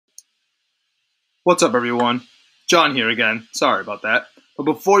What's up, everyone? John here again. Sorry about that. But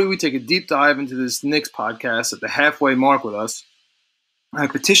before we take a deep dive into this Knicks podcast at the halfway mark with us, I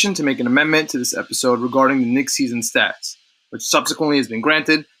petitioned to make an amendment to this episode regarding the Knicks season stats, which subsequently has been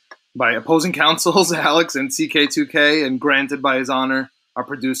granted by opposing counsels Alex and CK2K and granted by His Honor, our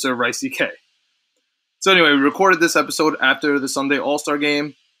producer, Rice CK. So anyway, we recorded this episode after the Sunday All-Star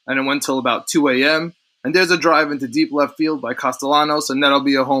game, and it went till about 2 a.m., and there's a drive into deep left field by Castellanos, and that'll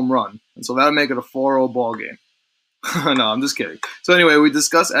be a home run. And so that'll make it a 4-0 ball game. No, I'm just kidding. So anyway, we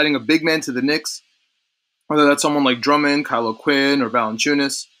discussed adding a big man to the Knicks, whether that's someone like Drummond, Kyle O'Quinn, or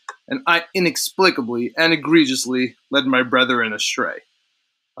Valanciunas, and I inexplicably and egregiously led my brethren astray.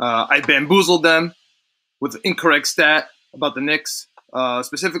 I bamboozled them with the incorrect stat about the Knicks,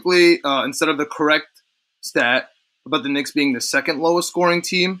 specifically instead of the correct stat about the Knicks being the second lowest scoring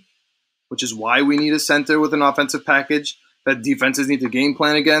team, which is why we need a center with an offensive package that defenses need to game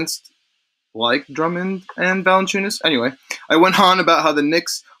plan against, like Drummond and Valanciunas. Anyway, I went on about how the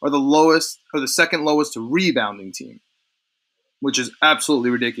Knicks are the second lowest rebounding team, which is absolutely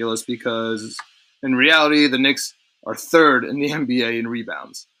ridiculous because in reality, the Knicks are third in the NBA in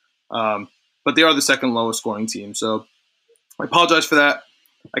rebounds. But they are the second lowest scoring team. So I apologize for that.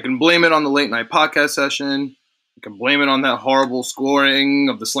 I can blame it on the late night podcast session. I can blame it on that horrible scoring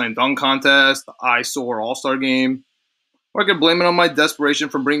of the slam dunk contest, the eyesore All-Star game. Or I can blame it on my desperation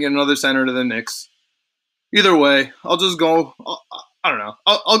for bringing another center to the Knicks. Either way, I'll just go, I don't know.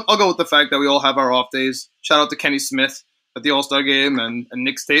 I'll go with the fact that we all have our off days. Shout out to Kenny Smith at the All-Star game and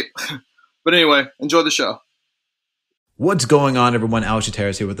Knicks tape. But anyway, enjoy the show. What's going on, everyone? Alex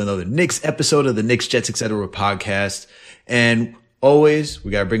Terrace here with another Knicks episode of the Knicks, Jets, etc. podcast. And always,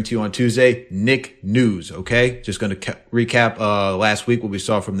 we got to bring to you on Tuesday, Knick news, okay? Just going to recap last week what we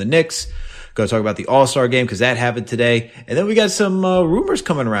saw from the Knicks. Going to talk about the All-Star game because that happened today. And then we got some rumors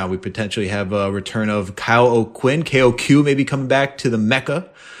coming around. We potentially have a return of Kyle O'Quinn. KOQ may be coming back to the Mecca.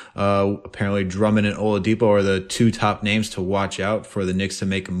 Apparently Drummond and Oladipo are the two top names to watch out for the Knicks to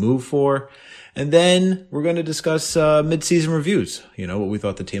make a move for. And then we're going to discuss mid-season reviews. You know, what we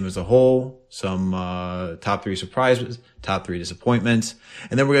thought the team as a whole, some top 3 surprises, top 3 disappointments.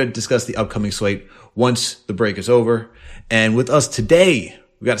 And then we're going to discuss the upcoming slate once the break is over. And with us today,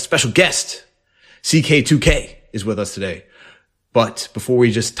 we got a special guest. CK2K is with us today. But before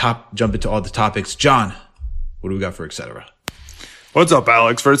we just jump into all the topics, John, what do we got for etc.? What's up,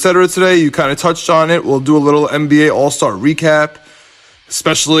 Alex? For etc. today, you kind of touched on it. We'll do a little NBA All-Star recap,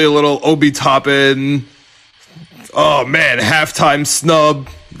 especially a little Obi Toppin. Oh man, halftime snub.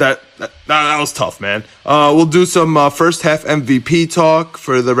 That was tough, man. We'll do some first half MVP talk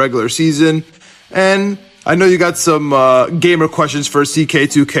for the regular season, and I know you got some gamer questions for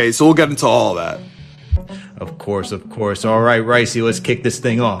CK2K, so we'll get into all of that. Of course. All right, Ricey, let's kick this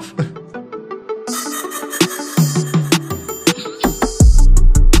thing off.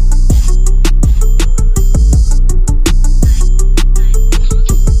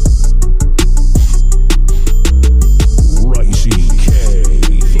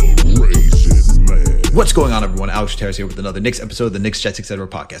 What's going on, everyone? Alex Terrace here with another Knicks episode of the Knicks, Jets, etc.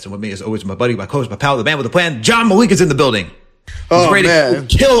 podcast. And with me, as always, my buddy, my co-host, my pal, the man with a plan, John Malik is in the building. He's ready to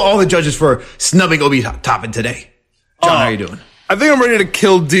kill all the judges for snubbing Obi Toppin today. John, how are you doing? I think I'm ready to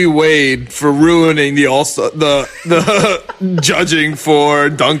kill D Wade for ruining the judging for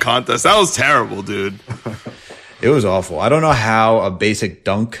dunk contest. That was terrible, dude. It was awful. I don't know how a basic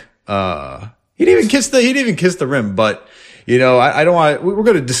dunk. He didn't even kiss the rim, but. You know, I don't want. We're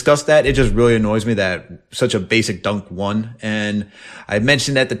going to discuss that. It just really annoys me that such a basic dunk won. And I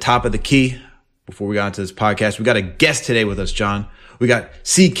mentioned at the top of the key before we got into this podcast, we got a guest today with us, John. We got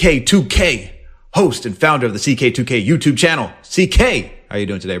CK2K, host and founder of the CK2K YouTube channel. CK, how you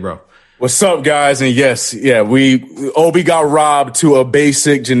doing today, bro? What's up, guys? And yes, Obi got robbed to a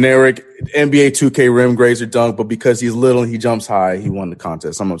basic, generic NBA 2K rim grazer dunk, but because he's little and he jumps high, he won the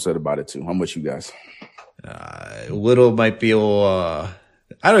contest. I'm upset about it too. I'm with you guys. Little might be a little,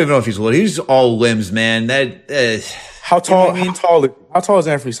 I don't even know if he's little. He's all limbs, man. How tall? You know what I mean? How tall is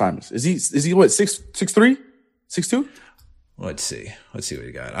Anthony Simons? Is he what 6'3", 6'2"? Let's see what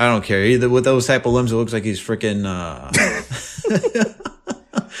he got. I don't care. Either with those type of limbs, it looks like he's freaking.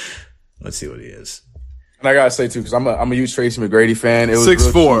 Let's see what he is. And I gotta say too, because I'm a huge Tracy McGrady fan. It was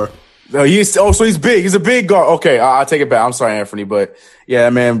 6'4". No, so he's big. He's a big guard. Okay, I'll take it back. I'm sorry, Anthony, but yeah,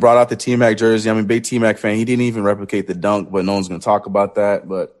 man brought out the T-Mac jersey. I'm a big T-Mac fan. He didn't even replicate the dunk, but no one's gonna talk about that.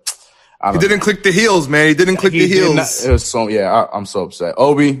 But He didn't click the heels, man. He didn't click the heels. It was so I'm so upset.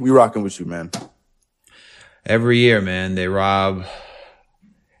 Obi, we rocking with you, man. Every year, man, they rob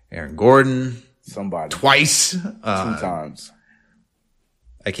Aaron Gordon. Somebody twice, 2 times.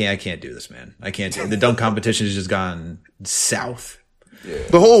 I can't do this, man. I can't do it. The dunk competition has just gone south. Yeah.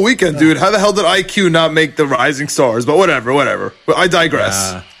 The whole weekend, dude. How the hell did IQ not make the Rising Stars? But whatever. But I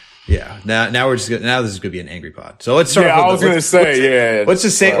digress. Yeah. Now we're just now this is gonna be an angry pod. So let's start. Yeah, I was gonna say. Let's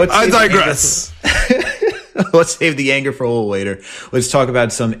just say. I digress. Let's save the anger for a little later. Let's talk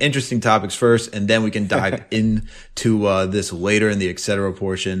about some interesting topics first, and then we can dive into this later in the etc.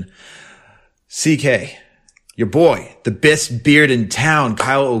 portion. CK, your boy, the best beard in town,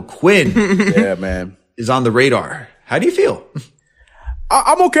 Kyle O'Quinn, yeah, man, is on the radar. How do you feel?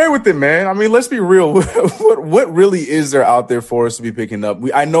 I'm okay with it, man. I mean, let's be real. What really is there out there for us to be picking up?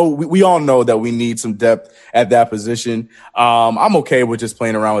 We all know that we need some depth at that position. I'm okay with just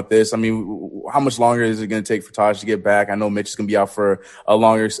playing around with this. I mean, how much longer is it going to take for Taj to get back? I know Mitch is going to be out for a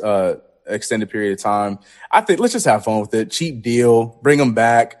longer, extended period of time. I think let's just have fun with it. Cheap deal, bring him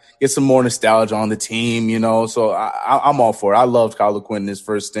back, get some more nostalgia on the team, you know. So I'm all for it. I loved Kyle O'Quinn in his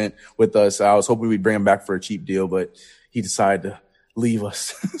first stint with us. I was hoping we'd bring him back for a cheap deal, but he decided to leave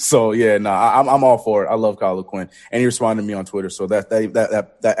us. So yeah, I'm all for it. I love Kyle O'Quinn, and he responded to me on Twitter, so that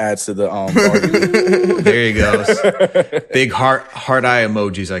adds to the There you go. Big heart eye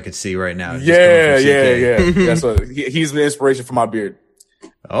emojis I could see right now. Yeah. That's what he's the inspiration for my beard.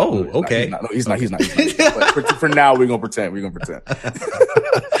 Oh, okay. He's not. But for now, we're gonna pretend.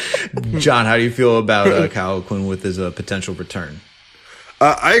 John, how do you feel about Kyle O'Quinn with his potential return?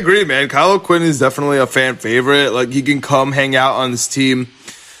 I agree, man. Kyle O'Quinn is definitely a fan favorite. Like, he can come hang out on this team.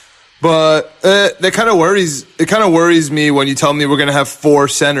 But it kind of worries me when you tell me we're going to have 4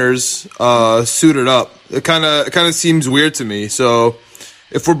 centers suited up. It kind of seems weird to me. So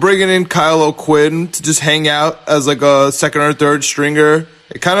if we're bringing in Kyle O'Quinn to just hang out as like a second or third stringer,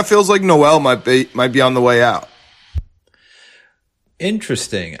 it kind of feels like Noel might be on the way out.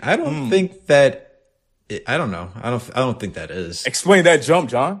 Interesting. I don't think that. I don't know. I don't think that is. Explain that jump,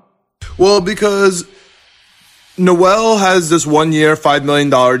 John. Well, because Noel has this 1 year, $5 million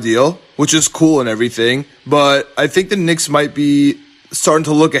deal, which is cool and everything. But I think the Knicks might be starting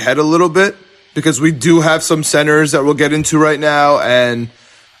to look ahead a little bit because we do have some centers that we'll get into right now. And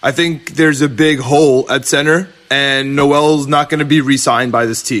I think there's a big hole at center, and Noel's not going to be re-signed by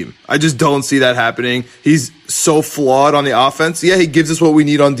this team. I just don't see that happening. He's so flawed on the offense. Yeah, he gives us what we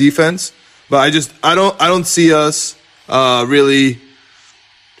need on defense. But I don't see us really.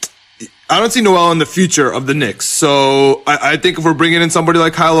 I don't see Noel in the future of the Knicks. So I think if we're bringing in somebody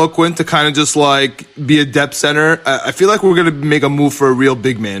like Kyle O'Quinn to kind of just like be a depth center, I feel like we're gonna make a move for a real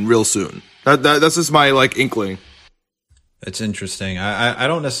big man real soon. That's just my like inkling. It's interesting. I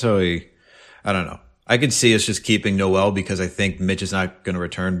don't necessarily. I don't know. I could see us just keeping Noel because I think Mitch is not going to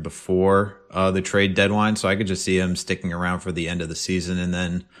return before the trade deadline. So I could just see him sticking around for the end of the season and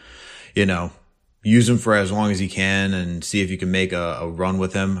then, you know, use him for as long as he can and see if you can make a run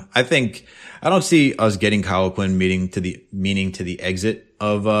with him. I don't see us getting Kyle O'Quinn meaning to the exit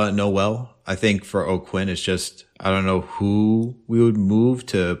of Noel. I think for O'Quinn, it's just, I don't know who we would move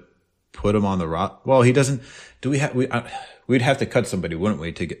to put him on the rock. Well, he doesn't, we'd have to cut somebody, wouldn't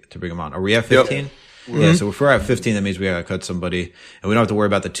we, to bring him on? Are we at 15? Yep. Mm-hmm. Yeah. So if we're at 15, that means we gotta cut somebody and we don't have to worry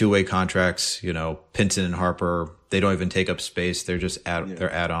about the 2-way contracts. You know, Pinson and Harper, they don't even take up space. They're just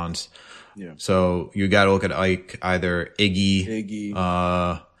they're add-ons. Yeah. So you got to look at Ike, either Iggy,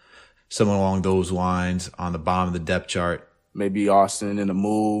 someone along those lines on the bottom of the depth chart. Maybe Austin in a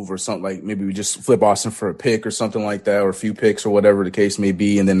move or something, like maybe we just flip Austin for a pick or something like that, or a few picks or whatever the case may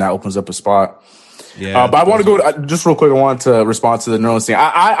be, and then that opens up a spot. Yeah. But I want to go just real quick. I want to respond to the Nerlens thing.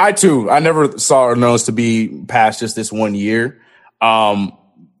 I too, I never saw Nerlens to be past just this 1 year.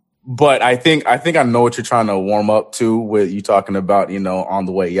 But I think I know what you're trying to warm up to with you talking about, you know, on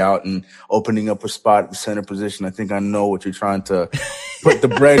the way out and opening up a spot at the center position. I think I know what you're trying to put the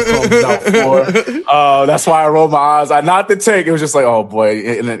breadcrumbs out for. That's why I rolled my eyes. Not the take. It was just like, oh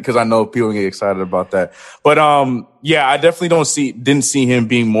boy, because I know people get excited about that. But yeah, I definitely didn't see him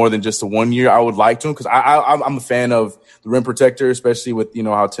being more than just a 1 year. I would like to, because I'm a fan of the rim protector, especially with, you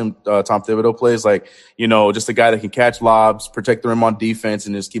know, how Tom Thibodeau plays. Like, you know, just a guy that can catch lobs, protect the rim on defense,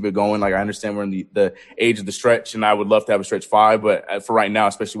 and just keep it going. Like, I understand we're in the age of the stretch, and I would love to have a stretch 5, but for right now,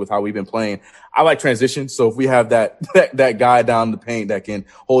 especially with how we've been playing, I like transition. So if we have that guy down the paint that can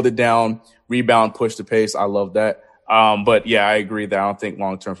hold it down, rebound, push the pace, I love that. But yeah, I agree that I don't think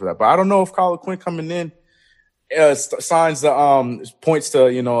long term for that. But I don't know if Kyle O'Quinn coming in signs points to,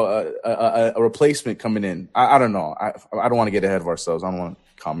 you know, a replacement coming in. I don't know. I don't want to get ahead of ourselves. I don't want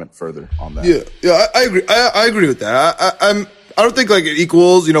to comment further on that. Yeah, I agree. I agree with that. I don't think like it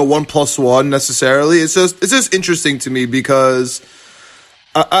equals, you know, 1 + 1 necessarily. It's just interesting to me because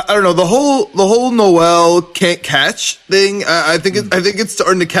I don't know, the whole Noel can't catch thing. I think it's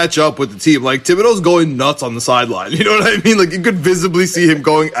starting to catch up with the team. Like, Thibodeau's going nuts on the sideline. You know what I mean? Like, you could visibly see him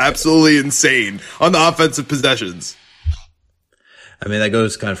going absolutely insane on the offensive possessions. I mean, that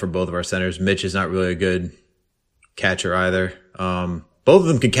goes kind of for both of our centers. Mitch is not really a good catcher either. Both of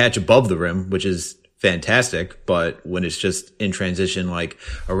them can catch above the rim, which is fantastic, but when it's just in transition, like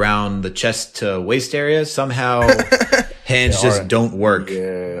around the chest to waist area, somehow hands just don't work.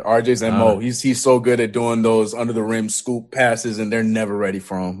 Yeah, RJ's MO. He's so good at doing those under the rim scoop passes, and they're never ready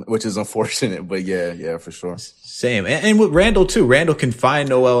for him, which is unfortunate. But yeah, for sure. Same. And with Randall too. Randall can find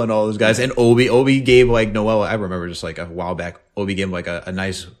Noel and all those guys. And Obi gave like Noel, I remember just like a while back, Obi gave him like a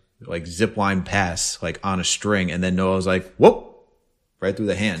nice like zip line pass, like on a string. And then Noel was like, whoop, right through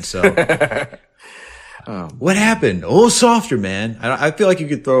the hand. So what happened? A little softer, man. I feel like you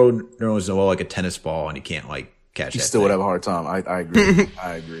could throw Noel like a tennis ball and he can't like catch it. He still would have a hard time. I agree.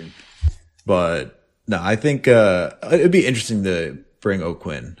 I agree. But no, I think it'd be interesting to bring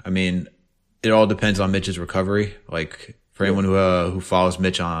O'Quinn. I mean, it all depends on Mitch's recovery. Like for anyone who follows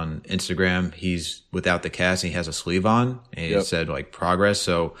Mitch on Instagram, he's without the cast and he has a sleeve on, and he said like progress.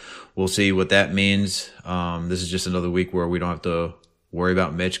 So we'll see what that means. This is just another week where we don't have to worry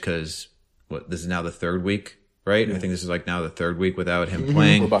about Mitch because this is now the third week, right? Yeah. I think this is like now the third week without him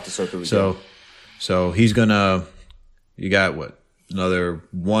playing. We're about to start the week. So he's you got another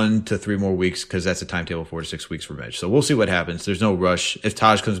 1 to 3 more weeks because that's a timetable 4 to 6 weeks for Mitch. So we'll see what happens. There's no rush. If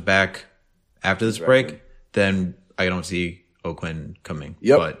Taj comes back after this break, then I don't see O'Quinn coming.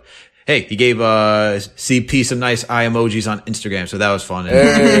 Yep. But hey, he gave CP some nice eye emojis on Instagram, so that was fun. Hey,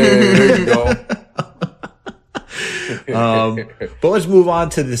 there you go. But let's move on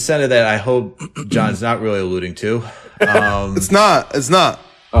to the center that I hope John's not really alluding to. It's not.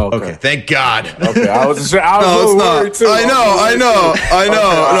 Oh, okay. Thank God. Okay, I was no, it's not. Too. I know. Okay,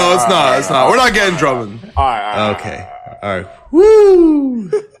 no, it's not. We're not getting Drummond. All right. Okay. All right. Woo!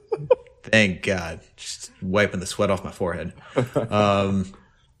 Thank God. Just wiping the sweat off my forehead.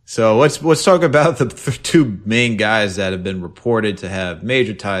 So let's talk about the two main guys that have been reported to have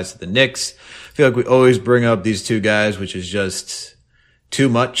major ties to the Knicks. I feel like we always bring up these two guys, which is just too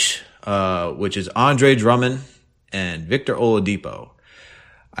much, which is Andre Drummond and Victor Oladipo.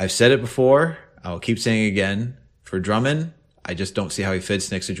 I've said it before. I'll keep saying it again. For Drummond, I just don't see how he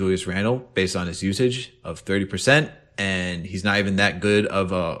fits next to Julius Randle based on his usage of 30%. And he's not even that good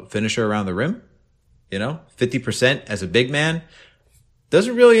of a finisher around the rim. 50% as a big man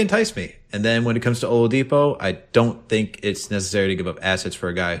doesn't really entice me. And then when it comes to Oladipo, I don't think it's necessary to give up assets for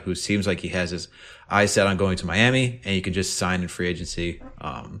a guy who seems like he has his eyes set on going to Miami and you can just sign in free agency.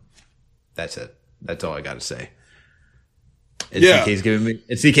 That's it. That's all I got to say. And CK's giving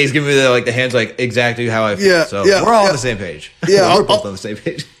me the hands like exactly how I feel. We're all on the same page. Yeah, we're both on the same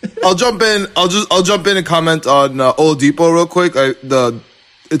page. I'll jump in. I'll jump in and comment on Oladipo real quick.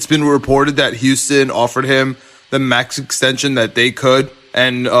 It's been reported that Houston offered him the max extension that they could,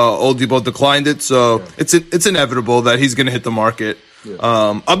 and Oladipo declined it. So it's inevitable that he's going to hit the market.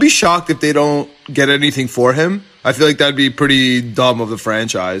 Yeah. I'll be shocked if they don't get anything for him. I feel like that'd be pretty dumb of the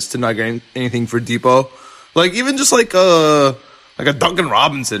franchise to not get anything for Depot. Like, even just like a Duncan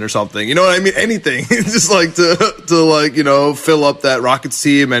Robinson or something. You know what I mean? Anything. Just like to fill up that Rockets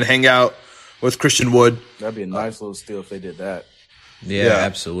team and hang out with Christian Wood. That'd be a nice little steal if they did that. Yeah,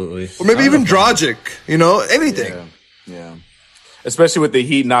 absolutely. Or maybe even Dragic, anything. Yeah. Especially with the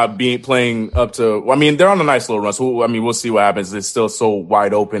Heat not playing up to, they're on a nice little run. So, we'll see what happens. It's still so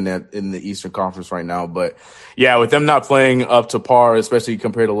wide open in the Eastern Conference right now. But yeah, with them not playing up to par, especially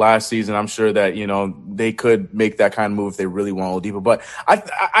compared to last season, I'm sure that, they could make that kind of move if they really want Oladipo. But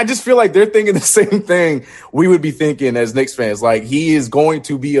I just feel like they're thinking the same thing we would be thinking as Knicks fans. Like, he is going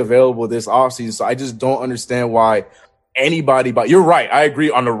to be available this offseason. So I just don't understand why anybody, but you're right. I agree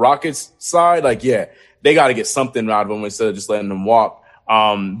on the Rockets side. Like, yeah, they got to get something out of him instead of just letting them walk.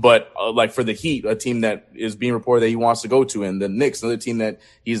 But like for the Heat, a team that is being reported that he wants to go to, and the Knicks, another team that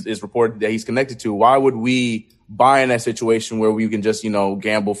is reported that he's connected to, why would we buy in that situation where we can just,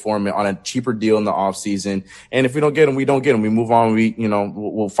 gamble for him on a cheaper deal in the offseason? And if we don't get him, we don't get him. We move on.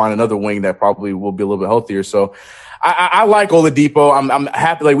 We'll find another wing that probably will be a little bit healthier. So I like Oladipo. I'm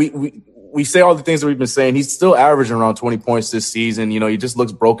happy. Like we say all the things that we've been saying. He's still averaging around 20 points this season. He just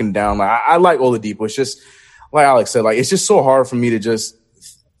looks broken down. Like I like Oladipo. It's just like Alex said, like it's just so hard for me to just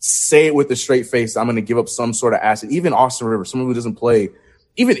say it with a straight face. I'm going to give up some sort of asset. Even Austin Rivers, someone who doesn't play,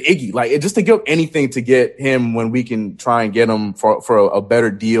 even Iggy, like just to give up anything to get him when we can try and get him for a better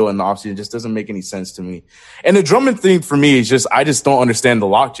deal in the offseason just doesn't make any sense to me. And the Drummond thing for me is I just don't understand the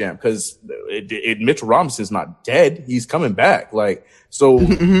lockjam because Mitchell Robinson's not dead. He's coming back. Like, so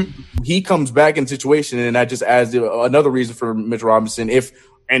he comes back in the situation, and that just adds another reason for Mitchell Robinson, if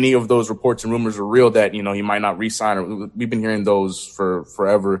any of those reports and rumors are real, that, you know, he might not re-sign. Or we've been hearing those for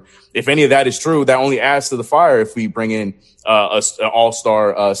forever. If any of that is true, that only adds to the fire if we bring in an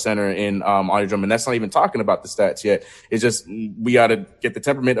all-star center in Andre Drummond. That's not even talking about the stats yet. It's just we got to get the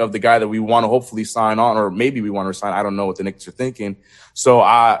temperament of the guy that we want to hopefully sign on, or maybe we want to sign. I don't know what the Knicks are thinking. So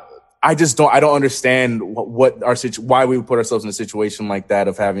I don't understand why we would put ourselves in a situation like that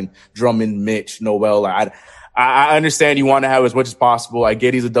of having Drummond, Mitch, Noel. I understand you want to have as much as possible. I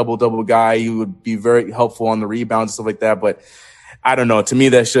get he's a double-double guy. He would be very helpful on the rebounds and stuff like that. But I don't know. To me,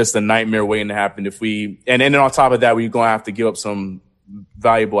 that's just a nightmare waiting to happen and then on top of that, we're going to have to give up some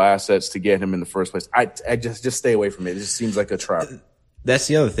valuable assets to get him in the first place. I just stay away from it. It just seems like a trap. That's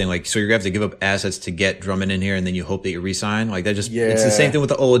the other thing. Like, so you're going to have to give up assets to get Drummond in here, and then you hope that you re-sign. Like, it's the same thing with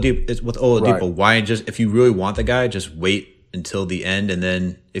the Oladipo. Right. Why if you really want the guy, just wait until the end. And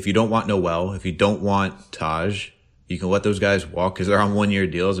then if you don't want Noel, if you don't want Taj, you can let those guys walk because they're on 1-year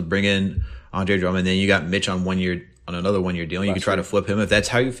deals, and bring in Andre Drummond. Then you got Mitch on another 1-year deal. And you can try to flip him if that's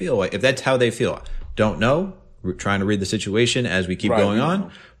how you feel. Like, if that's how they feel. Don't know. We're trying to read the situation as we keep going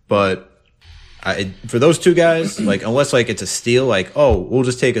on. But for those two guys, like, unless like it's a steal, like, oh, we'll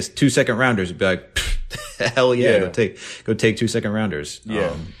just take 2 second rounders, and be like, hell yeah, go take 2 second rounders.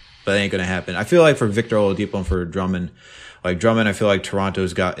 Yeah. But it ain't gonna happen. I feel like for Victor Oladipo and for Drummond, I feel like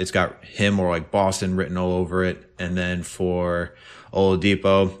Toronto's got him or like Boston written all over it. And then for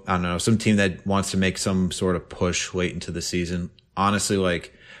Oladipo, I don't know, some team that wants to make some sort of push late into the season. Honestly,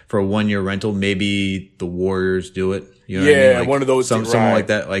 like, for a 1-year rental, maybe the Warriors do it. You know what I mean? Like, one of those, someone like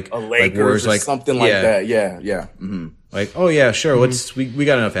that, like a Lakers, like Warriors, or something like that. Yeah. Mm-hmm. Like, oh yeah, sure. We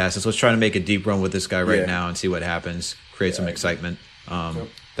got enough assets. Let's try to make a deep run with this guy right now and see what happens. Create some excitement.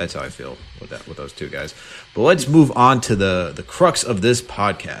 That's how I feel with those two guys. But let's move on to the crux of this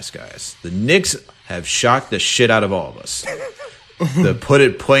podcast, guys. The Knicks have shocked the shit out of all of us. To put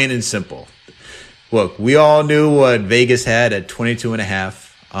it plain and simple. Look, we all knew what Vegas had at 22.5.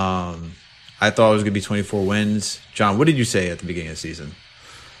 I thought it was going to be 24 wins. John, what did you say at the beginning of the season?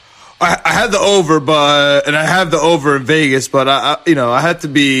 I had the over, and I have the over in Vegas, but I had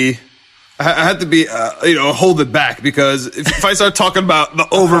to hold it back, because if I start talking about the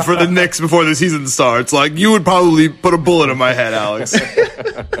over for the Knicks before the season starts, like, you would probably put a bullet in my head, Alex.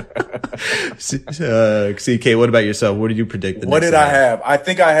 CK, what about yourself? What did you predict? What did I have? I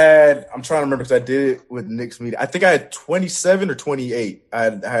think I had, I'm trying to remember because I did it with Knicks media. I think I had 27 or 28. I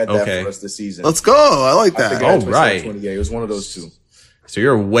had that for the rest of the season. Let's go. I like that. Oh, right. 28. It was one of those two. So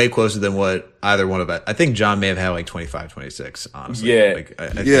you're way closer than what either one of us. I think John may have had like 25, 26, honestly. Yeah.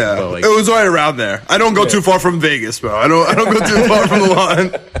 It was right around there. I don't go too far from Vegas, bro. I don't go too far from the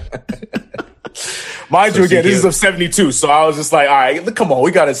line. Mind you, again, this is a 72, so I was just like, all right, come on,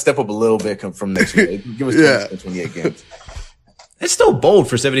 we got to step up a little bit from next year. Give us 28 games. It's still bold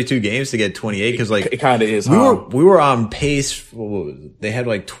for 72 games to get 28, because like it kind of is. We were on pace. They had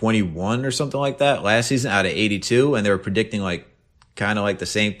like 21 or something like that last season out of 82, and they were predicting like kind of like the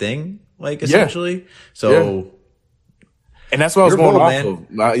same thing, like essentially. So, and that's what I was going off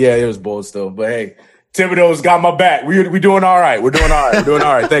of. Yeah, it was bold still, but hey. Thibodeau's got my back. We doing all right. We're doing all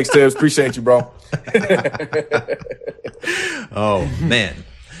right. Thanks, Tibbs. Appreciate you, bro. Oh, man.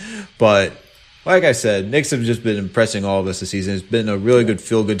 But like I said, Knicks have just been impressing all of us this season. It's been a really good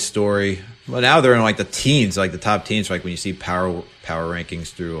feel-good story. But now they're in like the teens, like the top teens, like when you see power rankings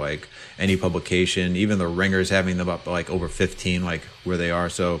through like any publication, even the Ringers having them up like over 15, like where they are.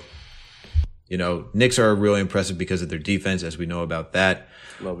 So, you know, Knicks are really impressive because of their defense, as we know about that.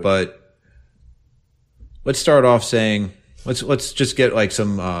 Love it. But let's start off saying, let's just get like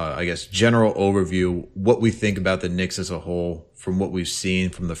some, I guess, general overview, what we think about the Knicks as a whole from what we've seen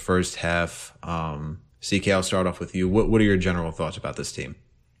from the first half. CK, I'll start off with you. What are your general thoughts about this team?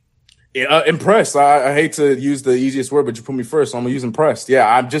 Yeah, impressed. I hate to use the easiest word, but you put me first, so I'm gonna use impressed.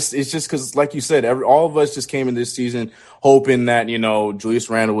 Yeah, it's just because, like you said, all of us just came in this season hoping that, you know, Julius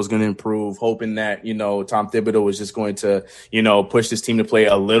Randle was going to improve, hoping that, you know, Tom Thibodeau was just going to, you know, push this team to play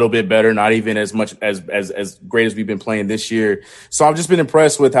a little bit better, not even as much as great as we've been playing this year. So I've just been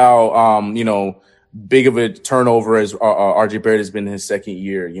impressed with how, you know, big of a turnover as RJ Barrett has been in his second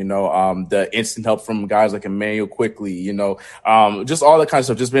year. The instant help from guys like Emmanuel Quickly, just all that kind of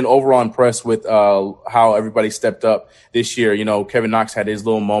stuff. Just been overall impressed with how everybody stepped up this year. Kevin Knox had his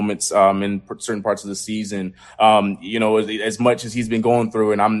little moments in certain parts of the season. As much as he's been going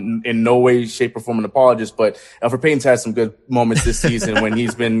through, and I'm in no way, shape, or form an apologist, but Elfrid Payton's had some good moments this season when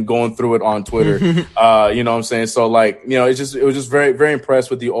he's been going through it on Twitter. You know what I'm saying? So it was just very, very impressed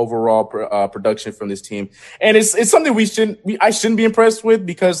with the overall production from this team. And it's something I shouldn't be impressed with,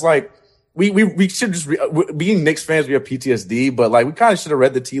 because we should just being Knicks fans, we have PTSD, but we kind of should have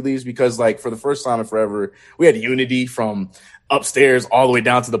read the tea leaves, because for the first time in forever, we had unity from upstairs all the way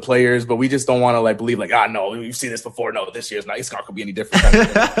down to the players, but we just don't want to believe no, we've seen this before. No, this year's not. It's not gonna be any different.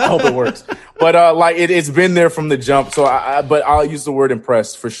 I hope it works, but it's been there from the jump. So but I'll use the word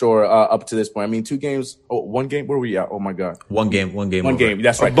impressed for sure up to this point. I mean, 2 games, one game. Where are we at? Oh my god, one game.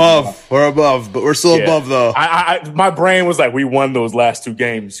 That's right. We're above, but we're still above though. My brain was we won those last 2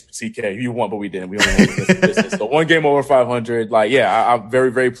 games. CK, you won, but we didn't. We only won the business. So 1 game over 500. I'm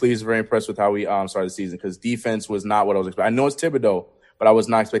very, very pleased, very impressed with how we started the season, because defense was not what I was expecting. I know it's Thibodeau, but I was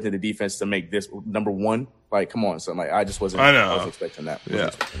not expecting the defense to make this number 1. Come on, son. I just wasn't. I was expecting that.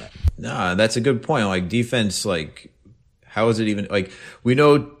 Nah, that's a good point. Defense, how is it even we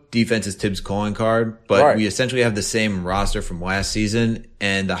know defense is Tibbs' calling card, but we essentially have the same roster from last season,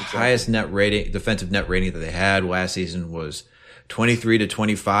 and the highest defensive net rating that they had last season was 23 to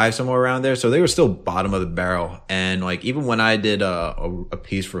 25, somewhere around there. So they were still bottom of the barrel. And even when I did a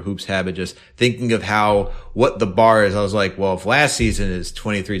piece for Hoops Habit, just thinking of what the bar is, I was well, if last season is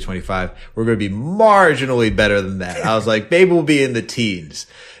 23, 25, we're going to be marginally better than that. I was maybe we'll be in the teens.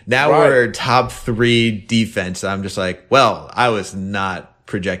 Now we're top 3 defense. I'm just well, I was not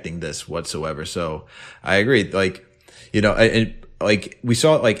projecting this whatsoever. So I agree. We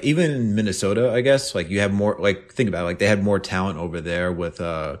saw even in Minnesota, I guess, you have more, think about it, they had more talent over there with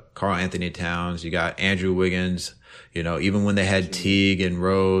Karl Anthony Towns. You got Andrew Wiggins, even when they had Teague and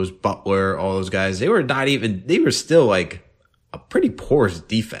Rose, Butler, all those guys, they were still a pretty porous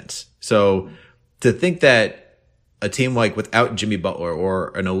defense. So to think that a team without Jimmy Butler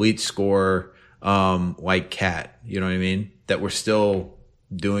or an elite scorer like Cat, you know what I mean, that we're still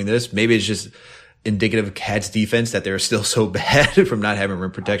doing this, maybe it's just indicative of Cat's defense that they're still so bad from not having rim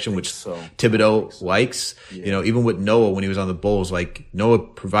protection, which Thibodeau likes. Yeah. Even with Noah when he was on the Bulls, Noah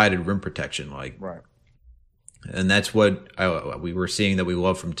provided rim protection, right. And that's what we were seeing that we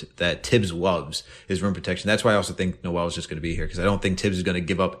love from that Tibbs loves is rim protection. That's why I also think Noel is just going to be here, because I don't think Tibbs is going to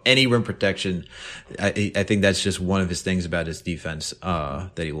give up any rim protection. I think that's just one of his things about his defense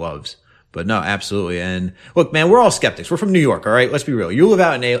that he loves. But no, absolutely. And look, man, we're all skeptics. We're from New York, all right? Let's be real. You live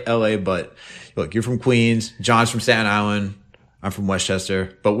out in LA, but look, you're from Queens. John's from Staten Island. I'm from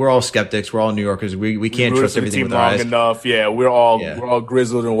Westchester. But we're all skeptics. We're all New Yorkers. We can't trust everything with our eyes. Enough. Yeah, we're all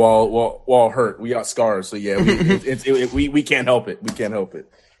grizzled and we're all hurt. We got scars. So yeah, we can't help it. We can't help it.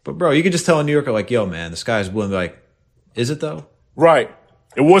 But bro, you could just tell a New Yorker yo, man, the sky's blue, and be is it though? Right.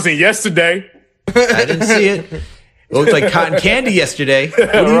 It wasn't yesterday. I didn't see it. It looked like cotton candy yesterday.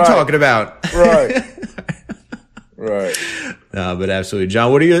 What are you talking about? Right. Right. No, but absolutely.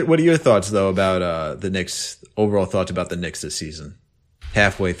 John, what are your thoughts though about the Knicks, overall thoughts about the Knicks this season?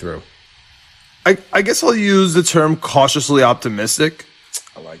 Halfway through. I guess I'll use the term cautiously optimistic.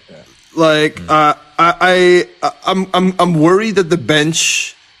 I like that. I'm worried that the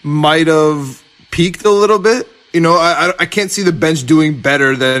bench might have peaked a little bit. I can't see the bench doing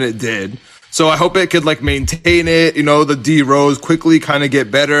better than it did. So I hope it could maintain it. The D Rose quickly kind of get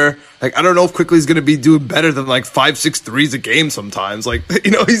better. I don't know if Quickly's going to be doing better than 5-6 threes a game sometimes.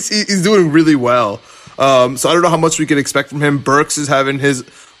 He's doing really well. So I don't know how much we can expect from him. Burks is having his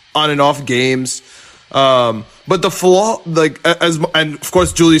on and off games. But the flaw, and of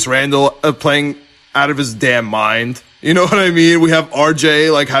course Julius Randle playing out of his damn mind. You know what I mean? We have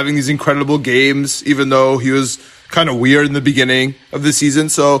RJ having these incredible games, even though he was kind of weird in the beginning of the season.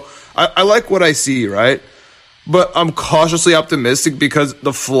 So I like what I see, right? But I'm cautiously optimistic because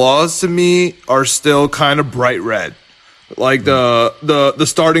the flaws to me are still kind of bright red. The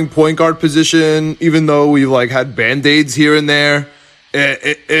starting point guard position, even though we've had band-aids here and there,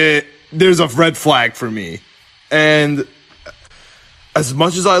 there's a red flag for me. And as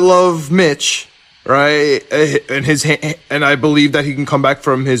much as I love Mitch, right, and I believe that he can come back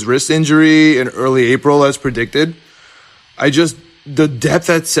from his wrist injury in early April as predicted, the depth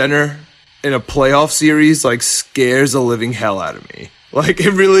at center in a playoff series scares the living hell out of me.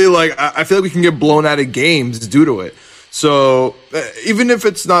 It really I feel like we can get blown out of games due to it. So even if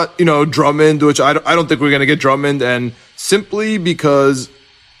it's not Drummond, which I don't think we're gonna get Drummond, and simply because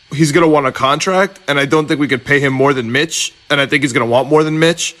he's going to want a contract, and I don't think we could pay him more than Mitch, and I think he's going to want more than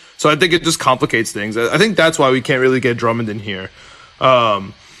Mitch. So I think it just complicates things. I think that's why we can't really get Drummond in here.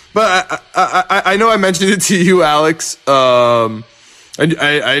 But I know I mentioned it to you, Alex. And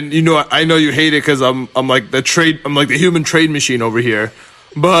I know you hate it because I'm like the human trade machine over here.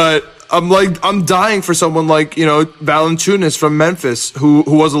 But I'm dying for someone like, Valanciunas from Memphis, who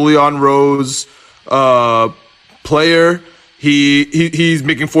was a Leon Rose player. He's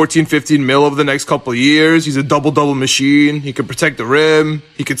making 14, 15 mil over the next couple of years. He's a double machine. He can protect the rim.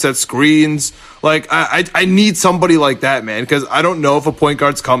 He can set screens. Like, I need somebody like that, man, because I don't know if a point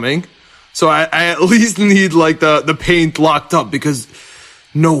guard's coming. So I at least need like the paint locked up, because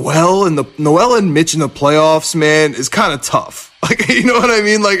Noel and Mitch in the playoffs, man, is kind of tough. Like, you know what I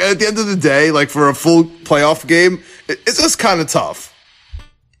mean? Like, at the end of the day, like, for a full playoff game, it's just kind of tough.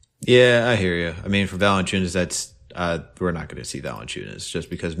 Yeah, I hear you. I mean, for Valanciunas, that's we're not going to see Valanciunas just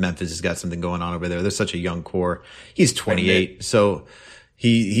because Memphis has got something going on over there. There's such a young core. He's 28, so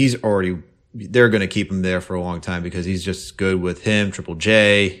he's already. They're going to keep him there for a long time because he's just good with him. Triple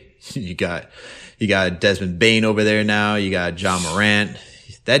J. You got Desmond Bane over there now. You got John Morant.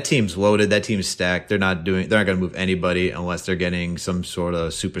 That team's loaded. That team's stacked. They're not going to move anybody unless they're getting some sort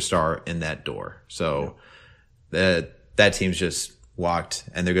of superstar in that door. So that team's just locked,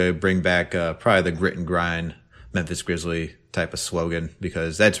 and they're going to bring back probably the grit and grind Memphis Grizzly type of slogan,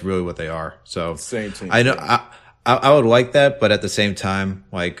 because that's really what they are. So same team. I know I would like that, but at the same time,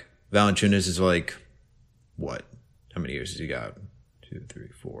 like, Valanciunas is like, what? How many years has he got? 2, 3,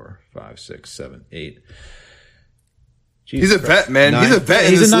 4, 5, 6, 7, 8. Jesus he's a Christ. vet, man. He's a vet.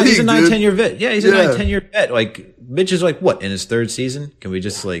 He's a 9-10-year vet. Yeah, he's a 9-10-year vet. Like, Mitch is like, what, in his third season? Can we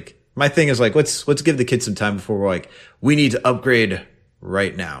just, like, my thing is like, let's give the kid some time before we're like, we need to upgrade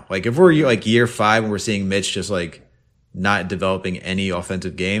right now. Like, if we're like year 5 and we're seeing Mitch just like not developing any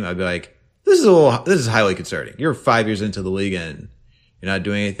offensive game, I'd be like, this is highly concerning. You're 5 years into the league and you're not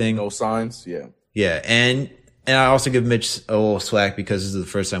doing anything. No signs. Yeah. Yeah. And I also give Mitch a little slack because this is the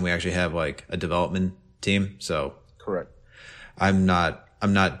first time we actually have like a development team. So correct. I'm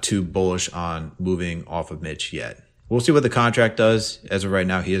not too bullish on moving off of Mitch yet. We'll see what the contract does. As of right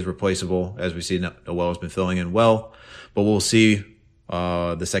now, he is replaceable. As we see, Noel has been filling in well, but we'll see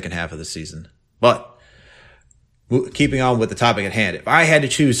the second half of the season. But keeping on with the topic at hand, if I had to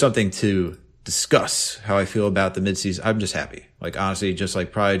choose something to discuss how I feel about the midseason, I'm just happy. Like, honestly, just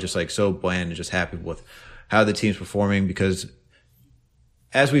like probably just like so bland and just happy with how the team's performing, because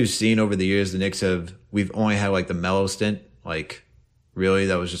as we've seen over the years, the Knicks we've only had like the mellow stint. Like, really,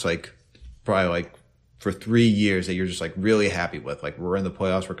 that was just like probably like for 3 years that you're just like really happy with. Like, we're in the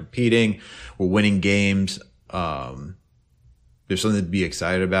playoffs, we're competing, we're winning games. There's something to be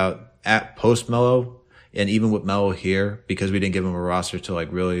excited about at post Melo, and even with Melo here, because we didn't give him a roster to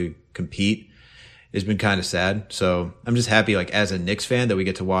like really compete, it's been kind of sad. So I'm just happy, like, as a Knicks fan, that we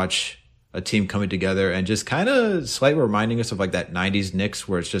get to watch a team coming together and just kind of slightly reminding us of like that 90s Knicks,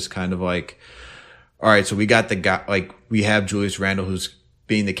 where it's just kind of like, all right, so we got the guy, like, we have Julius Randle, who's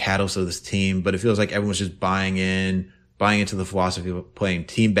being the catalyst of this team, but it feels like everyone's just buying into the philosophy of playing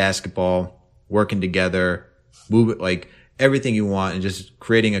team basketball, working together, move it, like everything you want, and just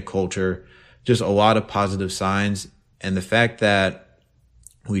creating a culture, just a lot of positive signs. And the fact that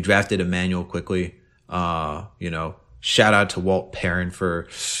we drafted Emmanuel quickly, shout out to Walt Perrin for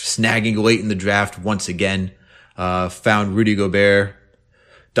snagging late in the draft once again, found Rudy Gobert,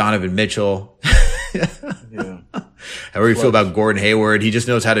 Donovan Mitchell. Yeah. How do you feel about Gordon Hayward? He just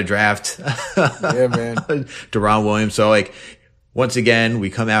knows how to draft. Yeah, man. Deron Williams. So, like, once again, we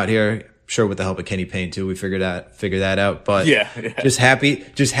come out here, sure, with the help of Kenny Payne too. We figure that out. But yeah. just happy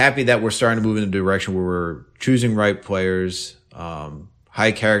that we're starting to move in the direction where we're choosing right players,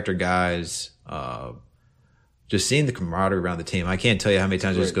 high character guys, just seeing the camaraderie around the team. I can't tell you how many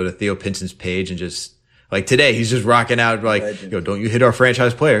times I just go to Theo Pinson's page and just, like, today, he's just rocking out like, yo, don't you hit our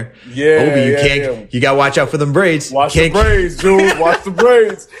franchise player. Yeah. Obi, you got to watch out for them braids. Watch the braids, dude. Watch the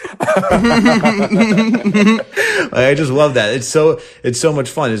braids. I just love that. It's so much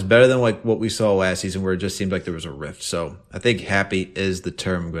fun. It's better than like what we saw last season, where it just seemed like there was a rift. So I think happy is the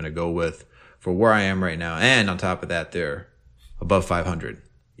term I'm going to go with for where I am right now. And on top of that, they're above 500.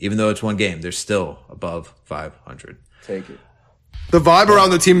 Even though it's one game, they're still above 500. Take it. The vibe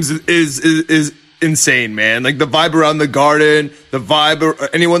around the teams is insane, man. Like, the vibe around the Garden, the vibe,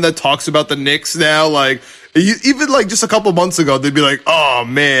 anyone that talks about the Knicks now, like, even like just a couple months ago, they'd be like, oh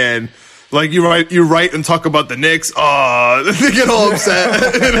man, like, you write and talk about the Knicks. Oh, they get all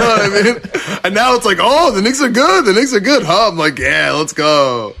upset. You know what I mean? And now it's like, oh, the Knicks are good. The Knicks are good, huh? I'm like, yeah, let's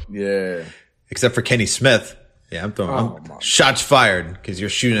go. Yeah. Except for Kenny Smith. Yeah, I'm shots fired because you're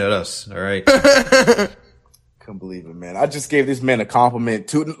shooting at us. All right. Couldn't believe it, man. I just gave this man a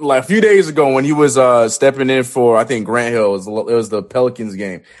compliment like a few days ago when he was stepping in for, I think, Grant Hill. It was the Pelicans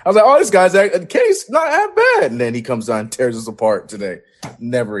game. I was like, oh, this guy's case not that bad. And then he comes on and tears us apart today.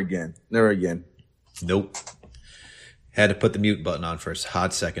 Never again. Never again. Nope. Had to put the mute button on for a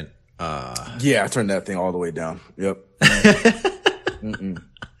hot second. Yeah, I turned that thing all the way down. Yep.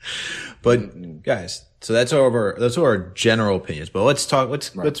 But guys, so that's our general opinions. But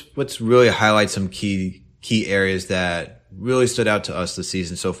let's really highlight some key areas that really stood out to us this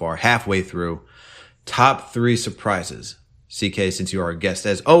season so far, halfway through. Top 3 surprises. CK, since you are a guest,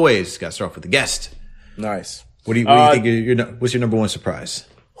 as always, got to start off with the guest. Nice. What do you think? What's your number one surprise?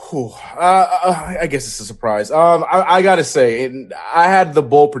 I guess it's a surprise. I gotta say, I had the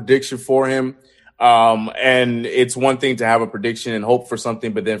bold prediction for him. And it's one thing to have a prediction and hope for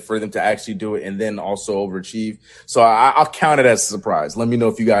something, but then for them to actually do it and then also overachieve. So I'll count it as a surprise. Let me know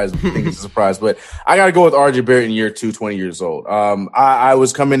if you guys think it's a surprise, but I got to go with RJ Barrett in year 2, 20 years old. I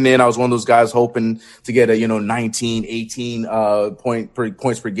was coming in. I was one of those guys hoping to get a, 19, 18,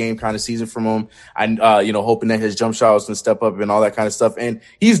 points per game kind of season from him. And, hoping that his jump shot was going to step up and all that kind of stuff. And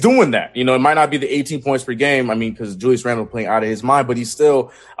he's doing that. It might not be the 18 points per game. I mean, because Julius Randle playing out of his mind, but he's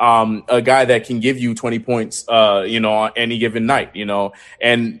still, a guy that can give you 20 points, on any given night,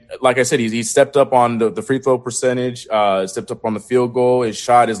 and like I said, he stepped up on the free throw percentage, stepped up on the field goal. His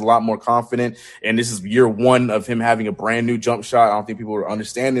shot is a lot more confident. And this is year 1 of him having a brand new jump shot. I don't think people are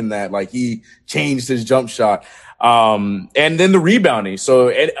understanding that. Like, he changed his jump shot. And then the rebounding.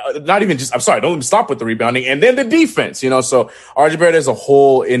 So not even just, I'm sorry, don't even stop with the rebounding. And then the defense, so RJ Barrett as a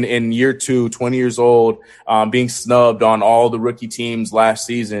whole in year 2, 20 years old, being snubbed on all the rookie teams last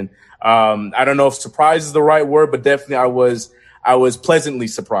season. I don't know if surprise is the right word, but definitely I was pleasantly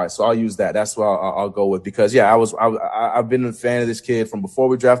surprised. So I'll use that. That's what I'll go with, because I've been a fan of this kid from before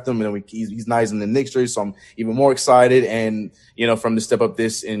we drafted him, and he's nice in the Knicks jersey. So I'm even more excited. And, from the step up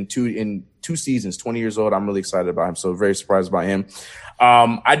this in two seasons, 20 years old, I'm really excited about him. So very surprised by him.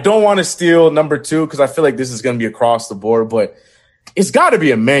 I don't want to steal number 2, because I feel like this is going to be across the board, but it's got to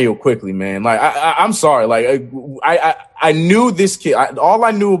be Immanuel Quickley, man. Like, I'm sorry. Like, I knew this kid. All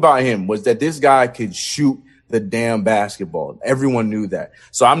I knew about him was that this guy could shoot the damn basketball. Everyone knew that.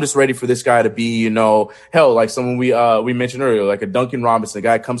 So I'm just ready for this guy to be, hell, like someone we mentioned earlier, like a Duncan Robinson, a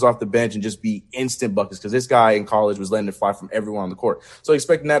guy comes off the bench and just be instant buckets, because this guy in college was letting it fly from everyone on the court. So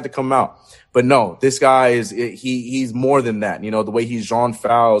expecting that to come out. But no, this guy he's more than that. The way he's drawn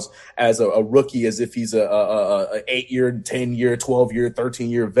fouls as a rookie, as if he's a 8-year, 10-year, 12-year,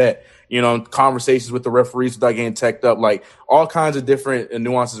 13-year vet. Conversations with the referees without getting teched up, like all kinds of different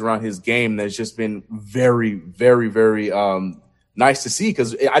nuances around his game that's just been very, very, very nice to see,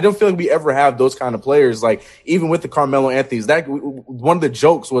 because I don't feel like we ever have those kind of players. Like, even with the Carmelo Anthony's, that one of the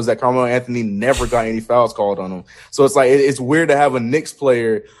jokes was that Carmelo Anthony never got any fouls called on him. So it's like, it's weird to have a Knicks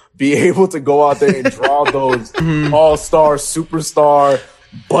player be able to go out there and draw those all-star, superstar,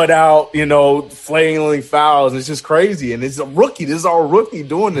 butt out, flailing fouls. It's just crazy. And it's a rookie. This is our rookie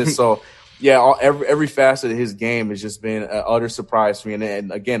doing this. So, yeah, every facet of his game has just been an utter surprise to me.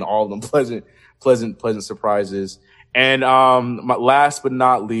 And again, all of them pleasant surprises. And last but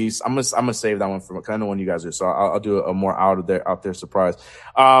not least, I'm gonna save that one for, because I know when you guys are, so I'll do a more out there surprise.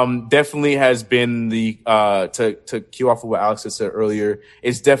 Definitely has been the to cue off of what Alex had said earlier.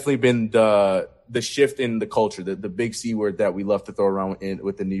 It's definitely been the shift in the culture, the big C word that we love to throw around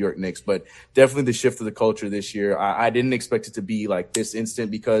with the New York Knicks, but definitely the shift of the culture this year. I didn't expect it to be like this instant,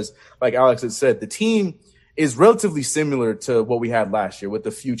 because, like Alex had said, the team is relatively similar to what we had last year with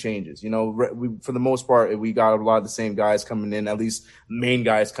a few changes. For the most part, we got a lot of the same guys coming in, at least main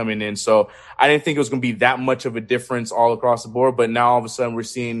guys coming in. So I didn't think it was going to be that much of a difference all across the board. But now all of a sudden we're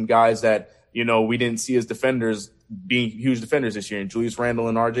seeing guys that, we didn't see as defenders being huge defenders this year, and Julius Randle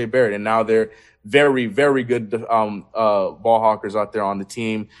and RJ Barrett. And now they're very, very good ball hawkers out there on the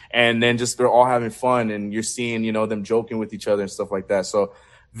team. And then just they're all having fun, and you're seeing, them joking with each other and stuff like that. So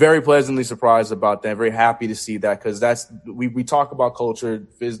very pleasantly surprised about that. Very happy to see that, because we talk about culture.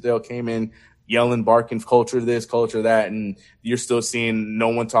 Fizdale came in yelling, barking, culture this, culture that, and you're still seeing no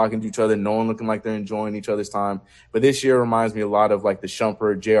one talking to each other, no one looking like they're enjoying each other's time. But this year reminds me a lot of like the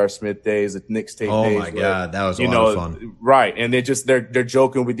Shumpert, J.R. Smith days, the Knicks tape days. Oh my God, that was a lot of fun. Right. And they're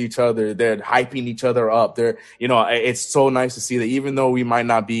joking with each other. They're hyping each other up. It's so nice to see that, even though we might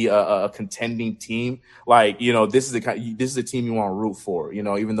not be a contending team, like, this is a team you want to root for,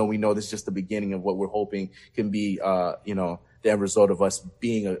 even though we know this is just the beginning of what we're hoping can be, the end result of us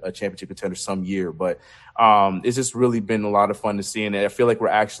being a championship contender some year. But it's just really been a lot of fun to see. And I feel like we're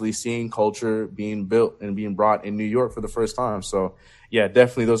actually seeing culture being built and being brought in New York for the first time. So, yeah,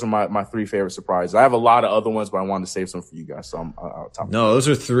 definitely those are my 3 favorite surprises. I have a lot of other ones, but I wanted to save some for you guys. So I'll top. No, those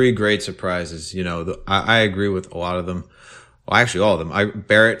are 3 great surprises. You know, I agree with a lot of them. Well, actually, all of them.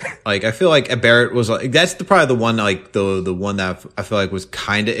 Barrett, like, I feel like Barrett was like, that's probably the one, like, the one that I feel like was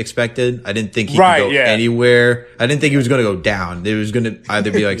kind of expected. I didn't think he could go anywhere. I didn't think he was going to go down. It was going to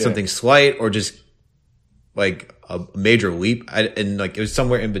either be like something slight or just like a major leap. And like, it was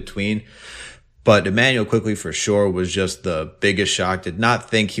somewhere in between. But Emmanuel Quickley for sure was just the biggest shock. Did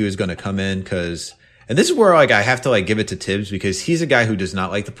not think he was going to come in because, and this is where like I have to like give it to Tibbs because he's a guy who does not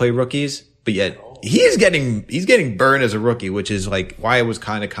like to play rookies, but yet he's getting burned as a rookie, which is like why it was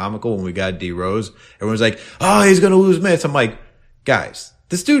kind of comical when we got D Rose. Everyone's like, oh, he's going to lose minutes. I'm like, guys,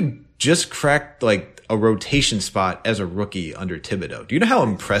 this dude just cracked like a rotation spot as a rookie under Thibodeau. Do you know how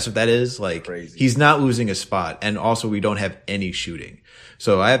impressive that is? Like, crazy. He's not losing a spot. And also we don't have any shooting.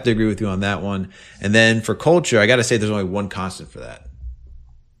 So I have to agree with you on that one. And then for culture, I got to say there's only one constant for that.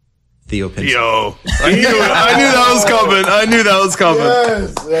 Theo Pinson. Yo, I knew that was coming.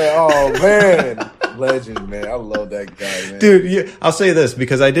 Yes. Yeah. Oh, man. Legend, man. I love that guy, man. Dude, yeah, I'll say this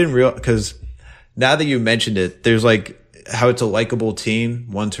because I didn't because now that you mentioned it, there's like how it's a likable team,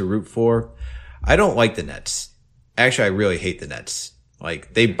 one to root for. I don't like the Nets. Actually, I really hate the Nets.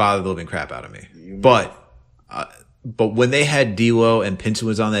 Like, they bother the living crap out of me. But when they had D'Lo and Pinson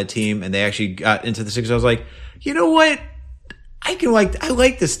was on that team and they actually got into the Sixers, I was like, you know what? I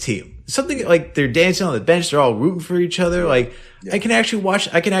like this team. Something like they're dancing on the bench. They're all rooting for each other. Like, I actually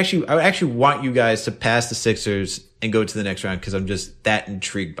want you guys to pass the Sixers and go to the next round because I'm just that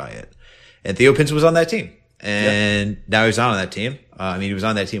intrigued by it. And Theo Pinson was on that team. And now he's not on that team. I mean, he was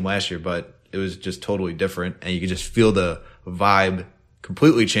on that team last year, but it was just totally different. And you could just feel the vibe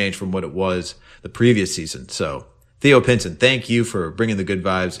completely change from what it was the previous season. So, Theo Pinson, thank you for bringing the good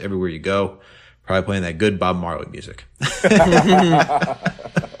vibes everywhere you go. Probably playing that good Bob Marley music.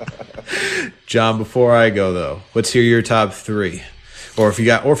 John, before I go though, let's hear your top 3. Or if you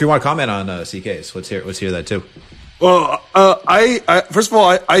want to comment on CK's, let's hear that too. Well, I first of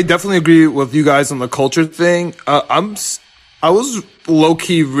all, I definitely agree with you guys on the culture thing. I was low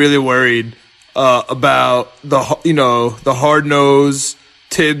key really worried about the hard nose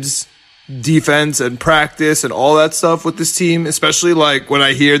Tibbs defense and practice and all that stuff with this team, especially like when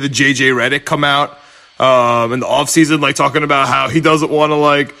I hear the JJ Redick come out in the offseason, like talking about how he doesn't want to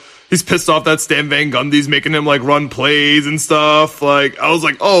like, he's pissed off that Stan Van Gundy's making him like run plays and stuff. Like, I was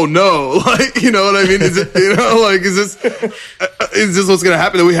like, oh no, like, you know what I mean? Is it, you know, like, is this what's going to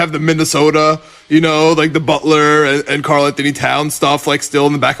happen? That we have the Minnesota, you know, like the Butler and Karl Anthony Towns stuff, like still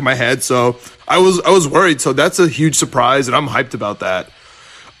in the back of my head. So I was worried. So that's a huge surprise and I'm hyped about that.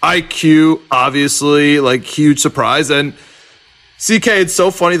 IQ, obviously, like huge surprise. And CK, it's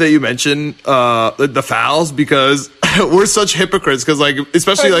so funny that you mentioned the fouls because we're such hypocrites. Because like,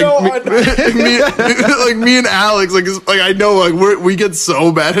 especially me and Alex, like I know, like we get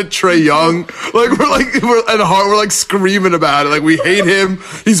so mad at Trae Young. Like we're like screaming about it. Like we hate him.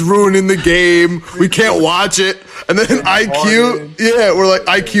 He's ruining the game. We can't watch it. And then IQ, we're like,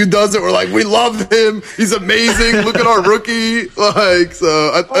 IQ does it. We're like, we love him. He's amazing. Look at our rookie. Like,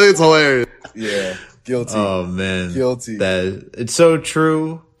 so I think it's hilarious. Yeah. Guilty. Oh man. Guilty. It's so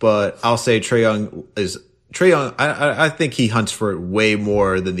true, but I'll say Trae Young, I think he hunts for it way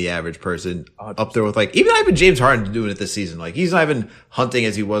more than the average person. 100%. Up there with like, even James Harden doing it this season. Like, he's not even hunting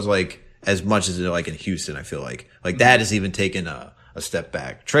as he was like, as much as like in Houston, I feel like. Like, that has even taken a step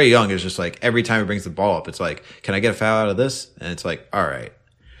back. Trae Young is just like, every time he brings the ball up, it's like, can I get a foul out of this? And it's like, all right.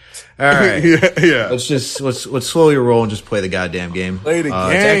 yeah. Let's slowly roll and just play the goddamn game. Play the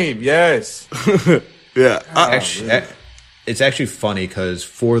game, yes. Yeah. It's actually funny because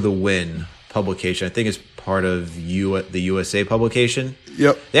For the Win publication, I think it's part of the USA publication.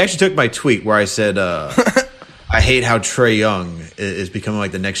 Yep. They actually took my tweet where I said, I hate how Trae Young is becoming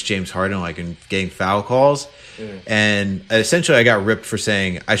like the next James Harden, like in getting foul calls. Yeah. And essentially I got ripped for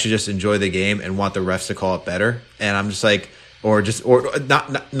saying I should just enjoy the game and want the refs to call it better. And I'm just like, or not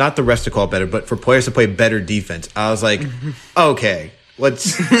the refs to call it better, but for players to play better defense. I was like, okay,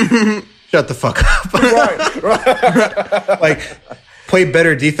 let's shut the fuck up. Right. Like, play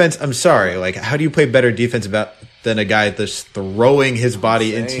better defense. I'm sorry. Like, how do you play better defense than a guy that's throwing his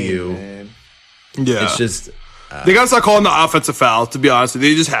body into you? Man. Yeah. It's just, they gotta start calling the offensive foul, to be honest with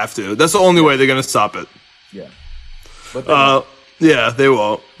you. They just have to. That's the only way they're gonna stop it. Yeah. But they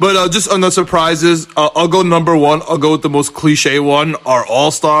won't. But just on the surprises, I'll go number 1. I'll go with the most cliche one, our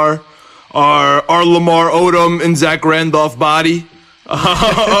all-star. our Lamar Odom and Zach Randolph body.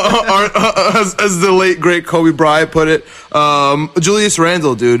 As the late great Kobe Bryant put it, Julius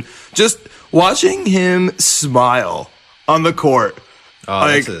Randle, dude, just watching him smile on the court,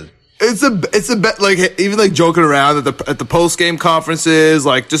 like it's a bet. Like even like joking around at the post game conferences,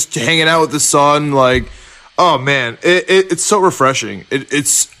 like just hanging out with the son, like oh man, it's so refreshing.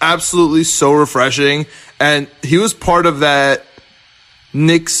 It's absolutely so refreshing, and he was part of that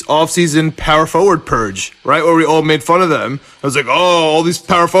Knicks offseason power forward purge, right? Where we all made fun of them. I was like, oh, all these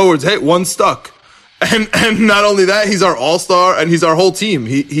power forwards. Hey, one stuck. And not only that, he's our all-star and he's our whole team.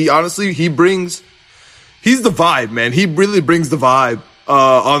 He honestly, he's the vibe, man. He really brings the vibe,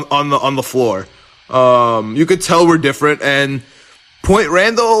 on the floor. You could tell we're different, and Point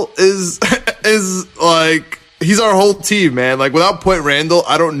Randall is like, he's our whole team, man. Like without Point Randall,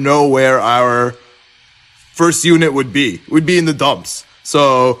 I don't know where our first unit would be. We'd be in the dumps.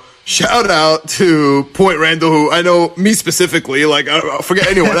 So shout out to Point Randall, who I know me specifically, like I forget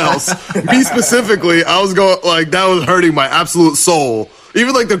anyone else. Me specifically, I was going like that was hurting my absolute soul.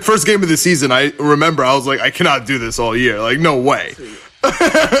 Even like the first game of the season, I remember I was like, I cannot do this all year. Like no way.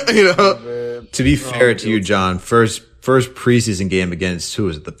 You know. To be fair to you, John, first preseason game against who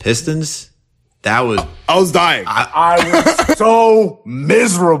was it? The Pistons. I was dying. I was so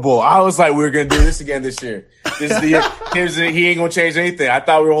miserable. I was like, we're going to do this again this year. This is the year. He ain't going to change anything. I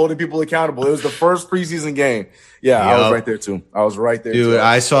thought we were holding people accountable. It was the first preseason game. Yeah, yep. I was right there too. Dude,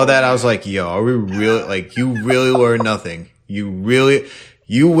 I saw that. I was like, yo, are we really, like, you really learned nothing. You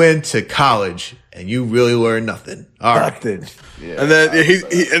went to college and you really learned nothing. All right. Nothing. Yeah. And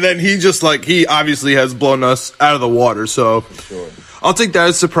then he just like, he obviously has blown us out of the water. So sure. I'll take that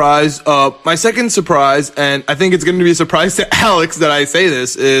as a surprise. My second surprise, and I think it's going to be a surprise to Alex that I say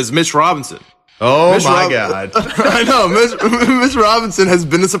this, is Mitch Robinson. Oh my God. I know. Mitch Robinson has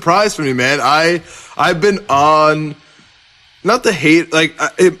been a surprise for me, man. I've been on, not the hate, like,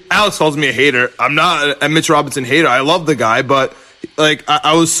 Alex calls me a hater. I'm not a Mitch Robinson hater. I love the guy, but like,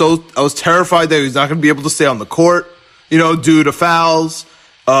 I was terrified that he's not going to be able to stay on the court, you know, due to fouls.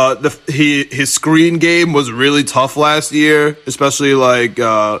 His screen game was really tough last year, especially like,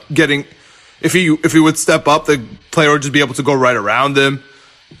 if he would step up, the player would just be able to go right around him.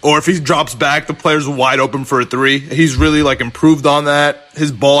 Or if he drops back, the player's wide open for a three. He's really like improved on that.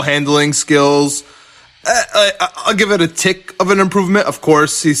 His ball handling skills, I'll give it a tick of an improvement. Of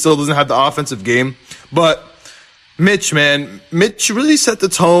course, he still doesn't have the offensive game, but Mitch really set the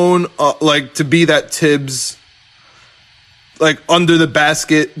tone, like to be that Tibbs, like under the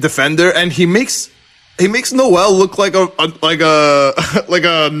basket defender, and he makes Noel look like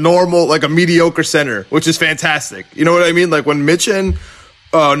a normal, like a mediocre center, which is fantastic. You know what I mean? Like when Mitch and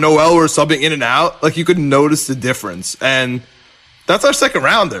Noel were subbing in and out, like you could notice the difference, and that's our second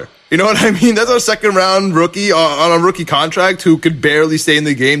rounder. You know what I mean? That's our second round rookie on a rookie contract who could barely stay in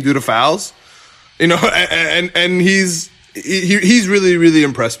the game due to fouls. You know, and he's really, really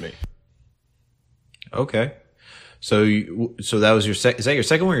impressed me. Okay. So that was is that your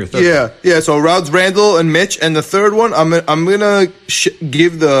second one or your third? Yeah. So Rods, Randall, and Mitch, and the third one, I'm gonna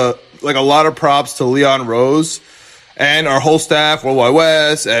give a lot of props to Leon Rose and our whole staff, Worldwide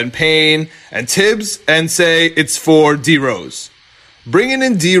West, and Payne, and Tibbs, and say it's for D Rose. Bringing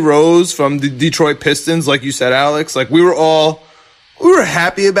in D Rose from the Detroit Pistons, like you said, Alex, like we were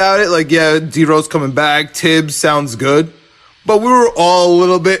happy about it. Like, yeah, D Rose coming back, Tibbs sounds good, but we were all a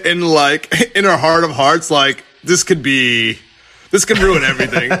little bit in our heart of hearts, like this could ruin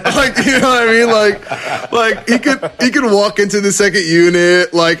everything. Like, you know what I mean? Like he could walk into the second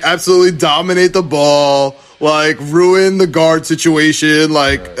unit, like absolutely dominate the ball, like ruin the guard situation,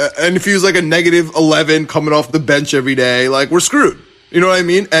 like, and if he was like a negative 11 coming off the bench every day, like we're screwed. You know what I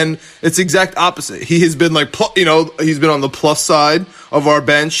mean? And it's the exact opposite. He has been like, he's been on the plus side of our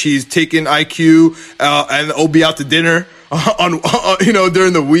bench. He's taken IQ, and OB out to dinner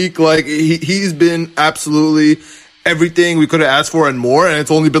during the week. Like he's been absolutely everything we could have asked for and more. And it's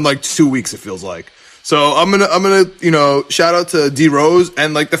only been like 2 weeks, it feels like. So I'm gonna, shout out to D Rose,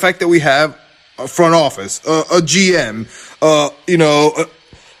 and like the fact that we have a front office, a GM, a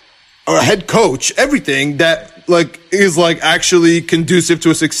head coach, everything that like is like actually conducive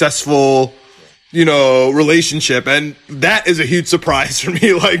to a successful, relationship, and that is a huge surprise for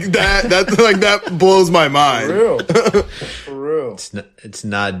me. Like that blows my mind. For real. It's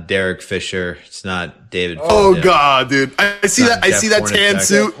not Derek Fisher. It's not David. Oh God, dude! I see that. I see that tan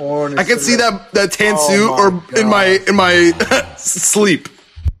suit. I can see that tan suit, or God. in my sleep.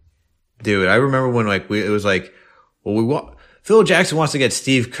 Dude, I remember when it was like, well, Phil Jackson wants to get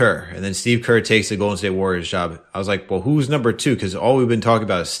Steve Kerr, and then Steve Kerr takes the Golden State Warriors job. I was like, well, who's number 2? Because all we've been talking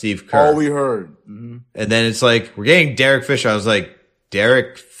about is Steve Kerr. All we heard. Mm-hmm. And then it's like, we're getting Derek Fisher. I was like,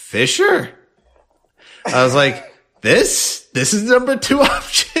 Derek Fisher? I was like, this is the number 2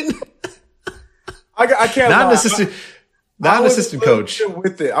 option? I can't Not lie. Not an assistant coach.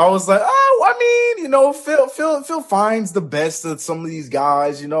 With it, I was like, oh, I mean, Phil finds the best of some of these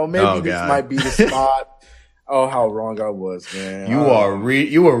guys. Maybe this might be the spot. Oh, how wrong I was, man! You are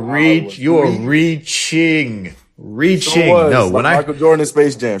reaching. Sure was. No, like when Michael Jordan in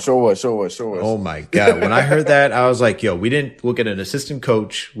Space Jam, sure was. Oh my God! When I heard that, I was like, yo, we didn't look at an assistant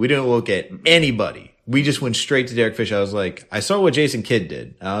coach. We didn't look at anybody. We just went straight to Derek Fisher. I was like, I saw what Jason Kidd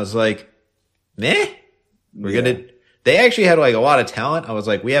did. I was like, meh. They actually had like a lot of talent. I was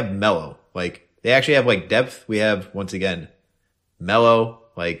like, we have Melo. Like they actually have like depth. We have once again Melo,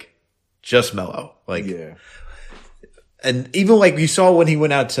 like just Melo. Like yeah. And even like you saw when you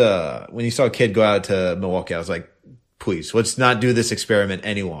saw a kid go out to Milwaukee, I was like, please, let's not do this experiment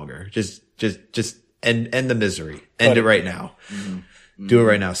any longer. Just end the misery. End it right now. Mm-hmm. Do it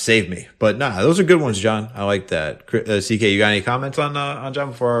right now. Save me. But nah, those are good ones, John. I like that. CK, you got any comments on John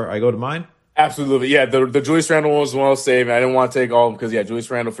before I go to mine? Absolutely. Yeah. The Julius Randle one was one I was saving. I didn't want to take all of them because Julius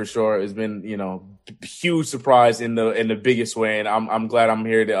Randle for sure has been, huge surprise in the biggest way. And I'm glad I'm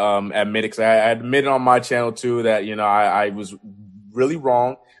here to, admit it. Cause I admitted on my channel too that, I was really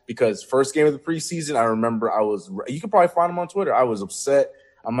wrong because first game of the preseason, I remember you can probably find him on Twitter. I was upset.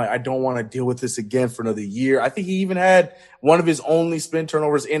 I'm like, I don't want to deal with this again for another year. I think he even had one of his only spin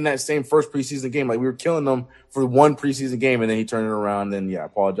turnovers in that same first preseason game. Like we were killing them for one preseason game, and then he turned it around. And I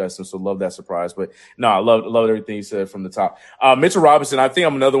apologize to him. So love that surprise. But no, I loved everything he said from the top. Mitchell Robinson, I think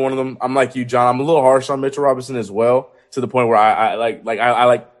I'm another one of them. I'm like you, John. I'm a little harsh on Mitchell Robinson as well, to the point where I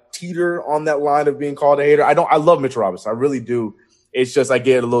like teeter on that line of being called a hater. I love Mitchell Robinson. I really do. It's just I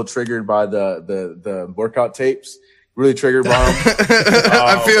get a little triggered by the workout tapes. Really triggered by him.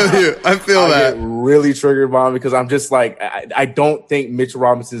 I feel you. I get really triggered by him because I'm just like, I don't think Mitchell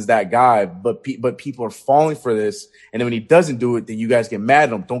Robinson is that guy, but people are falling for this. And then when he doesn't do it, then you guys get mad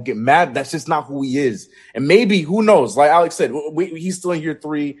at him. Don't get mad. That's just not who he is. And maybe, who knows? Like Alex said, he's still in year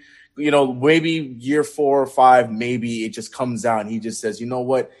 3. Maybe year 4 or 5, maybe it just comes out and he just says, you know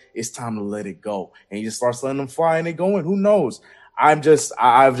what? It's time to let it go. And he just starts letting them fly and they go in. Who knows? I've just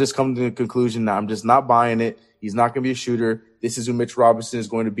come to the conclusion that I'm just not buying it. He's not going to be a shooter. This is who Mitch Robinson is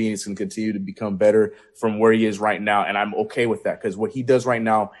going to be, and he's going to continue to become better from where he is right now. And I'm okay with that because what he does right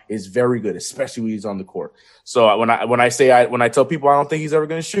now is very good, especially when he's on the court. So when I tell people I don't think he's ever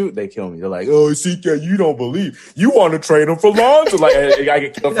going to shoot, they kill me. They're like, "Oh, CK, you don't believe. You want to trade him for Lonzo?" Like I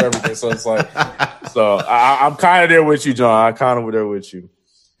get killed for everything. So it's like, I'm kind of there with you, John. I'm kind of there with you.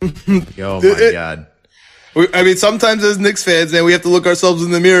 Oh my God. I mean, sometimes as Knicks fans, man, we have to look ourselves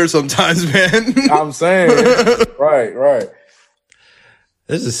in the mirror sometimes, man. I'm saying. Right.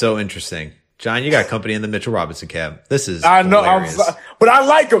 This is so interesting. John, you got company in the Mitchell Robinson camp. This is I know, hilarious. but I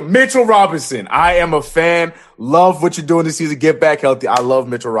like him. Mitchell Robinson. I am a fan. Love what you're doing this season. Get back healthy. I love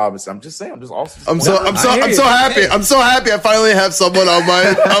Mitchell Robinson. I'm just saying. I'm just awesome. I'm so happy. I'm so happy. I finally have someone on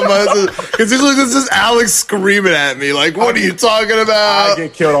my because usually this is Alex screaming at me like, "What are you talking about?" I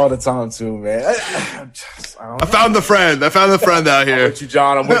get killed all the time too, man. I found the friend. Out here. I'm with you,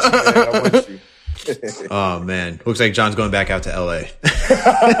 John. I'm with you, man. I'm with you. Oh man, looks like John's going back out to LA.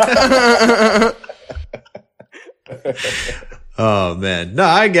 Oh man, no,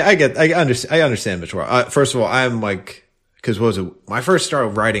 I understand Mitchell. First of all, I'm like, because what was it? When I first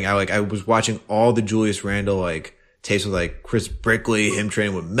started writing, I was watching all the Julius Randle like tapes with like Chris Brickley, him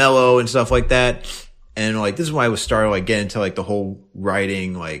training with Melo and stuff like that, and like this is why I was started like getting into like the whole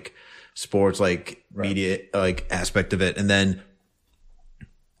writing like sports like media like aspect of it, and then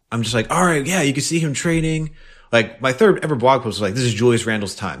I'm just like, all right, yeah, you can see him training. Like, my third ever blog post was like, this is Julius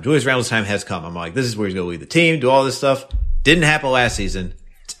Randle's time. Julius Randle's time has come. I'm like, this is where he's going to lead the team, do all this stuff. Didn't happen last season.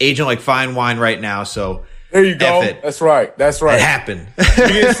 It's aging like fine wine right now, so there you go. That's right. It happened. You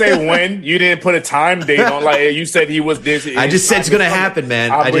didn't say when. You didn't put a time date on. Like you said, he was this. I just said it's going to happen,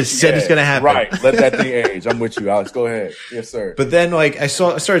 man. I just said it's going to happen. Right. Let that thing age. I'm with you, Alex. Go ahead. Yes, sir. But then, like, I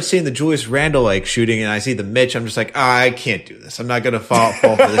started seeing the Julius Randle like shooting, and I see the Mitch. I'm just like, I can't do this. I'm not going to fall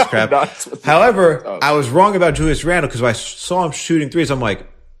for this crap. However, I was wrong about Julius Randle because I saw him shooting threes. I'm like,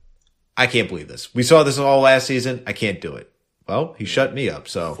 I can't believe this. We saw this all last season. I can't do it. Well, he shut me up.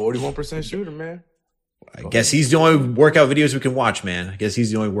 So 41% shooter, man. I guess he's the only workout videos we can watch, man. I guess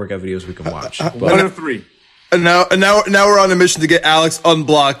he's the only workout videos we can watch. 1 of 3. And now we're on a mission to get Alex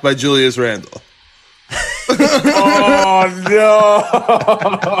unblocked by Julius Randle. Oh no!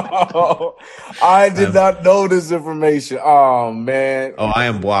 I did not know this information. Oh man! Oh, I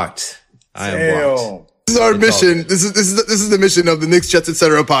am blocked. I am blocked. This is our mission. This is the mission of the Knicks, Jets,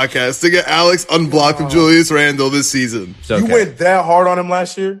 etc. podcast to get Alex unblocked from Julius Randle this season. Okay. You went that hard on him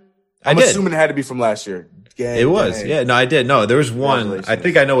last year? I'm did. assuming it had to be from last year. It was. Yeah, no, I did. No, there was one. I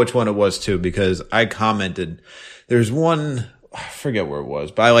think I know which one it was too because I commented. There's one, I forget where it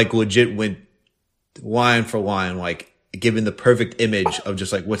was, but I like legit went line for line, like giving the perfect image of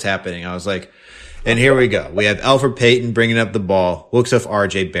just like what's happening. I was like, and here we go. We have Elfrid Payton bringing up the ball, looks off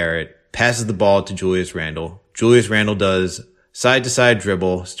RJ Barrett, passes the ball to Julius Randle. Julius Randle does side to side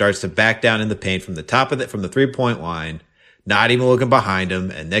dribble, starts to back down in the paint from the top of from the 3-point line. Not even looking behind him.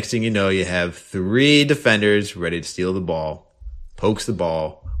 And next thing you know, you have 3 defenders ready to steal the ball, pokes the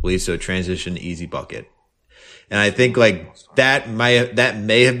ball, leads to a transition easy bucket. And I think like that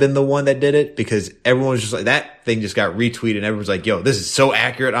may have been the one that did it because everyone was just like, that thing just got retweeted and everyone's like, yo, this is so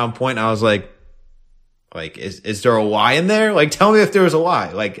accurate on point. And I was like, is there a lie in there? Like, tell me if there was a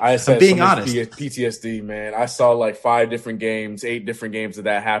lie. Like, I'm being honest. PTSD, man. I saw like 5 different games, 8 different games of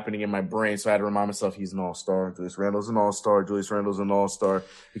that happening in my brain. So I had to remind myself he's an all-star. Julius Randle's an all-star. Julius Randle's an all-star.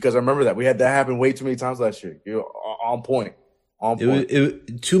 Because I remember that. We had that happen way too many times last year. You're on point. On point. It was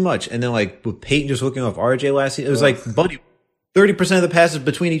too much. And then like with Peyton just looking off RJ last season, it was like, buddy, 30% of the passes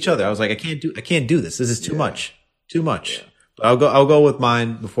between each other. I was like, I can't do this. This is too much. Too much. Yeah. But I'll go with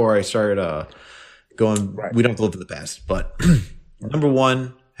mine before I start, going, right. We don't have to live in the past, but number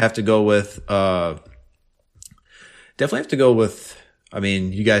one, have to go with, definitely have to go with, I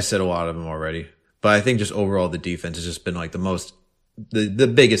mean, you guys said a lot of them already, but I think just overall the defense has just been like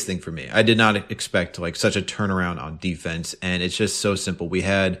the biggest thing for me. I did not expect like such a turnaround on defense, and it's just so simple. We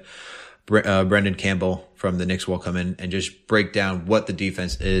had Brendan Campbell from the Knicks will come in and just break down what the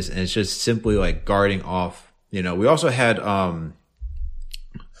defense is, and it's just simply like guarding off. You know, we also had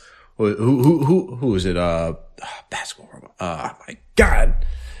who is it? Basketball. Oh my God.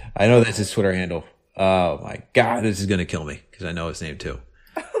 I know that's his Twitter handle. Oh my God. This is going to kill me because I know his name too.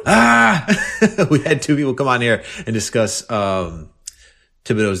 We had 2 people come on here and discuss,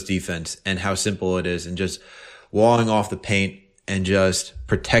 Thibodeau's defense and how simple it is and just walling off the paint and just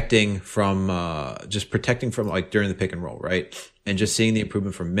protecting from like during the pick and roll, right? And just seeing the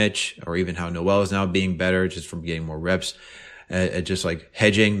improvement from Mitch or even how Noel is now being better just from getting more reps. Just like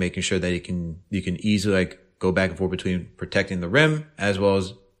hedging, making sure that you can easily like go back and forth between protecting the rim as well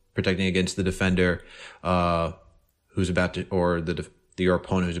as protecting against the defender, who's about to, or your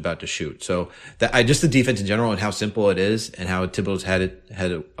opponent who's about to shoot. So that just the defense in general and how simple it is and how Thibodeau's had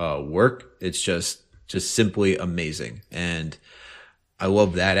it work. It's just simply amazing. And I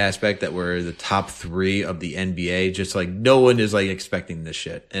love that aspect that we're the top 3 of the NBA. Just like no one is like expecting this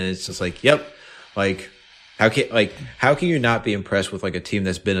shit. And it's just like, yep, like, how can you not be impressed with like a team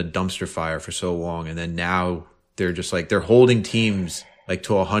that's been a dumpster fire for so long, and then now they're just like they're holding teams like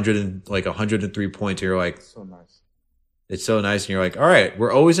to 103 points. And you're like, so nice. It's so nice, and you're like, all right,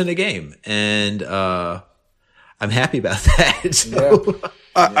 we're always in a game, and I'm happy about that. So.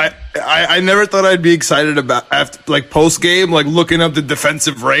 Yeah. I never thought I'd be excited about after like post game, like looking up the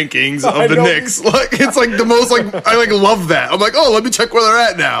defensive rankings of the Knicks. Like it's like the most like I like love that. I'm like, oh, let me check where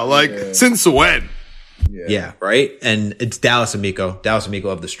they're at now. Like since when? Yeah, right. And it's Dallas Amico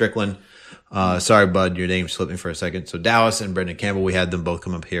of the Strickland. Sorry, bud, your name slipped me for a second. So Dallas and Brendan Campbell, we had them both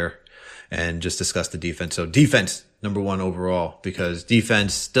come up here and just discuss the defense. So defense, number 1 overall, because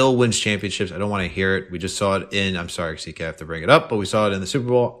defense still wins championships. I don't want to hear it. We just saw it I'm sorry, CK, I have to bring it up, but we saw it in the Super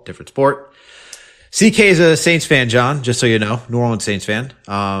Bowl, different sport. CK is a Saints fan, John, just so you know, New Orleans Saints fan.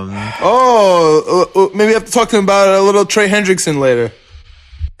 Maybe I have to talk to him about a little Trey Hendrickson later.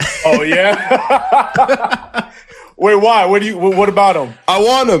 Oh yeah. Wait, why? What about him? I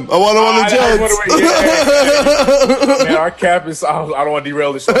want him on the Jets. Man, our cap is. I don't want to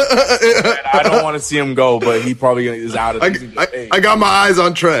derail this show. I don't want to see him go, but he probably is out of. I got my eyes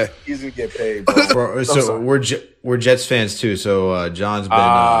on Trey. He's gonna get paid. Bro. So we're Jets fans too. So John's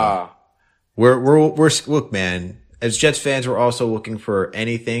been. We're look, man. As Jets fans, we're also looking for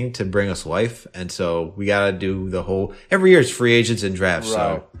anything to bring us life, and so we gotta do the whole. Every year it's free agents and drafts. Right.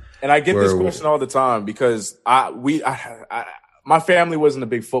 So, and I get this question all the time because my family wasn't a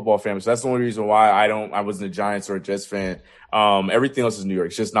big football family, so that's the only reason why I wasn't a Giants or a Jets fan. Everything else is New York.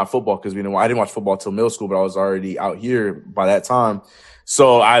 It's just not football because I didn't watch football till middle school, but I was already out here by that time.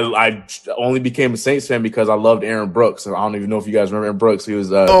 So I only became a Saints fan because I loved Aaron Brooks. I don't even know if you guys remember Aaron Brooks. He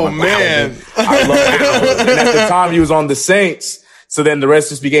was man, I loved him. And at the time he was on the Saints. So then the rest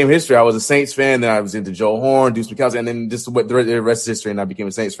just became history. I was a Saints fan, then I was into Joe Horn, Deuce McAllister, and then just what the rest is history, and I became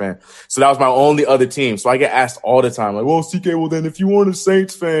a Saints fan. So that was my only other team. So I get asked all the time, like, well, CK, well then if you weren't a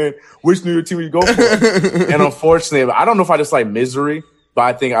Saints fan, which New York team would you go for? And unfortunately, I don't know if I just like misery, but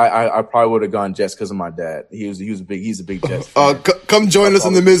I think I probably would have gone Jets because of my dad. He's a big Jets fan. Come join us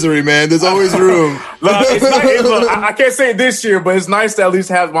in the misery, man. There's always room. Look, I can't say it this year, but it's nice to at least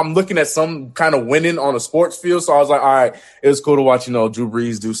have. I'm looking at some kind of winning on a sports field, so I was like, all right, it was cool to watch, Drew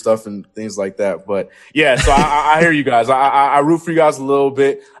Brees do stuff and things like that. But yeah, so I hear you guys. I root for you guys a little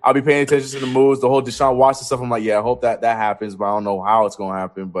bit. I'll be paying attention to the moves, the whole Deshaun Watson stuff. I'm like, yeah, I hope that happens, but I don't know how it's going to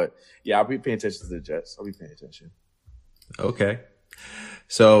happen. But yeah, I'll be paying attention to the Jets. I'll be paying attention. Okay.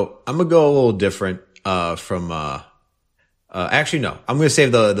 So I'm going to go a little different, actually, no, I'm going to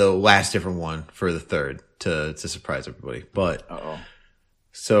save the last different one for the third to surprise everybody. But,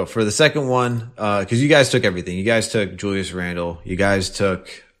 so for the second one, cause you guys took everything. You guys took Julius Randle. You guys took,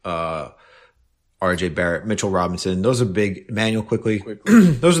 RJ Barrett, Mitchell Robinson. Those are big. Emmanuel quickly.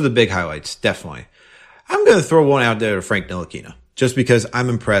 Those are the big highlights. Definitely. I'm going to throw one out there to Frank Ntilikina just because I'm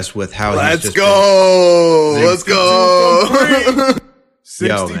impressed with how Let's he's go. Let's go.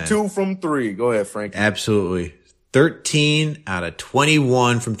 62 from 3. Go ahead, Frank. Absolutely. 13 out of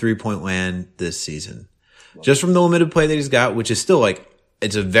 21 from 3-point land this season. Just from the limited play that he's got, which is still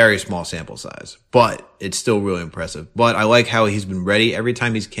it's a very small sample size, but it's still really impressive. But I like how he's been ready every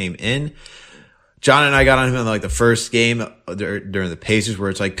time he's came in. John and I got on him in the first game during the Pacers where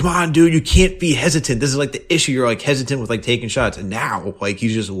it's like, come on, dude, you can't be hesitant. This is the issue. You're hesitant with taking shots. And now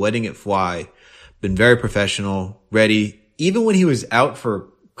he's just letting it fly. Been very professional, ready. Even when he was out for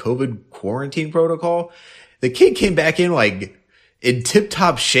COVID quarantine protocol, the kid came back in in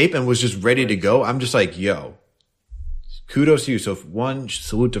tip-top shape and was just ready to go. I'm just yo, kudos to you. So one,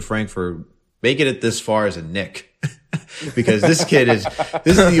 salute to Frank for making it this far as a Knick. Because this is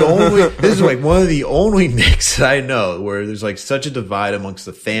one of the only Knicks that I know where there's such a divide amongst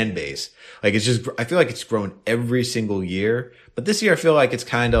the fan base. It's just, I feel it's grown every single year. But this year I feel it's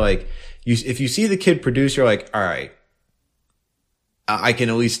kind of if you see the kid produce, you're all right, I can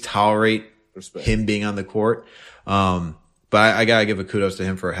at least tolerate him being on the court. But I gotta give a kudos to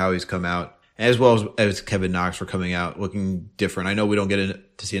him for how he's come out, as well as Kevin Knox for coming out looking different. I know we don't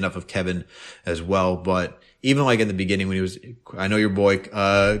get to see enough of Kevin as well, but even in the beginning when I know your boy,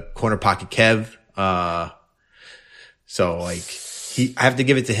 corner pocket Kev. So I have to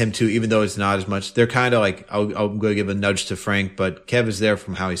give it to him too, even though it's not as much. They're kind of I'm going to give a nudge to Frank, but Kev is there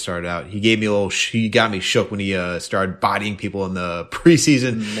from how he started out. He gave me he got me shook when he, started bodying people in the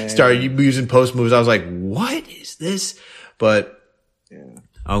preseason, started using post moves. I was like, what is this? But,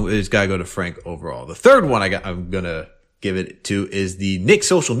 it's got to go to Frank overall. The third one I'm going to give it to is the Knicks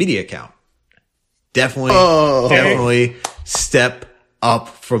social media account. Definitely step up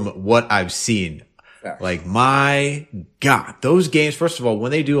from what I've seen. My God, those games, first of all,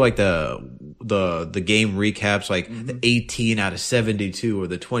 when they do the game recaps, the 18 out of 72 or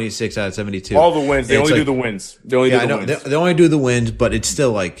the 26 out of 72. All the wins. They only do the wins. They only do the wins, but it's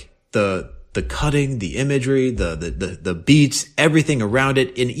still the cutting, the imagery, the beats, everything around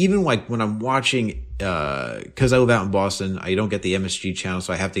it. And even when I'm watching, cause I live out in Boston, I don't get the MSG channel,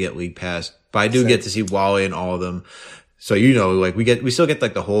 so I have to get League Pass, but I do get to see Wally and all of them. So, we still get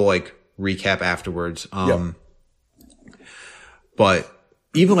the whole recap afterwards. But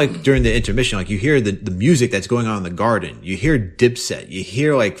even like during the intermission, like you hear the music that's going on in the Garden, you hear Dipset, you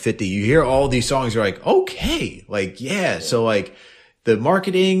hear like 50, you hear all these songs. You're like, okay, like, yeah. So like the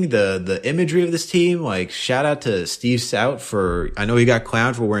marketing, the imagery of this team, like shout out to Steve Sout for, I know he got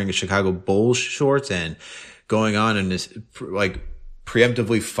clowned for wearing a Chicago Bulls shorts and going on and this like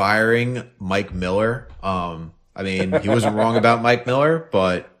preemptively firing Mike Miller. I mean, he wasn't wrong about Mike Miller,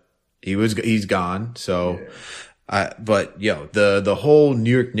 but he's gone. So, but the whole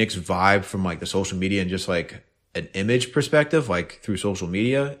New York Knicks vibe from like the social media and just like an image perspective, like through social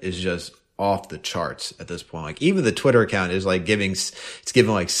media is just off the charts at this point. Like even the Twitter account is like giving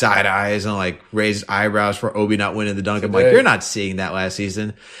like side eyes and like raised eyebrows for Obi not winning the dunk. I'm like, you're not seeing that last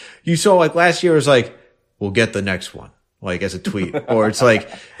season. You saw like last year it was like, we'll get the next one. Like as a tweet, or it's like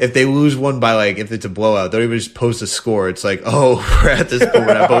if they lose one by like if it's a blowout, don't even just post a score. It's like, oh, we're at this point,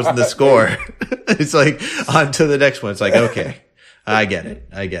 we're not posting the score. It's like on to the next one. It's like, okay, I get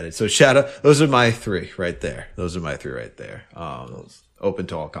it. So shout out. Those are my three right there. open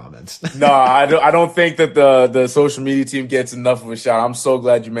to all comments. No, I don't think that the social media team gets enough of a shout. I'm so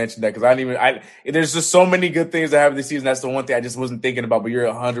glad you mentioned that because there's just so many good things that happen this season. That's the one thing I just wasn't thinking about, but you're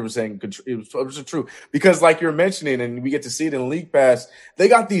 100%. It was true because like you're mentioning, and we get to see it in League Pass, they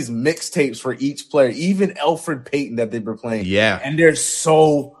got these mixtapes for each player, even Elfrid Payton that they've been playing. Yeah. And they're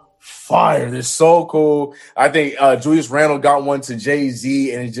so fire. They're so cool. I think Julius Randle got one to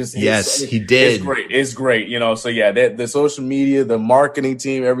Jay-Z, and he did. It's great. So yeah, the social media, the marketing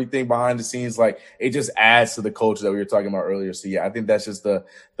team, everything behind the scenes, like it just adds to the culture that we were talking about earlier. So yeah, I think that's just the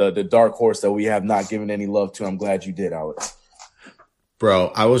dark horse that we have not given any love to. I'm glad you did, Alex.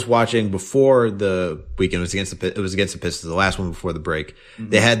 Bro, I was watching before the weekend. It was against the Pistons, the last one before the break. Mm-hmm.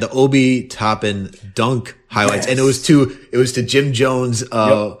 They had the Obi Toppin dunk highlights, and it was to Jim Jones.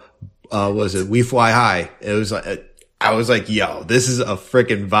 Was it We Fly High? It was like, I was like, yo, this is a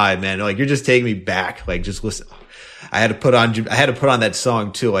freaking vibe, man. Like, you're just taking me back. Like, just listen. I had to put on that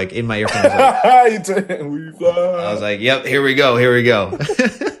song too, like in my earphones. Like, I was like, yep, here we go.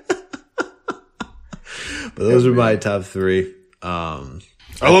 But those are my top three. I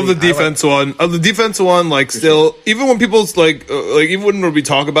love the defense one. The defense one, like, still, even when people's like even when we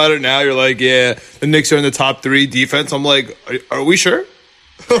talk about it now, you're like, yeah, the Knicks are in the top 3 defense. I'm like, are we sure?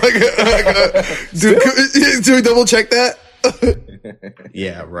 Do we double check that?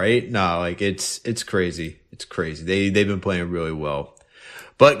 Yeah, right. No, like it's crazy. It's crazy. They've been playing really well.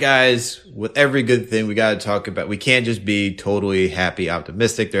 But guys, with every good thing, we got to talk about. We can't just be totally happy,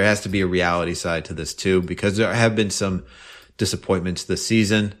 optimistic. There has to be a reality side to this too, because there have been some disappointments this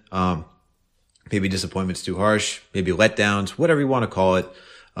season. Maybe disappointments too harsh. Maybe letdowns. Whatever you want to call it.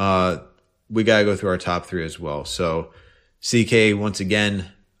 We got to go through our top 3 as well. So. CK, once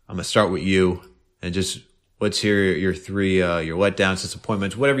again, I'm going to start with you and just let's hear your 3, your letdowns,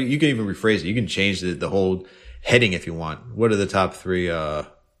 disappointments, whatever. You can even rephrase it. You can change the whole heading if you want. What are the top 3,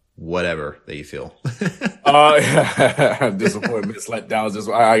 whatever that you feel? Disappointments,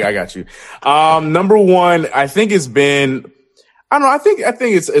 letdowns. I got you. Number 1, I think it's been, I don't know. I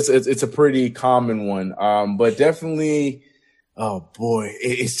think it's a pretty common one. But definitely, oh boy,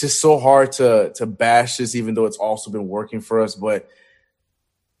 it's just so hard to bash this, even though it's also been working for us. But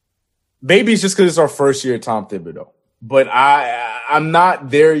maybe it's just because it's our first year at Tom Thibodeau. But I'm not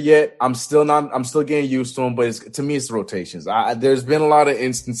there yet. I'm still getting used to him. But to me, it's the rotations. There's been a lot of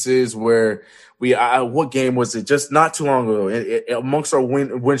instances where what game was it? Just not too long ago, amongst our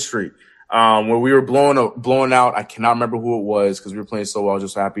win streak. Where we were blowing out. I cannot remember who it was because we were playing so well. I was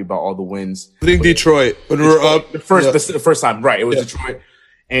just happy about all the wins. I think Detroit when we were up the first time, right? It was Detroit,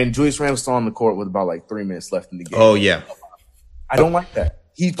 and Julius Randle still on the court with about like 3 minutes left in the game. Oh yeah, I don't like that.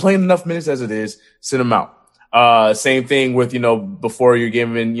 He's playing enough minutes as it is. Sit him out. Same thing with, before you're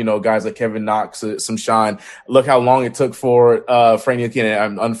giving, guys like Kevin Knox some shine. Look how long it took for Frank Ntilikina.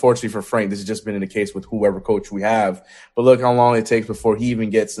 And unfortunately for Frank, this has just been in the case with whoever coach we have. But look how long it takes before he even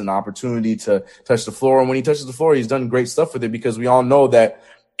gets an opportunity to touch the floor. And when he touches the floor, he's done great stuff with it because we all know that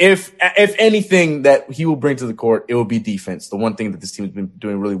if anything that he will bring to the court, it will be defense. The one thing that this team has been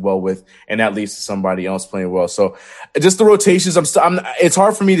doing really well with, and that leads to somebody else playing well. So just the rotations, it's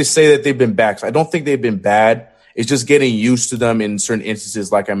hard for me to say that they've been bad. I don't think they've been bad. It's just getting used to them in certain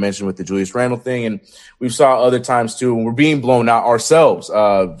instances, like I mentioned with the Julius Randle thing. And we've saw other times too, when we're being blown out ourselves.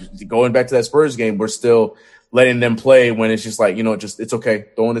 Going back to that Spurs game, we're still letting them play when it's just like, it's okay.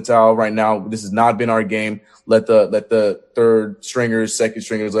 Throw in the towel right now. This has not been our game. Let the third stringers, second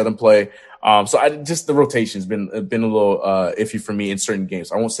stringers, let them play. The rotation's been a little iffy for me in certain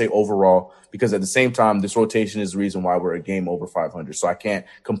games. I won't say overall, because at the same time, this rotation is the reason why we're a game over 500. So I can't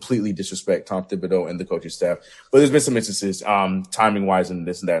completely disrespect Tom Thibodeau and the coaching staff. But there's been some instances, timing wise, and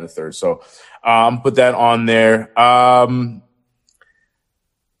this and that and the third. So put that on there.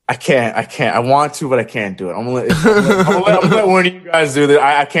 I can't. I want to, but I can't do it. I'm gonna let one of you guys do that.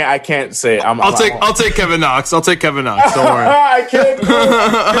 I can't say it. I'll take Kevin Knox. Don't worry. I can't.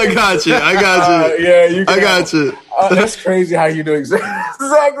 I got you. Yeah, you. I got you. That's crazy how you do exactly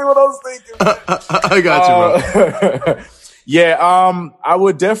what I was thinking. I got you, bro. Yeah. I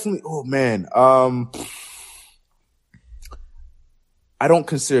would definitely. Oh man. I don't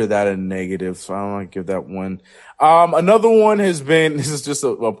consider that a negative, so I don't want to give that one. Another one has been, this is just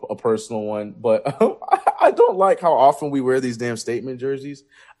a personal one, but I don't like how often we wear these damn statement jerseys.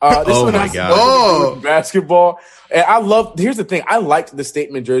 Oh my God. Basketball. And here's the thing. I liked the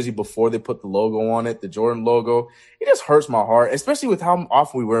statement jersey before they put the logo on it, the Jordan logo. It just hurts my heart, especially with how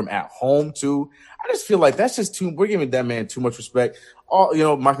often we wear them at home too. I just feel like that's just we're giving that man too much respect.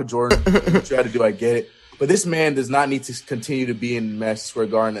 Michael Jordan, what you had to do, I get it. But this man does not need to continue to be in Madison Square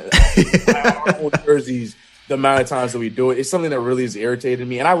Garden. Our old jerseys the amount of times that we do it. It's something that really has irritated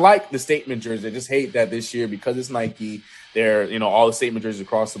me. And I like the statement jersey. I just hate that this year, because it's Nike, all the statement jerseys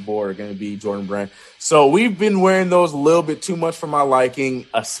across the board are going to be Jordan Brand. So we've been wearing those a little bit too much for my liking,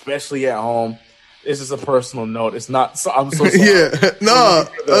 especially at home. This is a personal note. It's not, so I'm so sorry. Yeah, no,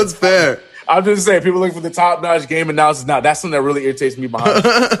 that's fair. I'm just saying, people look for the top-notch game analysis. Now, that's something that really irritates me behind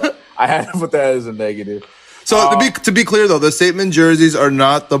it. I had to put that as a negative. So to be clear though, the statement jerseys are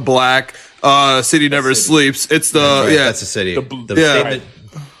not the black City Never Sleeps. It's the that's the City. Statement,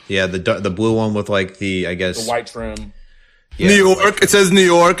 the blue one with like the white trim. Yeah, New York. It says New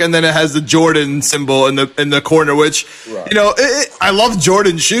York, and then it has the Jordan symbol in the corner. Which I love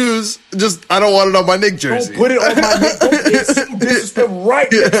Jordan shoes. Just I don't want it on my Knick jersey. Don't put it on my Knick. It's so disrespectful.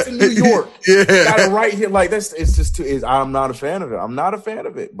 Right next to New York. Got it right here. Like that's. It's just too. I'm not a fan of it. I'm not a fan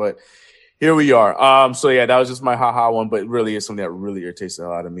of it. But here we are. So yeah, that was just my one, but really it's something that really irritates the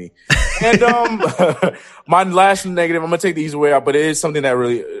hell out of me. And my last negative, I'm gonna take the easy way out, but it is something that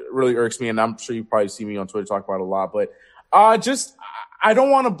really, really irks me, and I'm sure you probably see me on Twitter talk about it a lot. But I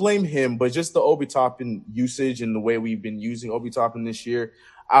don't want to blame him, but just the Obi Toppin usage and the way we've been using Obi Toppin this year.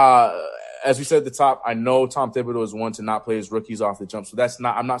 As we said at the top, I know Tom Thibodeau is one to not play his rookies off the jump, so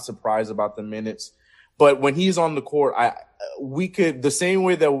I'm not surprised about the minutes. But when he's on the court, we could, the same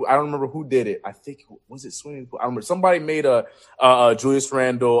way that I don't remember who did it. I think, was it Swinging? I remember somebody made a Julius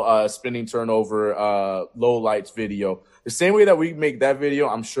Randle spinning turnover low lights video. The same way that we make that video,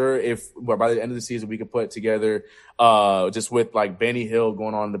 I'm sure by the end of the season we could put it together just with like Benny Hill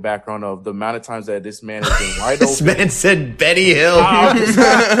going on in the background of the amount of times that this man has been wide open. This man said Benny Hill.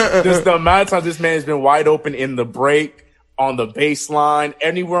 Just the amount of times this man has been wide open in the break, on the baseline,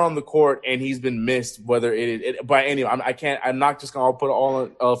 anywhere on the court, and he's been missed, whether it by any. I'm not just gonna put it all on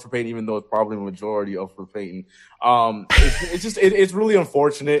Elfrid Payton, even though it's probably the majority of Elfrid Payton. It's really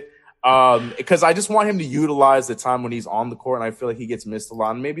unfortunate because I just want him to utilize the time when he's on the court, and I feel like he gets missed a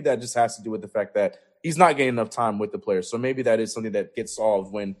lot. And maybe that just has to do with the fact that he's not getting enough time with the players. So maybe that is something that gets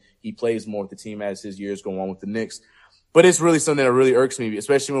solved when he plays more with the team as his years go on with the Knicks. But it's really something that really irks me,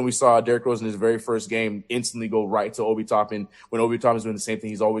 especially when we saw Derrick Rose in his very first game instantly go right to Obi Toppin, when Obi Toppin's doing the same thing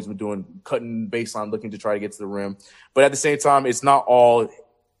he's always been doing, cutting baseline, looking to try to get to the rim. But at the same time, it's not all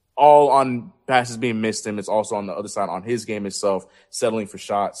on passes being missed him. It's also on the other side, on his game itself, settling for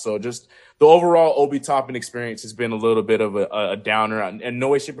shots. So just the overall Obi Toppin experience has been a little bit of a downer. And no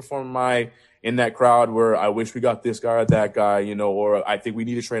way, shape, or form am I in that crowd where I wish we got this guy or that guy, or I think we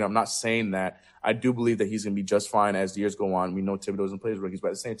need to train. I'm not saying that. I do believe that he's going to be just fine as the years go on. We know Thibodeau doesn't play his rookies, but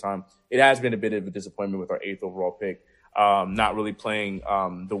at the same time, it has been a bit of a disappointment with our 8th overall pick, not really playing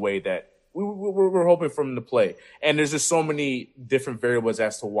the way that we're hoping for him to play. And there's just so many different variables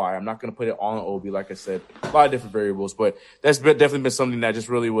as to why. I'm not going to put it all on Obi, like I said, a lot of different variables, but that's definitely been something that just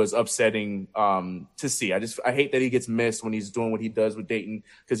really was upsetting to see. I hate that he gets missed when he's doing what he does with Dayton,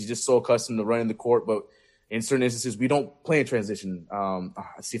 because he's just so accustomed to running the court, but in certain instances, we don't play in transition.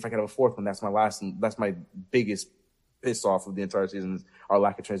 Let's see if I can have a fourth one. That's my biggest piss off of the entire season, is our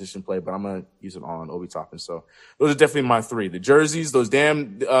lack of transition play. But I'm gonna use it on Obi Toppin. So those are definitely my 3: the jerseys, those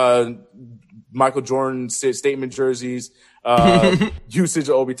damn Michael Jordan statement jerseys, usage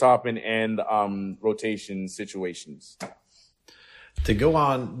of Obi Toppin, and rotation situations. To go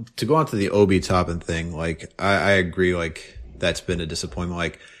on to the Obi Toppin thing, like I agree, like that's been a disappointment,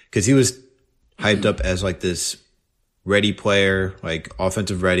 like because he was hyped up as like this ready player, like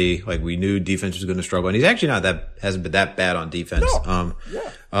offensive ready. Like we knew defense was going to struggle, and he's actually hasn't been that bad on defense. No.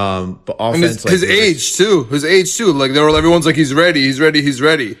 But offense, his age too. Like everyone's like he's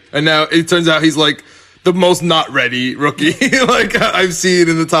ready, and now it turns out he's like the most not ready rookie like I've seen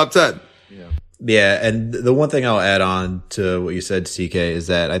in the top 10. Yeah, and the one thing I'll add on to what you said, CK, is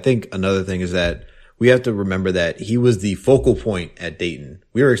that I think another thing is that we have to remember that he was the focal point at Dayton.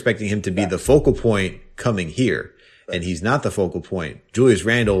 We were expecting him to be the focal point coming here, and he's not the focal point. Julius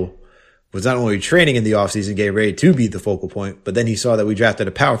Randle was not only training in the offseason, getting ready to be the focal point, but then he saw that we drafted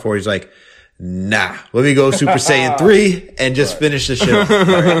a power forward. He's like, nah, let me go Super Saiyan 3 and just finish the shit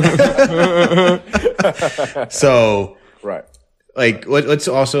off. So, like, let's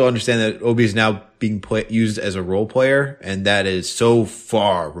also understand that Obi is now being used as a role player, and that is so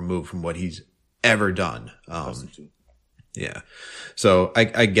far removed from what he's ever done. Yeah. So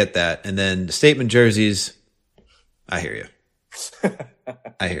I get that. And then the statement jerseys, I hear you.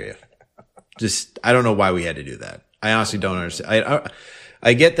 Just, I don't know why we had to do that. I honestly don't understand.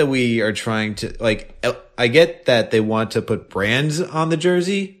 I get that we are trying to, like, I get that they want to put brands on the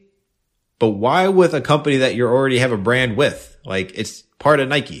jersey, but why with a company that you already have a brand with? Like, it's part of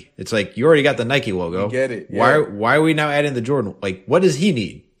Nike. It's like, you already got the Nike logo. You get it. Yeah. Why are we now adding the Jordan? Like, what does he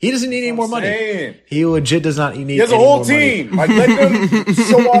need? He doesn't need any more money. He legit does not need. He has a whole team. Like, let them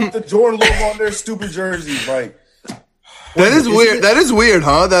show off the Jordan logo on their stupid jerseys. Like, that is weird. That is weird,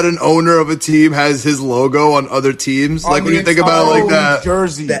 huh? That an owner of a team has his logo on other teams. Like when you think about it like that,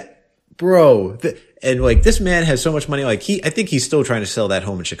 jersey, bro. And like this man has so much money. Like I think he's still trying to sell that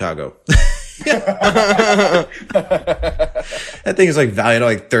home in Chicago. That thing is like valued at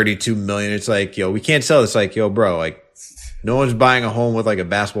like $32 million. It's like, yo, we can't sell this. Like, yo, bro, like no one's buying a home with like a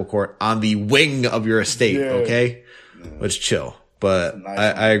basketball court on the wing of your estate. Yeah. Okay, let's chill. But nice.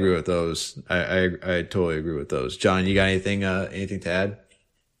 I agree with those. I totally agree with those. John, you got anything to add?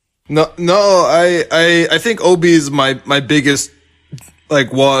 No. I think Obi is my biggest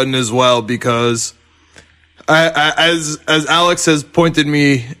like one as well, because as Alex has pointed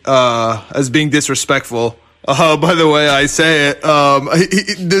me as being disrespectful. By the way, I say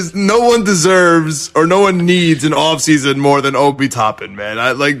it. No one deserves or no one needs an off season more than Obi Toppin, man.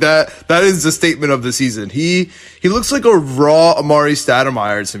 I like that. That is the statement of the season. He looks like a raw Amari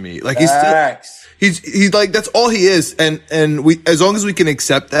Stoudemire to me. Like he's like, that's all he is. And we, as long as we can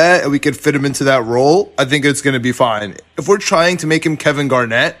accept that and we can fit him into that role, I think it's going to be fine. If we're trying to make him Kevin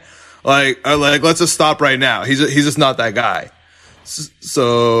Garnett, let's just stop right now. He's just not that guy.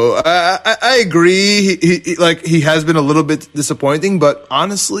 So I agree. He has been a little bit disappointing, but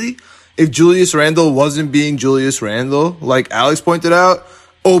honestly, if Julius Randle wasn't being Julius Randle, like Alex pointed out,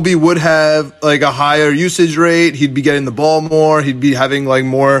 Obi would have like a higher usage rate. He'd be getting the ball more. He'd be having like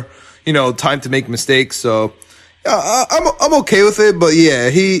more, time to make mistakes. So I'm okay with it. But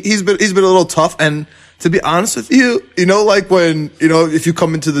yeah, he's been a little tough. And to be honest with you, like when, if you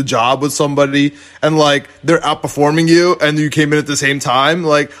come into the job with somebody and like they're outperforming you and you came in at the same time,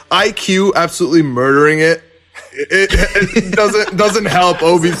 like IQ absolutely murdering it. It doesn't help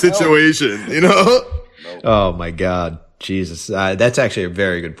Obi's situation, Oh my God. Jesus. That's actually a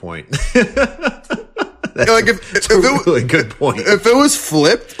very good point. That's like if a really good point. If it was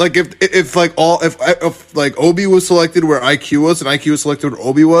flipped, like if Obi was selected where IQ was and IQ was selected where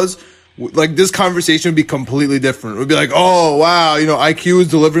Obi was, like this conversation would be completely different. It would be like, oh wow, IQ is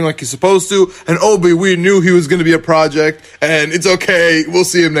delivering like he's supposed to, and Obi, we knew he was going to be a project, and it's okay. We'll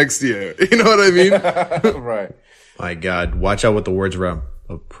see him next year. You know what I mean? Right. My God, watch out with the words around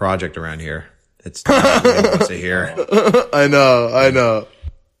a project around here. It's not what he wants to hear. I know.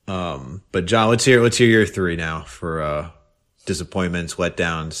 But John, let's hear your three now for disappointments,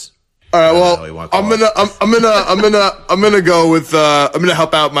 letdowns. All right, well, I'm gonna go with I'm gonna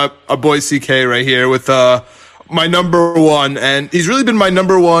help out our boy CK right here with my number one, and he's really been my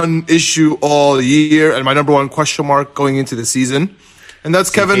number one issue all year and my number one question mark going into the season, and that's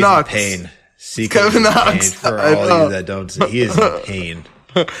Kevin Knox. Pain. Kevin Knox. For all of you that don't see, he is in pain.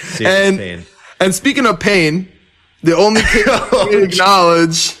 Pain. And speaking of pain, the only thing we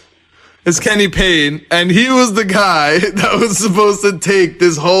acknowledge is Kenny Payne, and he was the guy that was supposed to take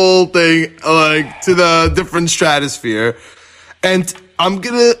this whole thing like to the different stratosphere. And I'm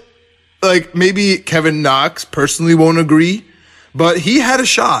gonna maybe Kevin Knox personally won't agree, but he had a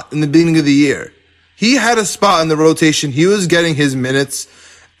shot in the beginning of the year. He had a spot in the rotation. He was getting his minutes,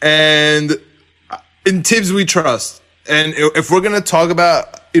 and in Tibbs we trust. And if we're gonna talk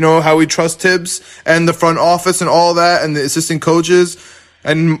about how we trust Tibbs and the front office and all that and the assistant coaches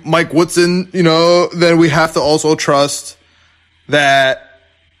and Mike Woodson, then we have to also trust that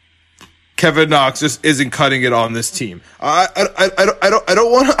Kevin Knox just isn't cutting it on this team. I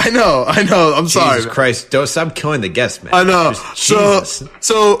don't want to. I know. I'm sorry. Jesus Christ! Don't stop killing the guests, man. I know.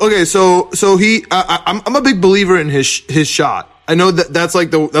 I'm a big believer in his shot. I know that's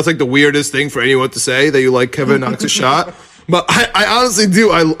like the weirdest thing for anyone to say, that you like Kevin Knox's shot. But I honestly do.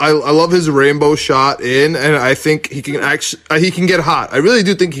 I love his rainbow shot and I think he can he can get hot. I really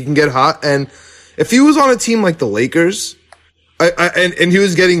do think he can get hot. And if he was on a team like the Lakers, and he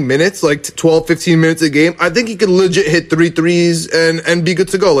was getting minutes, like 12, 15 minutes a game, I think he could legit hit 3 threes and be good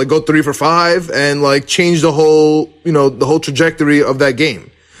to go. Like go 3 for 5 and like change the whole, the whole trajectory of that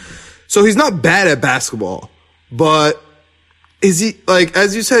game. So he's not bad at basketball, but is he, like,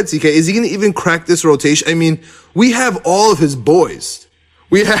 as you said, CK, is he going to even crack this rotation? I mean, we have all of his boys.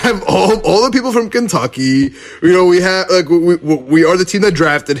 We have all the people from Kentucky. We have, we are the team that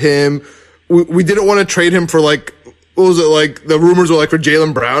drafted him. We didn't want to trade him for what was it, the rumors were for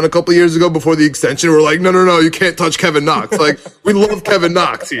Jaylen Brown a couple years ago before the extension. We're like, no, you can't touch Kevin Knox. We love Kevin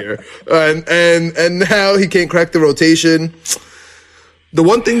Knox here. And now he can't crack the rotation. The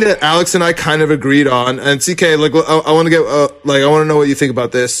one thing that Alex and I kind of agreed on, and CK, I want to know what you think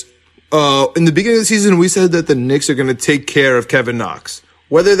about this. In the beginning of the season, we said that the Knicks are going to take care of Kevin Knox.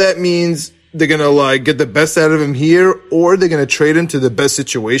 Whether that means like get the best out of him here, or they're gonna trade him to the best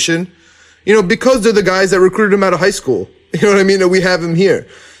situation. Because they're the guys that recruited him out of high school. You know what I mean? And we have him here.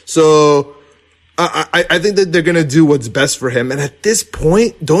 So I think that they're gonna do what's best for him. And at this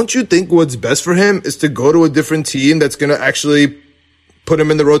point, don't you think what's best for him is to go to a different team that's gonna actually put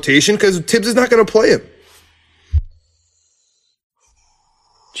him in the rotation? Because Tibbs is not gonna play him.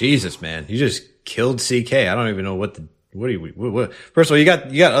 Jesus, man, you just killed CK. I don't even know what. First of all, you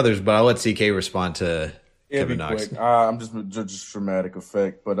got others, but I'll let CK respond to Kevin Knox. Quick. I'm just dramatic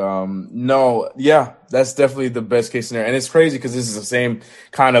effect, but no, yeah, that's definitely the best case scenario, and it's crazy because this is the same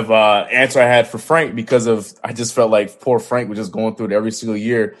kind of answer I had for Frank because I just felt like poor Frank was just going through it every single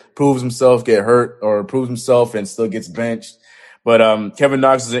year, proves himself, get hurt, or proves himself and still gets benched. But Kevin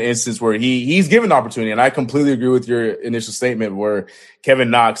Knox is an instance where he's given opportunity, and I completely agree with your initial statement where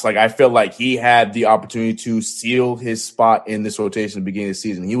Kevin Knox, like I feel like he had the opportunity to seal his spot in this rotation at the beginning of the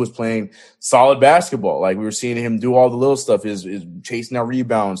season. He was playing solid basketball. Like we were seeing him do all the little stuff, is chasing out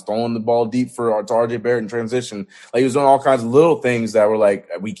rebounds, throwing the ball deep to RJ Barrett in transition. Like he was doing all kinds of little things that were like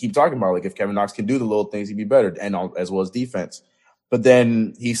we keep talking about. Like if Kevin Knox can do the little things, he'd be better, and as well as defense. But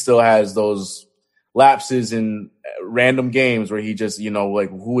then he still has those lapses in random games where he just, like,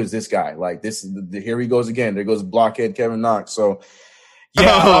 who is this guy? Like this, here he goes again. There goes blockhead Kevin Knox. So,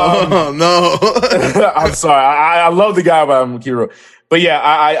 yeah. No. I'm sorry. I love the guy, but I'm Kiro. But yeah,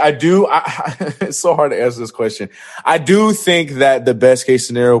 I do. It's so hard to answer this question. I do think that the best case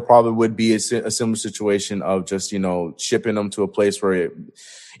scenario probably would be a similar situation of just, shipping them to a place where it,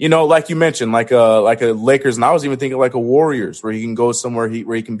 like you mentioned, like a Lakers. And I was even thinking like a Warriors where he can go somewhere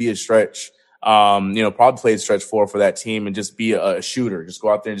where he can be a stretch. Probably play stretch four for that team and just be a shooter. Just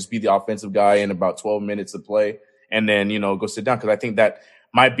go out there and just be the offensive guy in about 12 minutes of play and then, go sit down. Cause I think that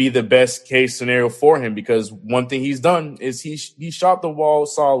might be the best case scenario for him because one thing he's done is he shot the ball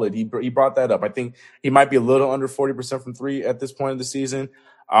solid. He brought that up. I think he might be a little under 40% from three at this point of the season.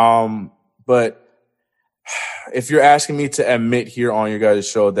 But if you're asking me to admit here on your guys'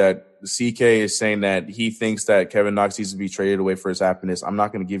 show that CK is saying that he thinks that Kevin Knox needs to be traded away for his happiness, I'm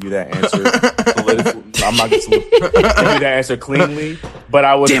not going to give you that answer. I'm not going to give you that answer cleanly, but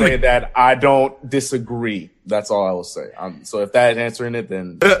I would say that I don't disagree. That's all I will say. So if that is answering it,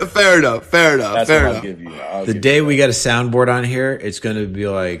 then fair enough. That's fair what enough. I'll give you. The day we get a soundboard on here, it's going to be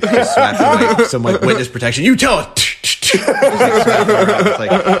like some witness protection. You tell it. It's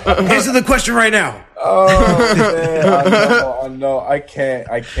like, answer the question right now. Oh man, I know. I can't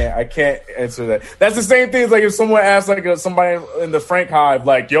answer that. That's the same thing as like if someone asks like somebody in the Frank Hive,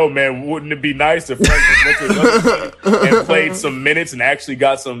 like, "Yo, man, wouldn't it be nice if Frank just went to another team and played some minutes and actually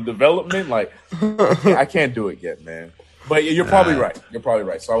got some development?" Like, I can't do it yet, man. But you're probably right. You're probably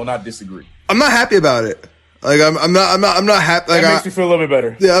right. So I will not disagree. I'm not happy about it. Like I'm not happy. Like, that makes me feel a little bit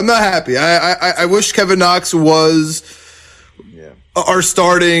better. Yeah, I'm not happy. I wish Kevin Knox was our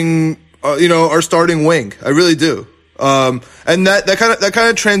starting. Our starting wing. I really do. And that kind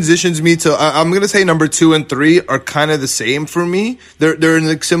of transitions me to, I'm going to say number 2 and 3 are kind of the same for me. They're in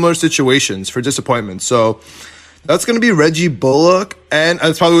like similar situations for disappointment. So that's going to be Reggie Bullock and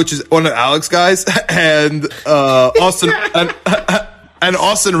that's probably, which is one of Alex guys and, Austin and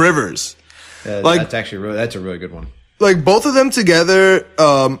Austin Rivers. That's actually that's a really good one. Like both of them together,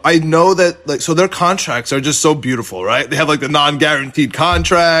 I know that so their contracts are just so beautiful, right? They have like the non-guaranteed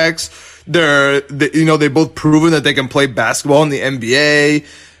contracts. They've both proven that they can play basketball in the NBA,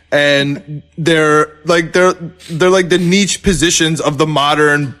 and they're like the niche positions of the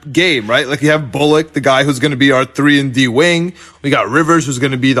modern game, right? Like you have Bullock, the guy who's going to be our 3-and-D wing. We got Rivers, who's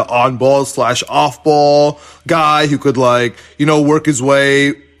going to be the on-ball / off-ball guy who could work his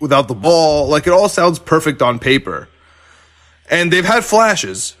way without the ball. Like it all sounds perfect on paper. And they've had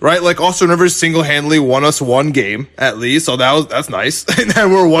flashes, right? Like Austin Rivers single-handedly won us one game at least, so that's nice. And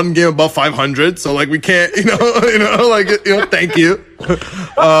then we're one game above 500, so like we can't, thank you.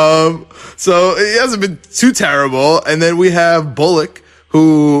 So it hasn't been too terrible. And then we have Bullock,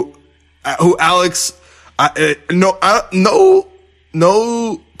 who Alex, no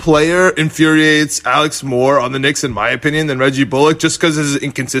player infuriates Alex more on the Knicks, in my opinion, than Reggie Bullock, just because of his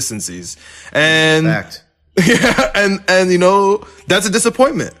inconsistencies. And Fact. Yeah, and that's a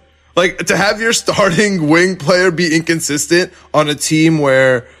disappointment. Like to have your starting wing player be inconsistent on a team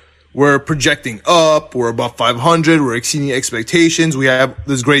where we're projecting up, we're above 500, we're exceeding expectations, we have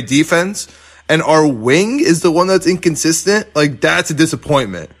this great defense, and our wing is the one that's inconsistent. Like that's a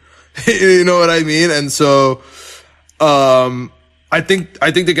disappointment. You know what I mean? And so, I think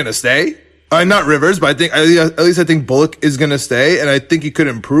they're gonna stay. Not Rivers, but at least I think Bullock is gonna stay, and I think he could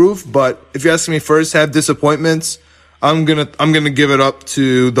improve. But if you ask me first, have disappointments, I'm gonna give it up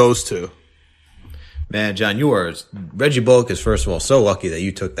to those two. Man, John, Reggie Bullock is first of all so lucky that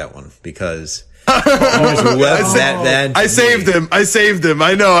you took that one because I saved him.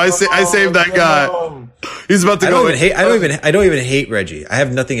 I know. I saved that guy. He's about to go. I don't even hate Reggie. I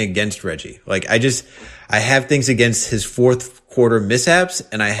have nothing against Reggie. Like I have things against his fourth quarter mishaps,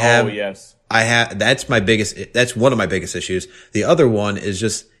 and that's one of my biggest issues. The other one is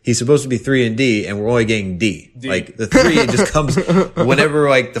just he's supposed to be 3 and D, and we're only getting D. Like the 3 just comes whenever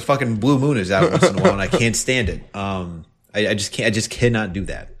like the fucking blue moon is out once in a while, and I can't stand it. I just cannot do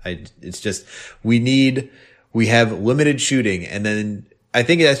that. It's just we have limited shooting, and then I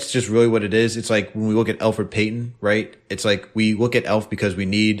think that's just really what it is. It's like when we look at Elfrid Payton, right? It's like we look at Elf because we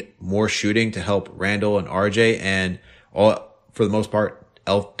need more shooting to help Randall and RJ, and for the most part,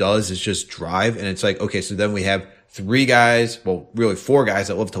 Elf does is just drive. And it's like, okay, so then we have 4 guys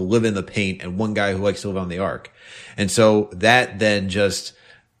that love to live in the paint and 1 guy who likes to live on the arc. And so that then just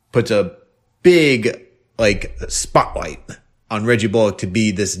puts a big like spotlight on Reggie Bullock to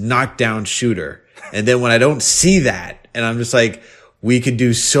be this knockdown shooter. And then when I don't see that, and I'm just like, we could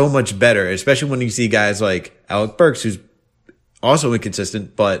do so much better, especially when you see guys like Alec Burks, who's also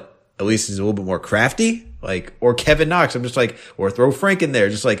inconsistent, but at least he's a little bit more crafty, or Kevin Knox. I'm just like, or throw Frank in there,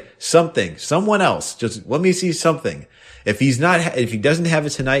 just like someone else. Just let me see something. If he doesn't have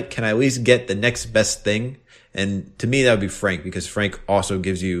it tonight, can I at least get the next best thing? And to me, that would be Frank, because Frank also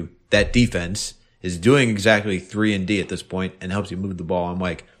gives you that defense, is doing exactly 3 and D at this point, and helps you move the ball. I'm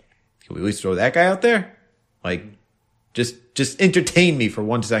like, can we at least throw that guy out there? Like, just entertain me for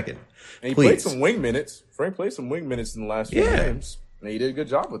 1 second. And he played some wing minutes. Frank played some wing minutes in the last few games, and he did a good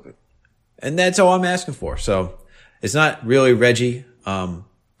job with it. And that's all I'm asking for. So it's not really Reggie,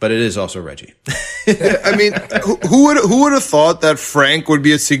 but it is also Reggie. I mean, who would have thought that Frank would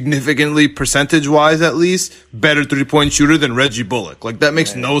be a significantly, percentage-wise at least, better 3-point shooter than Reggie Bullock? Like, that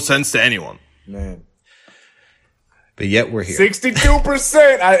makes no sense to anyone. Man. But yet we're here.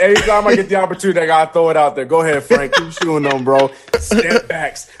 62%. Anytime I get the opportunity, I gotta throw it out there. Go ahead, Frank. Keep shooting them, bro. Step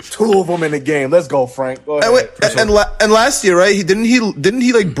backs, 2 of them in the game. Let's go, Frank. Go ahead. And last year, right? Didn't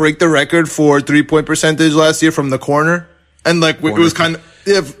he like break the record for 3-point percentage last year from the corner? And like it was kind of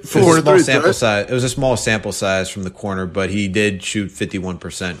size. It was a small sample size from the corner, but he did shoot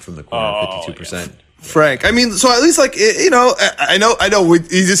 51% from the corner, 52%. Yeah. Frank, I mean, so at least like, I know he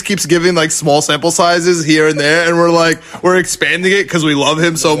just keeps giving like small sample sizes here and there, and we're expanding it because we love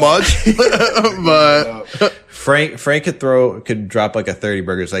him so much. But Frank could drop like a 30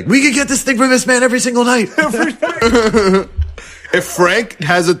 burger. It's like, we could get this thing from this man every single night. If Frank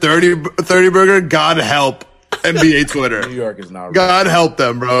has a 30 burger, God help NBA Twitter. New York is not right. God help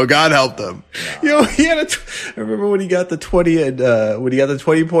them, bro. God help them. Yo, he had I remember when he got the 20 and when he got the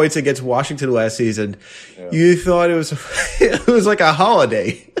 20 points against Washington last season. Yeah. You thought it was like a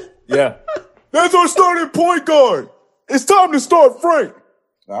holiday. Yeah, that's our starting point guard. It's time to start Frank.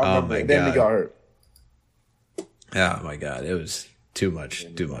 Oh my god! Then he got hurt. Oh my god! It was too much.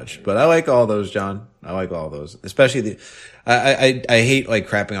 But I like all those, John. I like all those, especially I hate like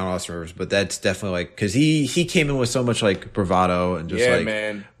crapping on Austin Rivers, but that's definitely like, cause he came in with so much like bravado and just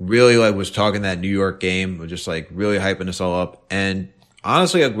really like was talking that New York game, just like really hyping us all up. And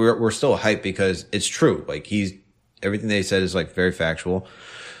honestly, like we're still hyped because it's true. Like everything they said is like very factual.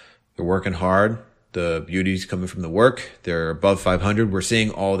 They're working hard. The beauty's coming from the work. They're above 500. We're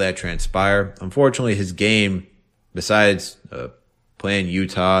seeing all that transpire. Unfortunately, his game, besides, playing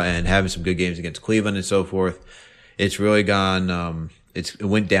Utah and having some good games against Cleveland and so forth, it's really gone, it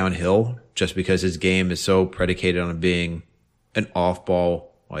went downhill just because his game is so predicated on being an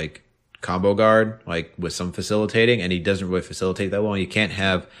off-ball, like, combo guard, like, with some facilitating, and he doesn't really facilitate that well. You can't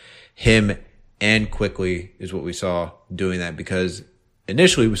have him and Quickly is what we saw doing that, because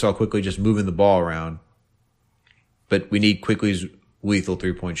initially we saw Quickly just moving the ball around, but we need Quickly's lethal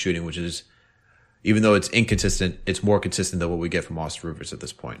 3-point shooting, which is, even though it's inconsistent, it's more consistent than what we get from Austin Rivers at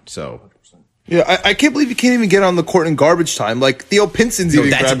this point. So, yeah, I can't believe he can't even get on the court in garbage time. Like Theo Pinson's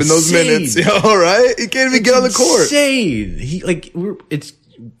even grabbing those minutes. All right, he can't even get on the court. Insane. It's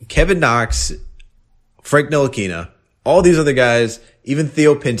Kevin Knox, Frank Ntilikina, all these other guys, even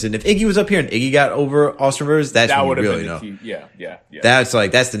Theo Pinson. If Iggy was up here and Iggy got over Austin Rivers, that's when you really know. Yeah. That's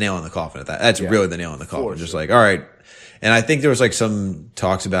the nail in the coffin. That's really the nail in the coffin. Just like, all right. And I think there was like some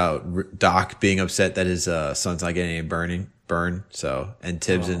talks about Doc being upset that his son's not getting any burn. So, and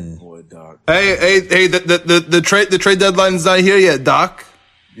Tibbs and boy, Doc. Hey, the trade deadline's not here yet, Doc.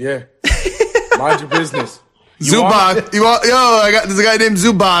 Yeah. Mind your business. Zubac. I got this guy named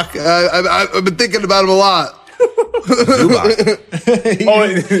Zubac. I've been thinking about him a lot. Zubac.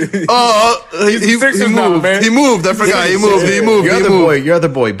 He moved. I forgot. He moved. Your other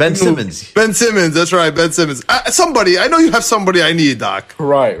boy, Ben Simmons. Ben Simmons. That's right. Ben Simmons. Somebody. I know you have somebody I need, Doc.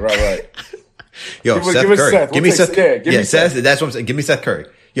 Right. Yo, Seth Curry. Give me Seth. Yeah, Seth. That's what I'm saying. Give me Seth Curry.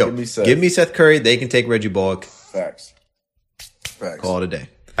 Yo, give me Seth Curry. They can take Reggie Bullock. Facts. Call it a day.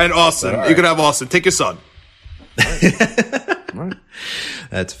 And Austin. Right. You could have Austin. Take your son. Right.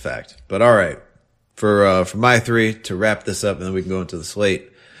 That's a fact. But all right. For my three, to wrap this up, and then we can go into the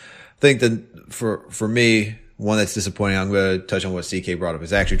slate. I think that for me, one that's disappointing, I'm going to touch on what CK brought up,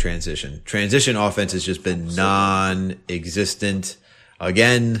 is actually transition. Transition offense has just been non-existent.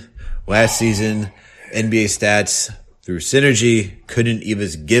 Again, last season, NBA stats through Synergy couldn't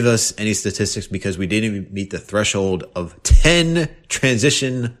even give us any statistics because we didn't even meet the threshold of 10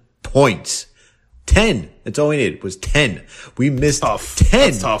 transition points. 10. That's all we needed was 10. We missed 10.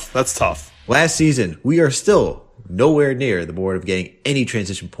 That's tough. Last season, we are still nowhere near the board of getting any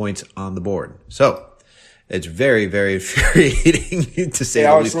transition points on the board. So it's very, very infuriating to say. Hey,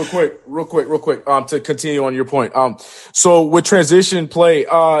 Alex, real quick. To continue on your point. So with transition play,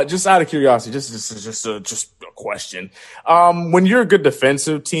 just out of curiosity, just a question. When you're a good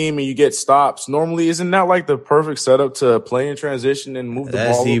defensive team and you get stops, normally isn't that like the perfect setup to play in transition and move the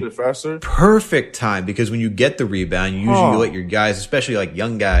ball a little bit faster? Perfect time, because when you get the rebound, you usually let your guys, especially like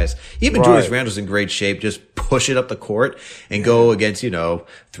young guys, even Julius Randle's in great shape, just push it up the court and go against,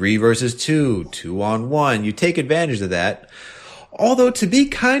 3 versus 2, 2-on-1. You take advantage of that. Although, to be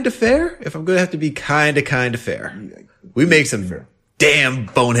kind of fair, if I'm going to have to be kind of fair, we make some damn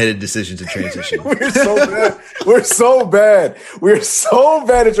boneheaded decisions in transition. We're so bad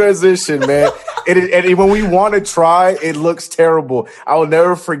at transition, man. And when we want to try, it looks terrible. I will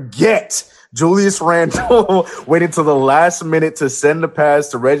never forget Julius Randle waited until the last minute to send the pass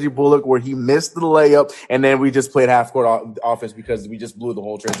to Reggie Bullock where he missed the layup, and then we just played half-court offense because we just blew the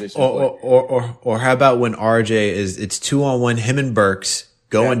whole transition. Or how about when RJ it's 2-on-1, him and Burks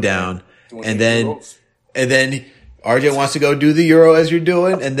going down, and then RJ wants to go do the Euro as you're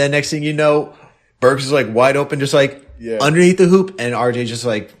doing, and then next thing you know, Burks is like wide open, just like underneath the hoop, and RJ just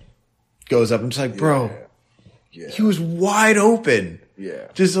like goes up and just like, bro, he was wide open. Yeah.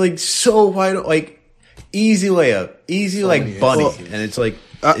 Just like so wide, like easy layup, easy like bunny. Well, and it's like,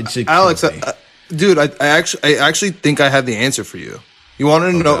 Alex, dude, I actually think I have the answer for you. You want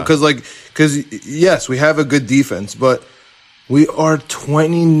to know? Because yes, we have a good defense, but we are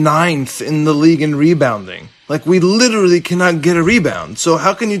 29th in the league in rebounding. Like, we literally cannot get a rebound. So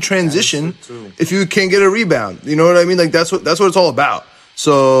how can you transition if you can't get a rebound? You know what I mean? Like, that's what it's all about.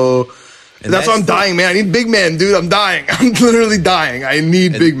 So that's why I'm dying, man. I need big men, dude. I'm dying. I'm literally dying. I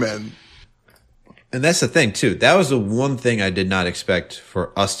need big men. And that's the thing, too. That was the one thing I did not expect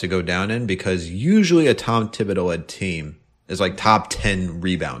for us to go down in, because usually a Tom Thibodeau-led team is like top 10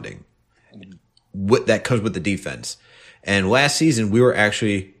 rebounding. That comes with the defense. And last season, we were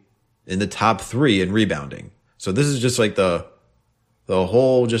actually in the top 3 in rebounding. So this is just like the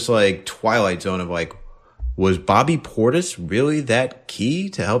whole just like twilight zone of like, was Bobby Portis really that key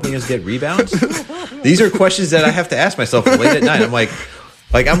to helping us get rebounds? These are questions that I have to ask myself late at night. I'm like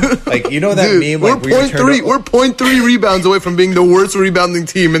you know that dude, meme? Like we're 0.3 rebounds away from being the worst rebounding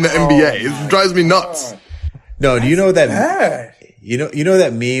team in the NBA. It drives me nuts. No, do you know that? You know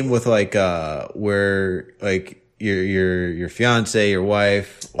that meme with like where like your fiance, your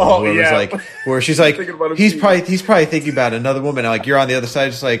wife, or whoever's like, where she's like, he's probably thinking about another woman. Like, you're on the other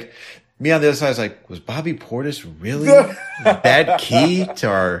side, just like me on the other side is like, was Bobby Portis really that key to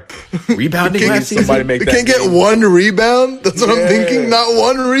our rebounding last season? We can't get one rebound. That's what I'm thinking. Not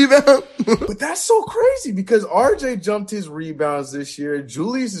one rebound. But that's so crazy because RJ jumped his rebounds this year.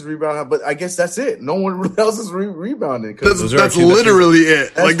 Julius is rebounding, but I guess that's it. No one else is rebounding. That's literally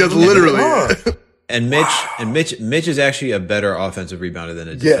it. That's literally it. And Mitch is actually a better offensive rebounder than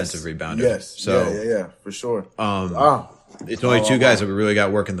a defensive rebounder. Yes. So yeah, for sure. It's only two guys that we really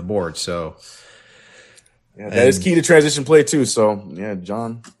got working the board. So that is key to transition play too. So yeah,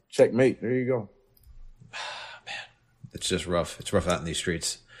 John, checkmate. There you go. Man, it's just rough. It's rough out in these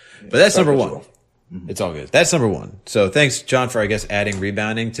streets. But that's number one. Mm-hmm. It's all good. That's number one. So thanks, John, for I guess adding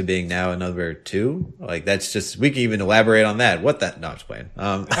rebounding to being now another 2. Like, that's just, we can even elaborate on that. No, I'm just playing.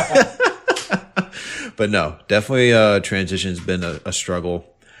 But no, definitely transition's been a struggle.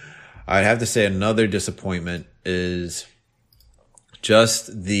 I'd have to say another disappointment is just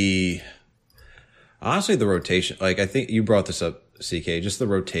honestly the rotation. Like, I think you brought this up, CK, just the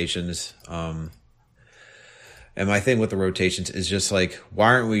rotations. And my thing with the rotations is just like, why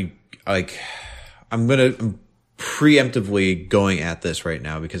aren't we like, I'm preemptively going at this right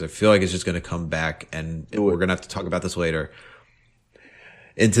now because I feel like it's just going to come back, and we're going to have to talk about this later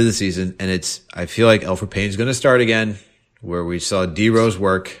into the season. And I feel like Elfrid Payton's going to start again, where we saw D Rose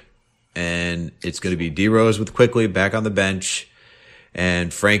work, and it's going to be D Rose with Quickley back on the bench,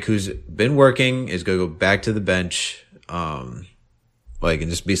 and Frank, who's been working, is going to go back to the bench, and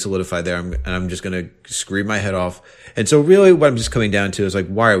just be solidified there. I'm just going to scream my head off. And so really what I'm just coming down to is like,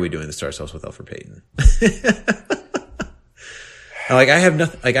 why are we doing this to ourselves with Elfrid Payton? I have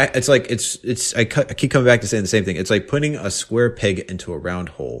nothing, I keep coming back to saying the same thing. It's like putting a square peg into a round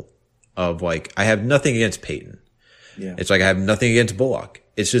hole of like, I have nothing against Payton. Yeah. It's like, I have nothing against Bullock.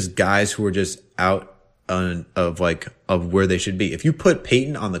 It's just guys who are just out of where they should be. If you put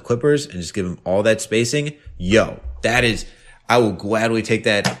Payton on the Clippers and just give him all that spacing, I will gladly take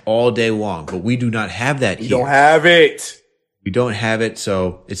that all day long, but we do not have that here. We don't have it. We don't have it.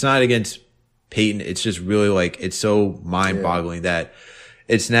 So it's not against Payton. It's just really like, it's so mind boggling that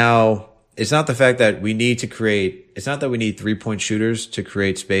it's not the fact that we need to create, it's not that we need 3-point shooters to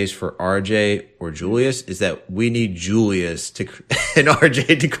create space for RJ or Julius. It's that we need Julius and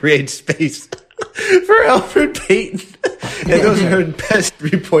RJ to create space for Elfrid Payton. And those are the best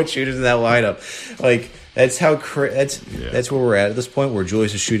 3-point shooters in that lineup. Like, that's where we're at this point, where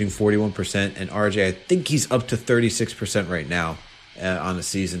Julius is shooting 41%, and RJ, I think he's up to 36% right now on the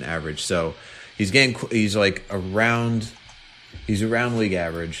season average. So he's around league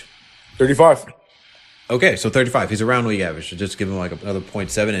average. 35. Okay, so 35. He's around league average. So just give him like another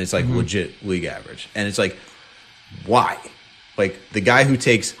 0.7, and it's like legit league average. And it's like, why? Like the guy who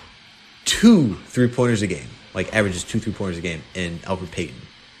takes 2 3-pointers a game, like averages 2 3-pointers a game in Elfrid Payton.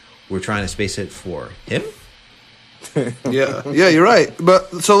 We're trying to space it for him. Yeah, you're right.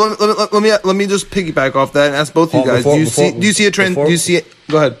 But so let me just piggyback off that and ask both of you guys. Do you see a trend? Do you see it?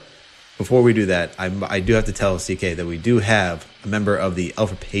 Go ahead. Before we do that, I do have to tell CK that we do have a member of the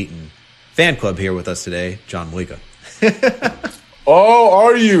Elfrid Payton fan club here with us today, John Malika. Oh,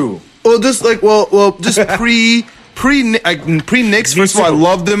 are you? Well, just pre Knicks. First of all, I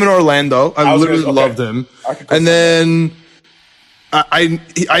loved him in Orlando. I literally loved him. And then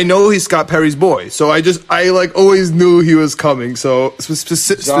I know he's Scott Perry's boy, so I always knew he was coming. So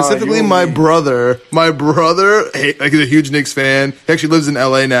specifically, my brother, he's a huge Knicks fan. He actually lives in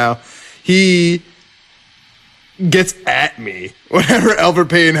LA now. He gets at me whenever Elfrid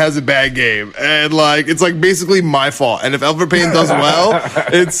Payton has a bad game, and it's basically my fault. And if Elfrid Payton does well,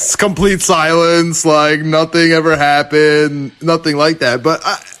 it's complete silence, like nothing ever happened, nothing like that. But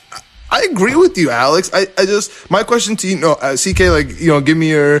I agree with you, Alex. My question to you, CK, give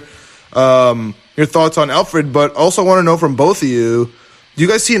me your thoughts on Elfrid, but also want to know from both of you, do you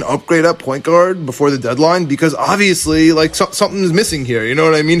guys see an upgrade at point guard before the deadline? Because obviously, something is missing here. You know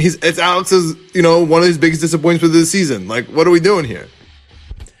what I mean? It's Alex's, one of his biggest disappointments of the season. What are we doing here?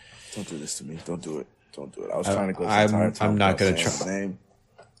 Don't do this to me. Don't do it. Don't do it. I was trying to go. I'm not gonna try.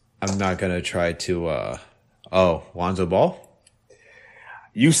 I'm not gonna try to. Lonzo Ball.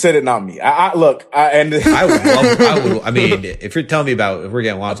 You said it, not me. I would love. I mean, if you're telling me if we're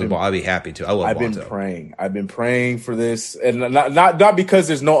getting Lonzo Ball, I'd be happy to. I love Lonzo. I've been praying for this, and not because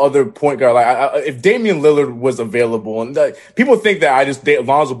there's no other point guard. If Damian Lillard was available, and people think that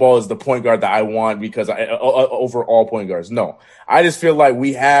Lonzo Ball is the point guard that I want because over all point guards. No, I just feel like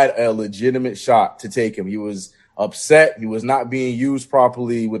we had a legitimate shot to take him. He was upset. He was not being used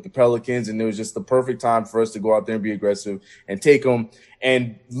properly with the Pelicans, and it was just the perfect time for us to go out there and be aggressive and take him.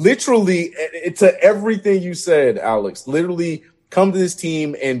 And literally, to everything you said, Alex, literally come to this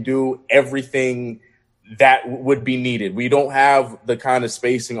team and do everything that would be needed. We don't have the kind of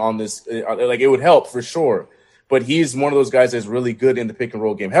spacing on this. It would help for sure. But he's one of those guys that's really good in the pick and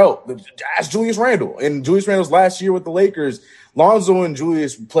roll game. Hell, ask Julius Randle. And Julius Randle's last year with the Lakers, Lonzo and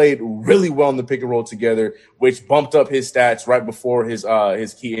Julius played really well in the pick and roll together, which bumped up his stats right before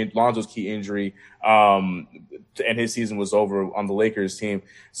Lonzo's key injury. And his season was over on the Lakers team.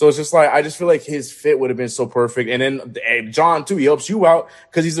 So it's just I just feel like his fit would have been so perfect. And then John too, he helps you out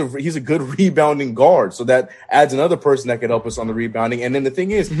because he's a good rebounding guard. So that adds another person that could help us on the rebounding. And then the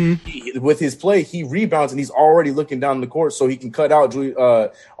thing is, with his play, he rebounds and he's already looking down the court, so he can cut out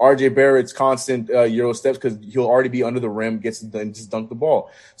RJ Barrett's constant Euro steps because he'll already be under the rim, gets and just dunk the ball.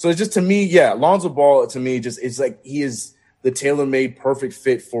 So it's just, to me, Lonzo Ball to me it's like he is the tailor-made perfect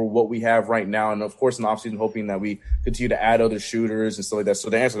fit for what we have right now. And of course, in the offseason, hoping that we continue to add other shooters and stuff like that.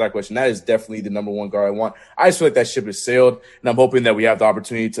 So to answer that question, that is definitely the number one guard I want. I just feel like that ship has sailed, and I'm hoping that we have the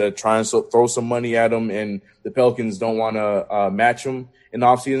opportunity to try and throw some money at him, and the Pelicans don't want to match him. in the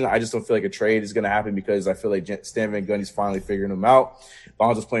offseason. I just don't feel like a trade is going to happen because I feel like Stan Van Gundy's finally figuring him out.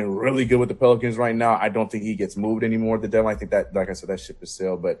 Lonzo's playing really good with the Pelicans right now. I don't think he gets moved anymore at the deadline. I think that, like I said, that ship has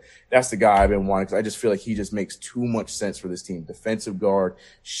sailed. But that's the guy I've been wanting because I just feel like he just makes too much sense for this team. Defensive guard,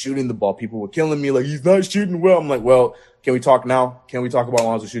 shooting the ball. People were killing me like, he's not shooting well. I'm like, well, can we talk now? Can we talk about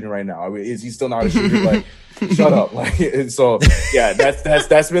Lonzo shooting right now? I mean, is he still not a shooter? Like, shut up. Like, and so yeah,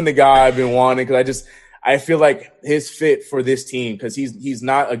 that's been the guy I've been wanting because I feel like his fit for this team because he's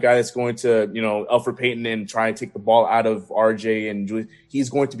not a guy that's going to, Elfrid Payton and try and take the ball out of RJ and Julius.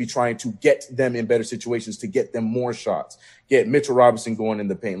 He's going to be trying to get them in better situations to get them more shots, get Mitchell Robinson going in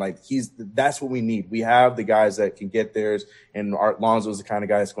the paint. Like that's what we need. We have the guys that can get theirs, and Art Lonzo is the kind of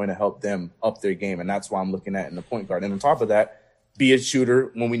guy that's going to help them up their game, and that's why I'm looking at in the point guard. And on top of that, be a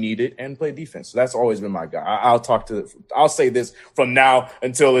shooter when we need it and play defense. So that's always been my guy. I'll say this from now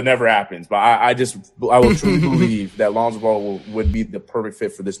until it never happens, but I will truly believe that Lonzo Ball would be the perfect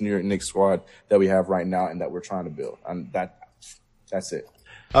fit for this New York Knicks squad that we have right now and that we're trying to build. And that's it.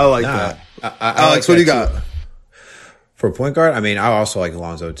 I like that. Alex, what do you got? For a point guard, I mean, I also like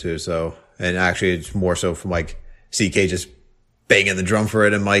Lonzo too. So, and actually it's more so from like CK just banging the drum for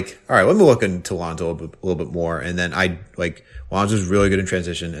it. I'm like, all right, let me look into Lonzo a little bit more. And then Lonzo's really good in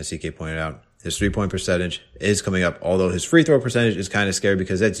transition, as CK pointed out. His 3-point percentage is coming up, although his free throw percentage is kind of scary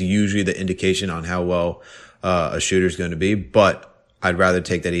because that's usually the indication on how well a shooter's going to be. But I'd rather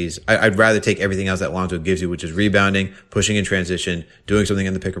take I'd rather take everything else that Lonzo gives you, which is rebounding, pushing in transition, doing something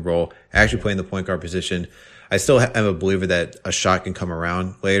in the pick and roll, actually playing the point guard position. I still am a believer that a shot can come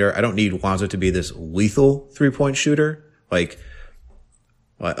around later. I don't need Lonzo to be this lethal 3-point shooter. Like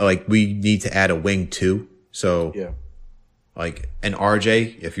we need to add a wing too. So yeah. And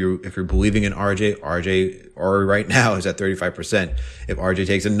RJ, if you're believing in RJ right now is at 35%. If RJ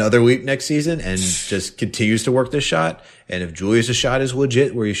takes another leap next season and just continues to work this shot, and if Julius' shot is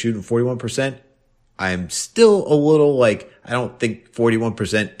legit where he's shooting 41%, I'm still a little I don't think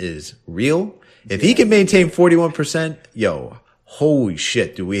 41% is real. If he can maintain 41%, holy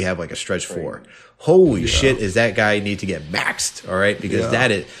shit, do we have a stretch 4? Holy shit, is that guy need to get maxed, all right? Because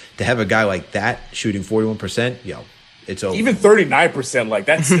to have a guy like that shooting 41%, it's over. Even 39%,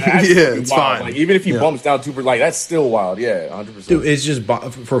 that's it's wild. fine. Even if he bumps down 2%, that's still wild. Yeah, 100%. Dude, it's just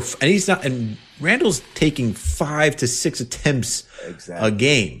and he's not. And Randall's taking 5 to 6 attempts a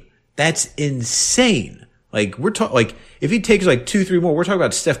game. That's insane. We're talking if he takes 2-3 more, we're talking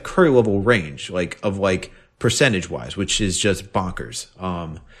about Steph Curry level range, of percentage wise, which is just bonkers.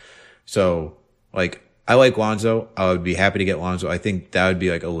 So I like Lonzo. I would be happy to get Lonzo. I think that would be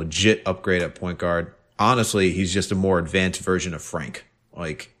a legit upgrade at point guard. Honestly, he's just a more advanced version of Frank.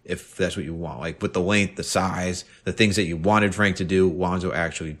 If that's what you want, with the length, the size, the things that you wanted Frank to do, Lonzo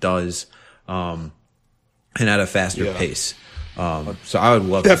actually does, and at a faster pace. So I would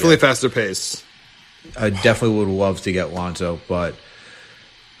love definitely faster pace. I definitely would love to get Lonzo, but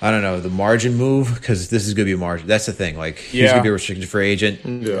I don't know the margin move because this is going to be a margin. That's the thing. He's going to be a restricted free agent.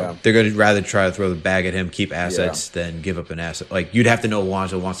 Yeah, they're going to rather try to throw the bag at him, keep assets, than give up an asset. You'd have to know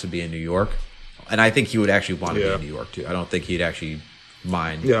Lonzo wants to be in New York. And I think he would actually want to be in New York, too. I don't think he'd actually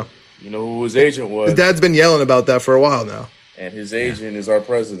mind. Yeah. You know who his agent was? His dad's been yelling about that for a while now. And his agent is our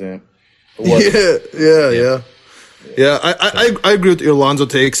president. Yeah. I agree with your Lonzo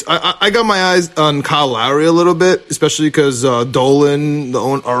takes. I got my eyes on Kyle Lowry a little bit, especially because Dolan,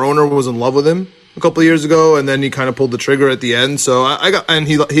 our owner, was in love with him a couple of years ago, and then he kind of pulled the trigger at the end. So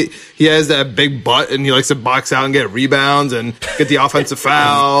he has that big butt, and he likes to box out and get rebounds and get the offensive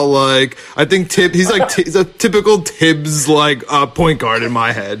foul. I think he's a typical Tibbs point guard in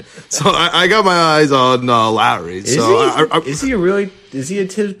my head. So I got my eyes on Lowry. Is he a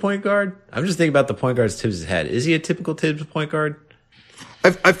Tibbs point guard? I'm just thinking about the point guards Tibbs has had. Is he a typical Tibbs point guard?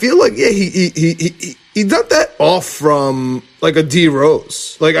 I feel he's not that off from a D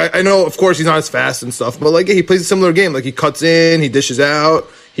Rose. I know, of course, he's not as fast and stuff, but he plays a similar game. He cuts in, he dishes out,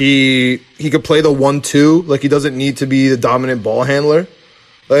 he could play the 1-2. He doesn't need to be the dominant ball handler.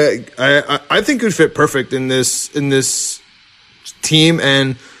 I think he would fit perfect in this team,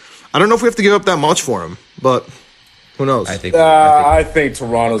 and I don't know if we have to give up that much for him, but who knows? I think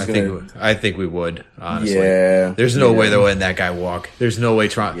Toronto's going to. I think we would, honestly. Yeah. There's no way they're letting that guy walk. There's no way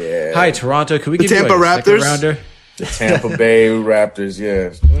Toronto. Yeah. Hi, Toronto. Can we give Tampa you a Raptors? second rounder? The Tampa Bay Raptors,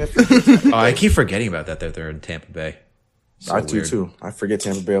 yeah. I keep forgetting about that they're in Tampa Bay. So I do, too. I forget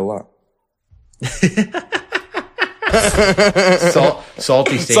Tampa Bay a lot.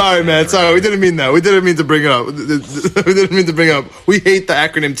 Salty State. Sorry, man. Sorry. We didn't mean that. We didn't mean to bring it up. We didn't mean to bring it up. We hate the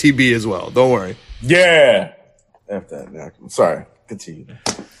acronym TB as well. Don't worry. Yeah. F that. I'm sorry. Continue.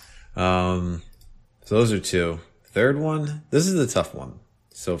 So those are two. third one, this is a tough one.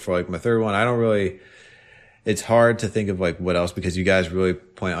 So for like my third one, I don't really, it's hard to think of like what else because you guys really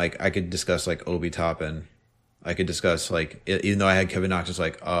point, like I could discuss like Obi Toppin. I could discuss like, even though I had Kevin Knox as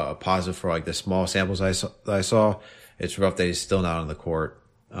like a positive for like the small samples that I saw, it's rough that he's still not on the court.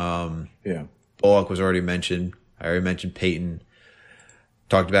 Yeah. Bullock was already mentioned. I already mentioned Peyton.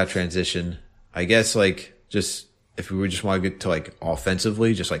 Talked about transition. I guess like just if we just want to get to like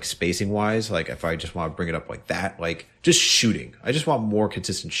offensively, just like spacing wise, like if I just want to bring it up like that, like just shooting. I just want more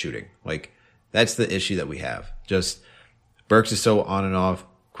consistent shooting. Like that's the issue that we have. Just Burks is so on and off,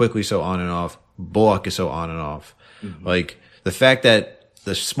 Quickly so on and off, Bullock is so on and off. Mm-hmm. Like the fact that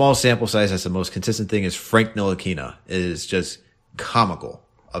the small sample size that's the most consistent thing is Frank Ntilikina is just comical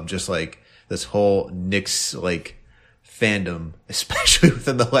of just like this whole Knicks like fandom, especially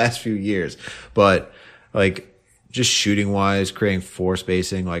within the last few years. But like just shooting wise, creating floor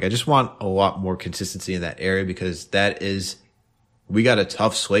spacing, like I just want a lot more consistency in that area because we got a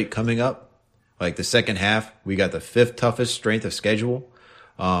tough slate coming up. Like the second half, we got the 5th toughest strength of schedule.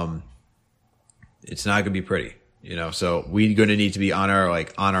 It's not going to be pretty, you know, so we're going to need to be on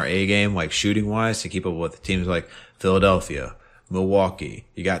our A game, like shooting wise to keep up with teams like Philadelphia, Milwaukee.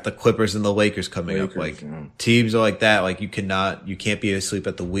 You got the Clippers and the Lakers coming up. Like teams like that, like you can't be asleep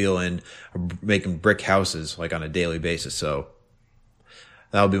at the wheel and making brick houses like on a daily basis. So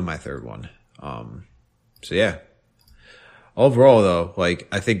that'll be my third one. So yeah, overall though, like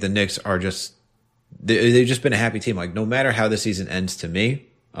I think the Knicks are just, they've just been a happy team. Like no matter how the season ends to me,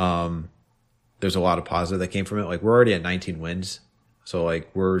 there's a lot of positive that came from it. Like we're already at 19 wins. So like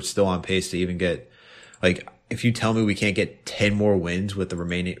we're still on pace to even get like, if you tell me we can't get 10 more wins with the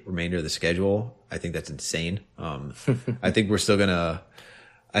remainder of the schedule, I think that's insane. I think we're still gonna,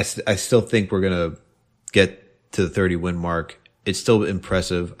 I still think we're gonna get to the 30 win mark. It's still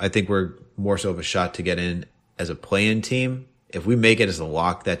impressive. I think we're more so of a shot to get in as a play-in team. If we make it as a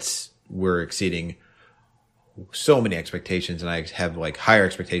lock, we're exceeding so many expectations, and I have like higher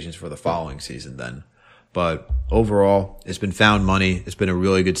expectations for the following season then. But overall, it's been found money. It's been a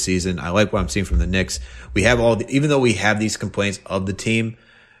really good season. I like what I'm seeing from the Knicks. We have even though we have these complaints of the team,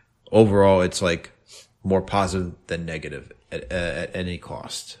 overall, it's like more positive than negative at any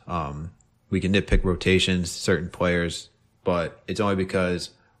cost. We can nitpick rotations, certain players, but it's only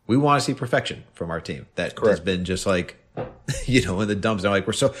because we want to see perfection from our team. That has been just like, you know, in the dumps. And like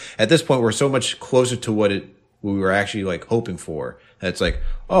at this point, we're so much closer to what we were actually like hoping for. That it's like,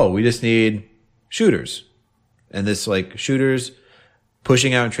 oh, we just need shooters, and this like shooters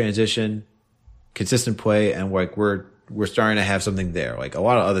pushing out in transition, consistent play, and like we're starting to have something there. Like a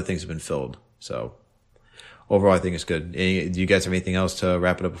lot of other things have been filled. So overall, I think it's good. Do you guys have anything else to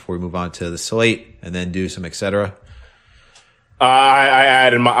wrap it up before we move on to the slate and then do some et cetera? I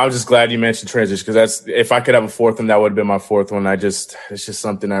added I was just glad you mentioned transition because if I could have a fourth one, that would have been my fourth one. It's just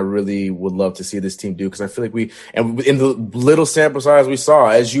something I really would love to see this team do because I feel like and in the little sample size we saw,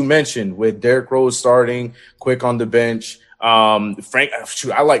 as you mentioned, with Derrick Rose starting, Quick on the bench, Frank,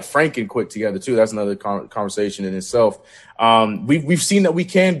 I like Frank and Quick together too. That's another conversation in itself. We've seen that we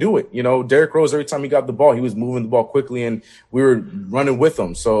can do it. You know, Derrick Rose, every time he got the ball, he was moving the ball quickly and we were running with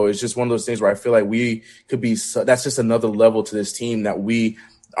him. So it's just one of those things where I feel like we could be, that's just another level to this team that we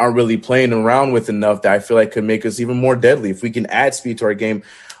aren't really playing around with enough that I feel like could make us even more deadly. If we can add speed to our game,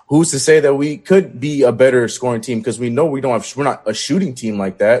 who's to say that we could be a better scoring team? Because we know we're not a shooting team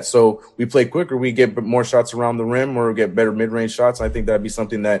like that. So we play quicker, we get more shots around the rim or get better mid-range shots. I think that'd be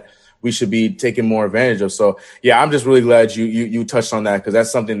something that we should be taking more advantage of. So yeah, I'm just really glad you touched on that because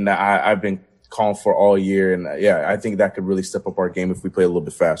that's something that I've been calling for all year. And yeah, I think that could really step up our game if we play a little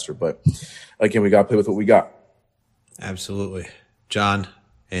bit faster. But again, we got to play with what we got. Absolutely. John,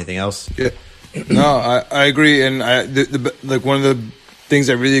 anything else? Yeah. No, I agree. And like one of the things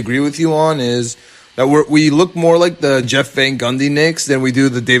I really agree with you on is that we look more like the Jeff Van Gundy Knicks than we do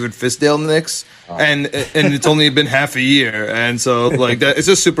the David Fisdale Knicks, and it's only been half a year, and so like that, it's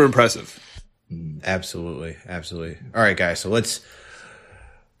just super impressive. Absolutely. All right, guys, so let's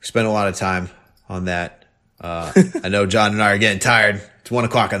spend a lot of time on that. I know John and I are getting tired. It's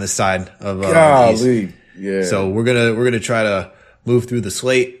 1:00 on this side of golly, yeah. So we're gonna try to move through the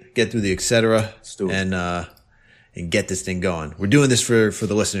slate, get through the et cetera, and get this thing going. We're doing this for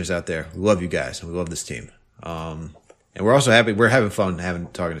the listeners out there. We love you guys and we love this team. And we're also happy. We're having fun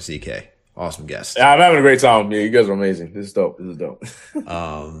talking to CK. Awesome guest. Yeah, I'm having a great time. Yeah, you guys are amazing. This is dope.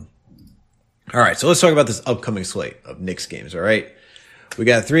 All right. So let's talk about this upcoming slate of Knicks games. All right. We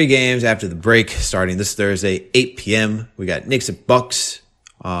got 3 games after the break starting this Thursday, 8 p.m. We got Knicks at Bucks,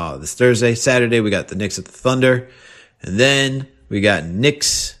 this Thursday. Saturday, we got the Knicks at the Thunder. And then we got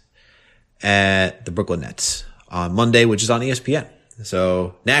Knicks at the Brooklyn Nets. on Monday, which is on ESPN.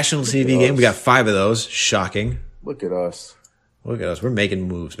 So national TV game, we got 5 of those. Shocking. Look at us. Look at us. We're making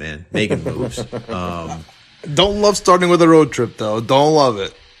moves, man. Making moves. Don't love starting with a road trip, though. Don't love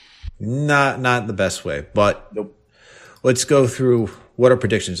it. Not the best way, but Nope. let's go through what our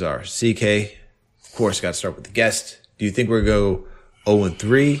predictions are. CK, of course, got to start with the guest. Do you think we're going to go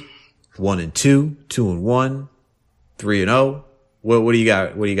 0-3, 1-2, 2-1, 3-0? What do you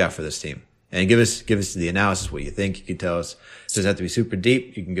got? What do you got for this team? And give us the analysis. What you think? You can tell us. It doesn't have to be super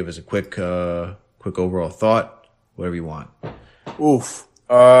deep. You can give us a quick overall thought. Whatever you want. Oof.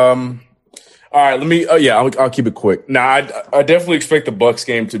 All right, let me. I'll keep it quick. Now, I definitely expect the Bucks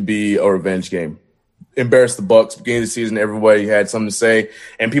game to be a revenge game. Embarrass the Bucks. Beginning of the season, everybody had something to say,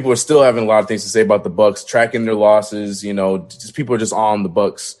 and people are still having a lot of things to say about the Bucks, tracking their losses. Just people are just on the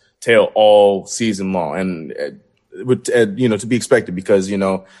Bucks' tail all season long, and to be expected because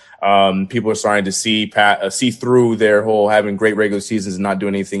people are starting to see through their whole having great regular seasons and not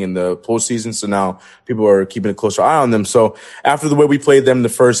doing anything in the postseason. So now people are keeping a closer eye on them. So after the way we played them the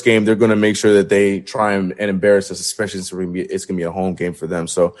first game, they're going to make sure that they try and embarrass us, especially since it's going to be a home game for them.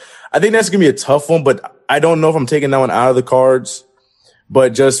 So I think that's going to be a tough one, but I don't know if I'm taking that one out of the cards.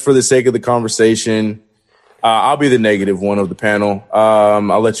 But just for the sake of the conversation, I'll be the negative one of the panel.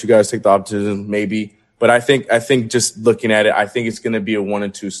 I'll let you guys take the optimism, maybe. But I think just looking at it, I think it's going to be a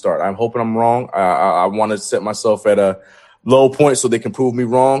 1-2 start. I'm hoping I'm wrong. I want to set myself at a low point so they can prove me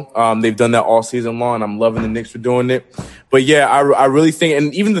wrong. They've done that all season long, and I'm loving the Knicks for doing it. But yeah, I really think,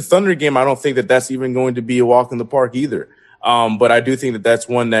 and even the Thunder game, I don't think that that's even going to be a walk in the park either. But I do think that that's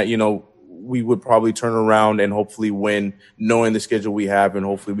one that, we would probably turn around and hopefully win, knowing the schedule we have, and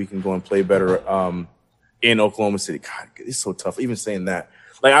hopefully we can go and play better in Oklahoma City. God, it's so tough. Even saying that.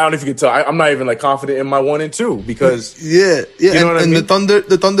 Like, I don't know if you can tell. I'm not even confident in my 1 and 2 because yeah. You know what I mean?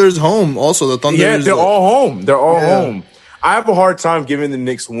 The Thunder's home also. The Thunder. Yeah, they're all home. They're all home. I have a hard time giving the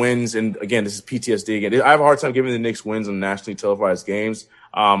Knicks wins, and again, this is PTSD again. I have a hard time giving the Knicks wins on nationally televised games.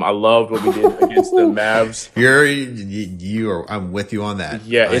 I loved what we did against the Mavs. I'm with you on that.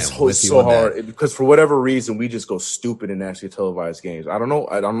 Yeah, it's so hard because for whatever reason we just go stupid in nationally televised games. I don't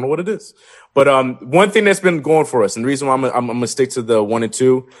know what it is. But one thing that's been going for us, and the reason why I'm gonna stick to the 1 and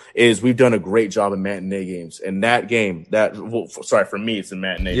 2 is we've done a great job in matinee games. And that game, for me, it's a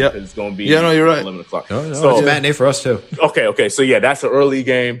matinee because it's gonna be you're right. 11 o'clock. No, so it's a matinee for us too. Okay. So yeah, that's an early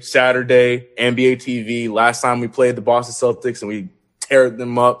game, Saturday, NBA TV. Last time we played the Boston Celtics and we tear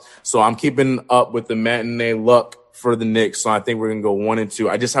them up. So I'm keeping up with the matinee luck for the Knicks. So I think we're going to go 1 and 2.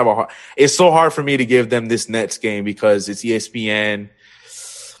 I just have it's so hard for me to give them this Nets game because it's ESPN.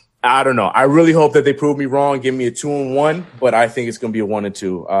 I don't know. I really hope that they prove me wrong, give me a 2-1, but I think it's going to be a 1 and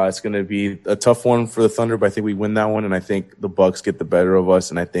 2. It's going to be a tough one for the Thunder, but I think we win that one. And I think the Bucks get the better of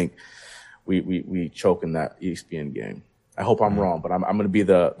us. And I think we choke in that ESPN game. I hope I'm wrong, but I'm going to be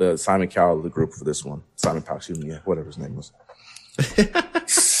the Simon Cowell of the group for this one. Simon Powell, excuse me, whatever his name was.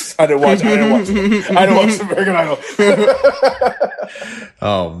 I didn't watch American Idol.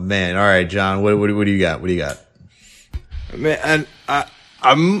 Oh man! All right, John. What do you got? What do you got? Man, and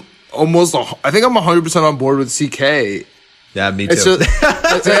I'm almost. I think I'm 100% on board with CK. Yeah, me too.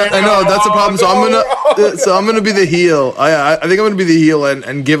 I know that's a problem. So I'm gonna be the heel. I think I'm gonna be the heel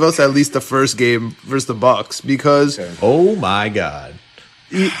and give us at least the first game versus the Bucks because. Oh my God!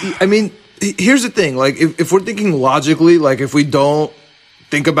 I mean. Here's the thing, if we're thinking logically, if we don't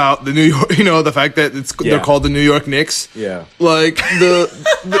think about the New York, the fact that they're called the New York Knicks. Yeah. The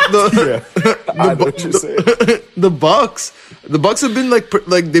Bucks have been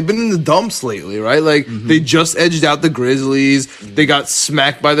they've been in the dumps lately, right? They just edged out the Grizzlies. They got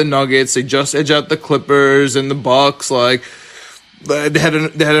smacked by the Nuggets. They just edged out the Clippers and the Bucks. They had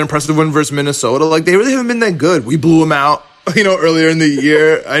an impressive win versus Minnesota. They really haven't been that good. We blew them out. Earlier in the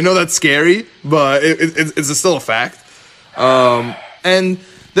year. I know that's scary, but it's still a fact. And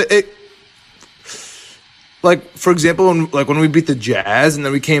for example, when we beat the Jazz and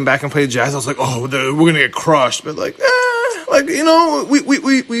then we came back and played the Jazz, I was like, oh, we're gonna get crushed. But we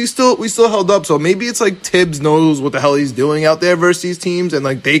still held up. So maybe it's Tibbs knows what the hell he's doing out there versus these teams, and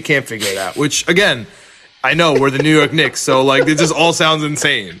they can't figure it out. Which again, I know we're the New York Knicks, so it just all sounds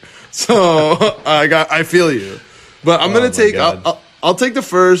insane. So I feel you. But I'm gonna take. I'll take the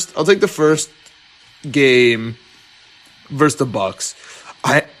first. I'll take the first game versus the Bucks.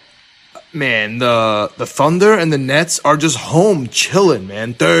 The Thunder and the Nets are just home chilling,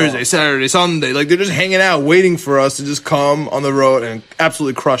 man. Thursday, Saturday, Sunday, they're just hanging out, waiting for us to just come on the road and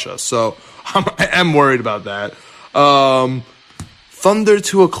absolutely crush us. So I am worried about that. Thunder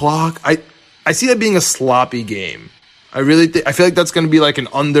 2 o'clock. I see that being a sloppy game. I feel like that's gonna be an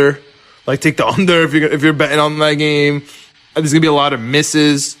under. Like, take the under if you're betting on that game. There's gonna be a lot of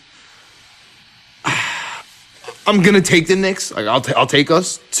misses. I'm gonna take the Knicks. Like, I'll take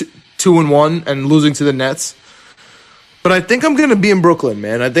us 2-1 and losing to the Nets. But I think I'm gonna be in Brooklyn,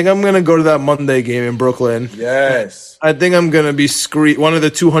 man. I think I'm gonna go to that Monday game in Brooklyn. Yes. I think I'm gonna be one of the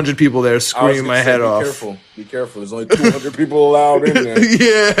 200 people there screaming my head off. Be careful. There's only 200 people allowed in there.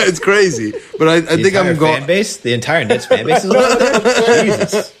 Yeah, it's crazy. But I think I'm going. The entire Nets fan base is allowed there?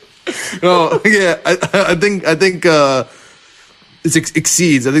 Jesus. No, yeah, I think it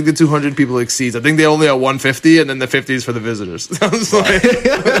exceeds. I think the 200 people exceeds. I think they only at 150, and then the 50 is for the visitors.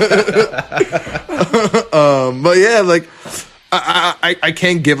 But yeah, like I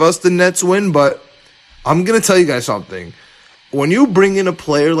can't give us the Nets win, but I'm gonna tell you guys something. When you bring in a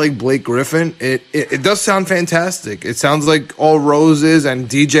player like Blake Griffin, it does sound fantastic. It sounds like all roses, and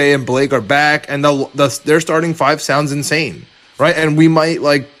DJ and Blake are back, and their starting five sounds insane, right? And we might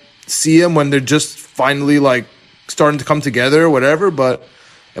like see them when they're just finally like starting to come together or whatever, but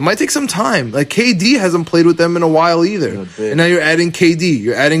it might take some time. Like, KD hasn't played with them in a while either. And now you're adding KD,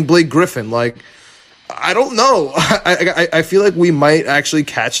 you're adding Blake Griffin. Like, I don't know. I feel like we might actually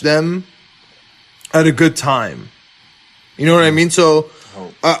catch them at a good time. You know what I mean? So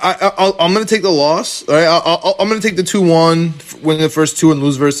I'm going to take the loss. Right? I'm going to take the 2-1, win the first two and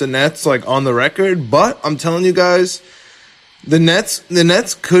lose versus the Nets, like, on the record. But I'm telling you guys, the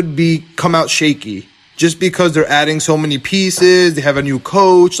Nets could come out shaky. Just because they're adding so many pieces, they have a new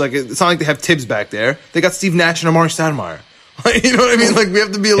coach. Like, it's not like they have Tibbs back there. They got Steve Nash and Amari Stoudemire. Like, you know what I mean? Like, we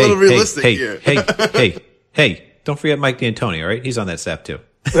have to be a little realistic here. Hey! Don't forget Mike D'Antoni. All right, he's on that staff too.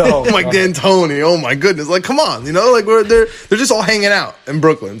 Mike D'Antoni. Oh my goodness! Like, come on, you know, like they're just all hanging out in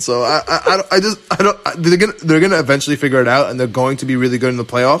Brooklyn. So they're gonna eventually figure it out, and they're going to be really good in the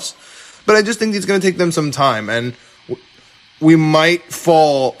playoffs. But I just think it's gonna take them some time, and we might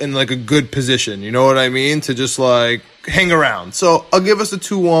fall in like a good position, you know what I mean, to just like hang around. So I'll give us a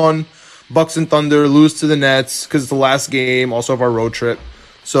 2-1, Bucks and Thunder, lose to the Nets because it's the last game, also of our road trip.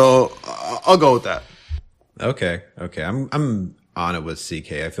 So I'll go with that. Okay. I'm on it with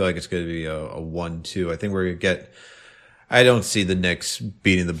CK. I feel like it's going to be a 1-2. I think we're going to get. I don't see the Knicks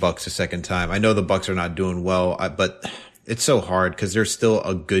beating the Bucks a second time. I know the Bucks are not doing well, but it's so hard because they're still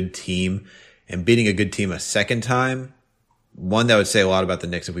a good team, and beating a good team a second time. One, that would say a lot about the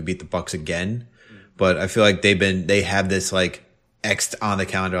Knicks if we beat the Bucks again, but I feel like they have this like X'd on the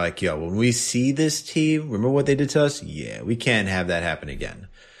calendar, like, yo, when we see this team, remember what they did to us? Yeah, we can't have that happen again.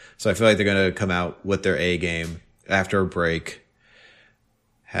 So I feel like they're going to come out with their A game after a break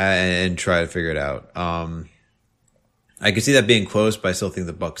and try to figure it out. I can see that being close, but I still think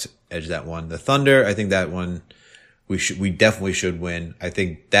the Bucks edge that one. The Thunder, I think that one we definitely should win. I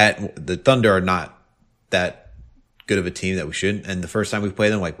think that the Thunder are not that good of a team that we shouldn't. And the first time we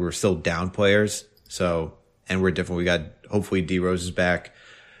played them, like, we were still down players. So, and we're different. We got, hopefully D Rose is back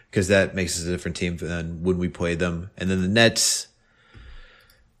because that makes us a different team than when we played them. And then the Nets,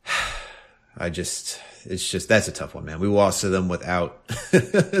 that's a tough one, man. We lost to them without,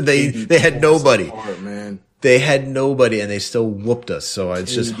 they had nobody. Hard, man. They had nobody and they still whooped us. So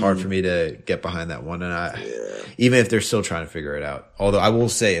it's just hard for me to get behind that one. And even if they're still trying to figure it out, although I will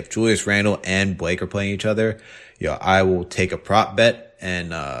say if Julius Randle and Blake are playing each other, I will take a prop bet and,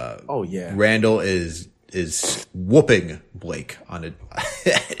 Randle is whooping Blake on it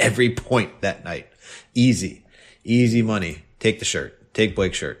at every point that night. Easy money. Take the shirt. Take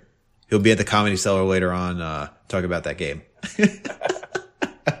Blake's shirt. He'll be at the Comedy Cellar later on, talking about that game.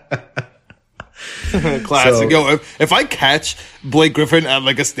 Classic. Yo, if I catch Blake Griffin at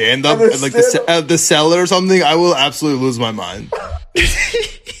like a stand-up at like the Cellar or something, I will absolutely lose my mind.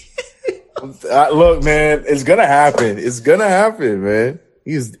 Look, man, it's gonna happen. It's gonna happen, man.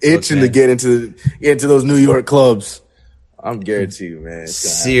 He's itching to get into those New York clubs. I'm guaranteed, man.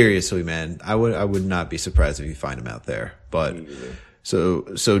 Seriously, man, I would not be surprised if you find him out there. But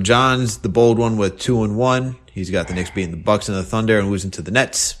so John's the bold one with 2-1. He's got the Knicks beating the Bucks and the Thunder and losing to the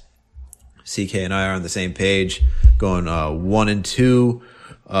Nets. CK and I are on the same page, going 1-2,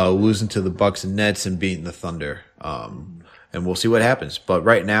 losing to the Bucks and Nets and beating the Thunder. And we'll see what happens. But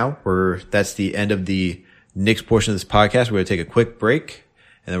right now, that's the end of the Knicks portion of this podcast. We're going to take a quick break,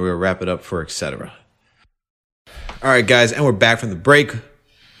 and then we're going to wrap it up for etc. All right, guys, and we're back from the break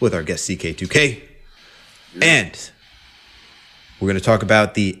with our guest CK2K. Yeah. And we're going to talk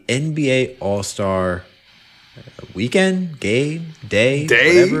about the NBA All-Star weekend, game, day,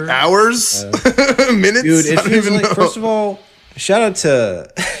 whatever. Hours, minutes. Dude, it feels like, first of all, shout out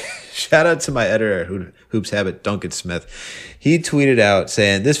to my editor at Hoops Habit, Duncan Smith. He tweeted out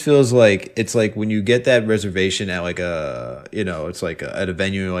saying this feels like it's like when you get that reservation at like it's like at a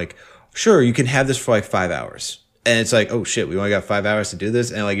venue, like, sure, you can have this for like 5 hours. And it's like, oh shit, we only got 5 hours to do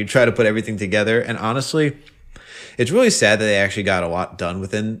this. And like you try to put everything together. And honestly, it's really sad that they actually got a lot done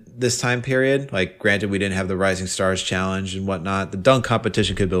within this time period. Like, granted, we didn't have the Rising Stars Challenge and whatnot. The dunk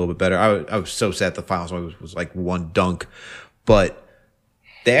competition could be a little bit better. I was so sad the finals was like one dunk. But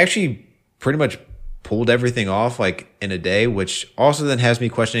they actually pretty much pulled everything off like in a day, which also then has me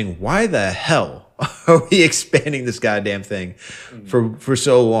questioning, why the hell are we expanding this goddamn thing for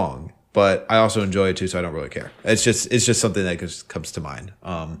so long? But I also enjoy it too, so I don't really care. It's just something that just comes to mind.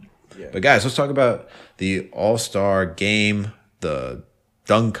 But guys, let's talk about the All-Star game, the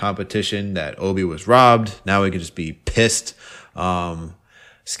dunk competition that Obi was robbed. Now we can just be pissed.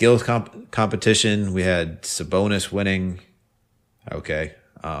 Skills competition, we had Sabonis winning. Okay.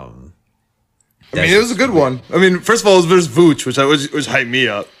 I mean, it was a good one. I mean, first of all, it was versus Vooch, which hyped me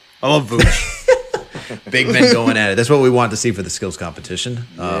up. I love Vooch. Big men going at it. That's what we want to see for the skills competition.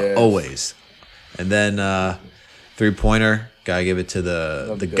 Always. And then 3-pointer, gotta give it to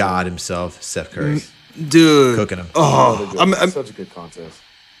the god himself, Steph Curry. Dude. Cooking him. Such a good contest.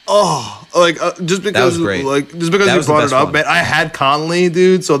 Just because you brought it up, fun. man, I had Conley,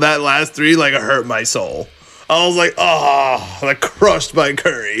 dude, so that last three, like, it hurt my soul. I was like, like crushed by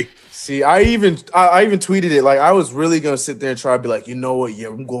Curry. See, I even tweeted it. Like, I was really gonna sit there and try to be like, you know what? Yeah,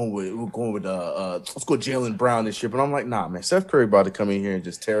 we're going with let's go Jaylen Brown this year. But I'm like, nah, man. Steph Curry about to come in here and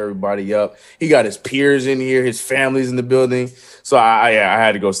just tear everybody up. He got his peers in here, his family's in the building. So I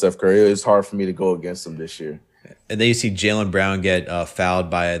had to go Steph Curry. It was hard for me to go against him this year. And then you see Jaylen Brown get fouled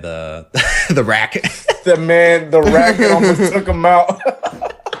by the the rack. The rack almost took him out.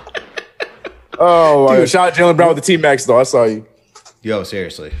 Oh, my God. Shout out Jaylen Brown with the T-Max, though. I saw you. Yo,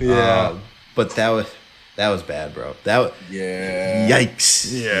 seriously. Yeah. But that was bad, bro.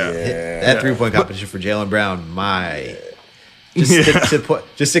 Yikes. Yeah. That 3-point competition for Jaylen Brown,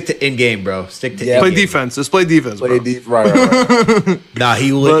 Just stick to in-game, bro. Stick to in-game. Play defense. Just play defense, bro. Right. Nah,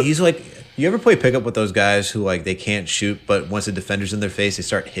 he's like, you ever play pickup with those guys who, like, they can't shoot, but once the defender's in their face, they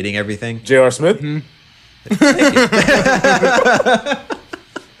start hitting everything? J.R. Smith? Mm-hmm.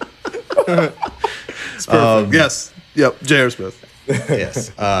 It's perfect. Yes. Yep. J.R. Smith.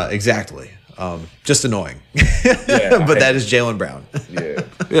 Yes, exactly. Just annoying. But that is Jaylen Brown.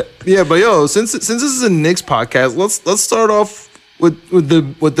 Yeah. But yo, since this is a Knicks podcast, let's start off with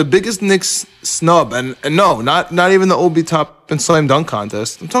the biggest Knicks snub, and no, not even the Obi Top and Slam Dunk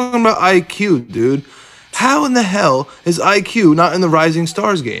contest. I'm talking about IQ, dude. How in the hell is IQ not in the Rising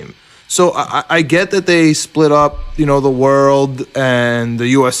Stars game? So I get that they split up, the World and the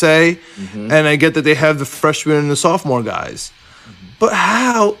USA, and I get that they have the freshman and the sophomore guys. But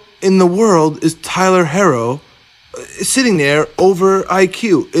how in the world is Tyler Herro sitting there over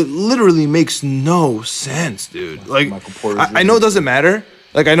IQ? It literally makes no sense, dude. Like, I know it doesn't matter.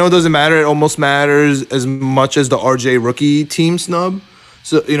 It almost matters as much as the RJ rookie team snub.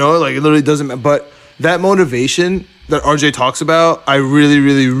 So, it literally doesn't matter. But that motivation that RJ talks about, I really,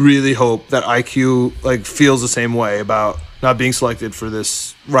 really, really hope that IQ feels the same way about not being selected for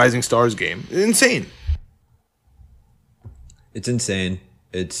this Rising Stars game. Insane. It's insane.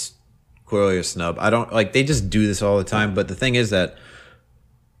 It's clearly a snub. I don't they just do this all the time. But the thing is that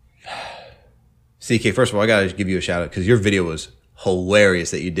CK, first of all, I gotta give you a shout out because your video was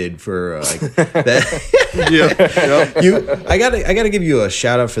hilarious that you did for that. Yeah. I gotta give you a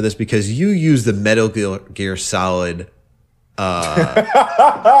shout out for this because you used the Metal Gear Solid.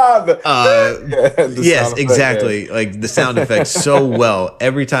 Yes, exactly. Like the sound effects so well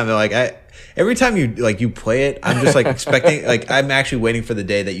every time. Every time you play it, I'm just expecting. I'm actually waiting for the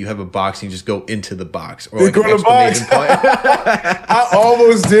day that you have a box and you just go into the box or go in the box. I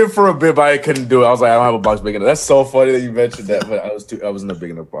almost did for a bit, but I couldn't do it. I was like, I don't have a box big enough. That's so funny that you mentioned that, but I wasn't a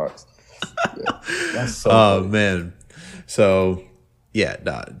big enough box. Yeah. That's so funny. Man. So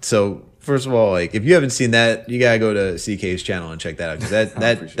yeah, so first of all, if you haven't seen that, you gotta go to CK's channel and check that out because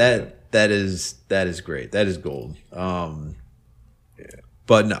that is great. That is gold.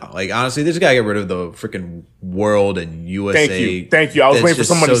 But no, honestly, they just gotta get rid of the freaking World and USA. Thank you. I was waiting for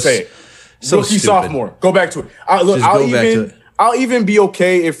someone to say it. Rookie, stupid. Sophomore. Go back to it. I'll even be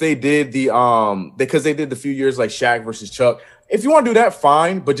okay if they did because they did the few years like Shaq versus Chuck. If you want to do that,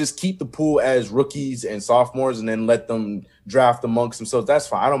 fine, but just keep the pool as rookies and sophomores and then let them draft amongst themselves. That's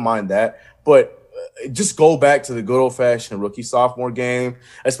fine. I don't mind that. But just go back to the good old fashioned rookie sophomore game,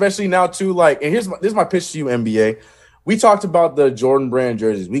 especially now too. And here's my pitch to you, NBA. We talked about the Jordan Brand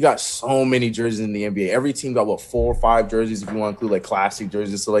jerseys. We got so many jerseys in the NBA. Every team got, 4 or 5 jerseys if you want to include like classic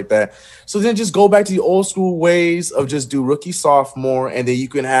jerseys and stuff like that. So then just go back to the old school ways of just do rookie, sophomore, and then you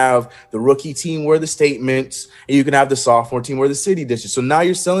can have the rookie team wear the statements, and you can have the sophomore team wear the city dishes. So now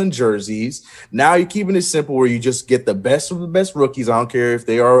you're selling jerseys. Now you're keeping it simple where you just get the best of the best rookies. I don't care if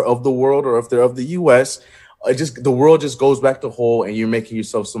they are of the world or if they're of the U.S., the world just goes back to whole, and you're making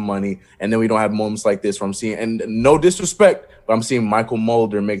yourself some money. And then we don't have moments like this where I'm seeing, and no disrespect, but I'm seeing Michael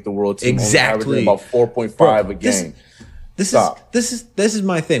Mulder make the world team exactly about 4.5 a game. This is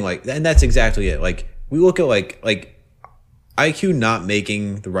my thing. Like, and that's exactly it. Like, we look at like IQ not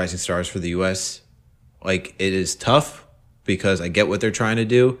making the Rising Stars for the U.S. Like, it is tough because I get what they're trying to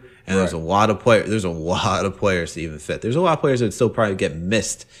do. And there's a lot of players. There's a lot of players to even fit. There's a lot of players that would still probably get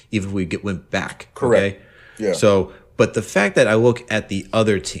missed even if we went back. Correct. Okay? Yeah. So, but the fact that I look at the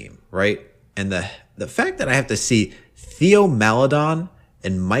other team, right, and the fact that I have to see Theo Maledon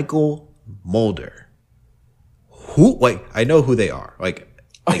and Michael Mulder, who, like, I know who they are, like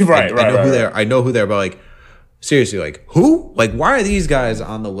I know who they are. I know who they are, but like, seriously, like, who? Like, why are these guys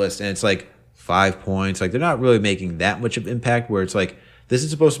on the list? And it's like 5 points. Like, they're not really making that much of impact. Where it's like, this is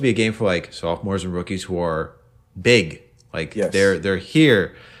supposed to be a game for like sophomores and rookies who are big. Like, they're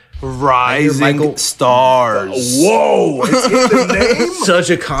here. Rising Stars. Whoa, it's in the name. Such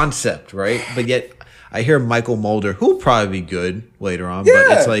a concept, right? But yet I hear Michael Mulder, who'll probably be good later on. But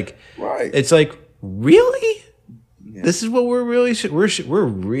it's like, it's like, really? Yeah. This is what we're really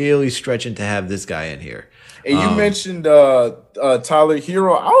stretching to have this guy in here. And you mentioned Tyler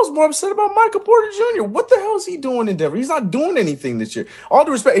Hero. I was more upset about Michael Porter Jr. What the hell is he doing in Denver? He's not doing anything this year. All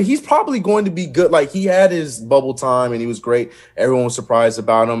due respect, he's probably going to be good. Like, he had his bubble time and he was great. Everyone was surprised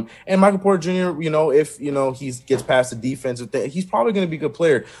about him. And Michael Porter Jr., if he gets past the defensive thing, he's probably going to be a good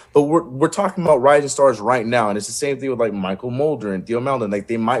player. But we're talking about rising stars right now, and it's the same thing with like Michael Mulder and Theo Maledon. Like,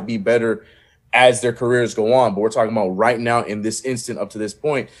 they might be better as their careers go on, but we're talking about right now in this instant up to this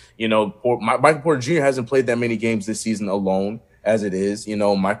point. Michael Porter Jr. hasn't played that many games this season alone as it is.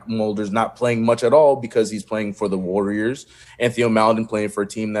 Michael Mulder's not playing much at all because he's playing for the Warriors, and Theo Maledon playing for a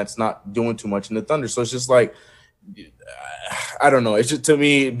team that's not doing too much in the Thunder. So it's just like, I don't know. It's just, to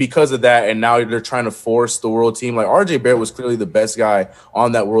me, because of that, and now they're trying to force the world team. Like, RJ Barrett was clearly the best guy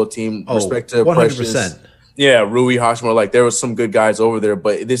on that world team. Respect to 100%. Precious. Yeah, Rui Hachimura, like, there was some good guys over there,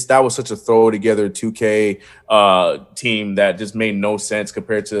 but that was such a throw together 2K team that just made no sense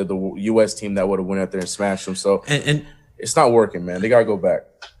compared to the U.S. team that would have went out there and smashed them. So and it's not working, man. They gotta go back.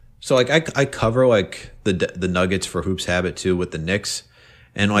 So like I cover like the Nuggets for Hoops Habit too with the Knicks,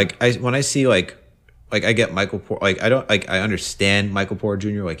 and like when I see like I get Michael Porter, like I understand Michael Porter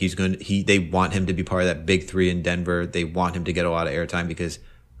Jr. Like, they want him to be part of that big three in Denver. They want him to get a lot of airtime because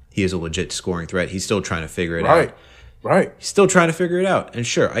he is a legit scoring threat. He's still trying to figure it out. Right. He's still trying to figure it out. And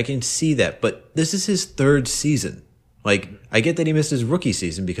sure, I can see that. But this is his third season. Like, I get that he missed his rookie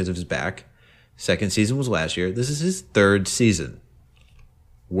season because of his back. Second season was last year. This is his third season.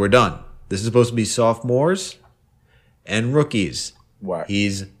 We're done. This is supposed to be sophomores and rookies. Why?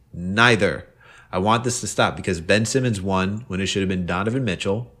 He's neither. I want this to stop because Ben Simmons won when it should have been Donovan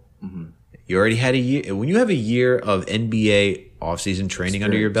Mitchell. Mm-hmm. You already had a year. When you have a year of NBA offseason training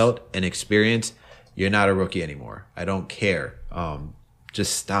under your belt and experience, you're not a rookie anymore. I don't care.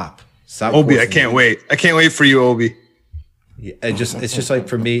 Just stop. Obi, I can't wait. I can't wait for you, Obi. Yeah, it's just like,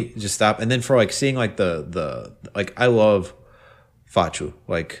 for me, just stop. And then for like seeing like the I love Fachu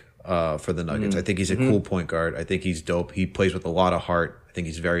for the Nuggets. I think he's a cool point guard. I think he's dope. He plays with a lot of heart. I think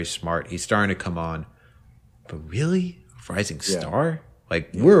he's very smart. He's starting to come on. But really, rising star? Like,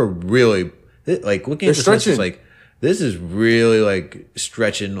 we're really like looking at this list, like, this is really like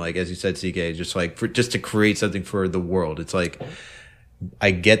stretching, like, as you said, CK, just to create something for the world. It's like,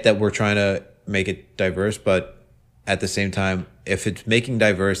 I get that we're trying to make it diverse, but at the same time, if it's making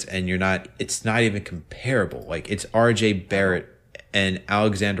diverse and it's not even comparable. Like, it's RJ Barrett and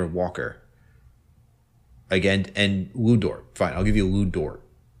Alexander Walker again, and Lu Dort. Fine, I'll give you Lu Dort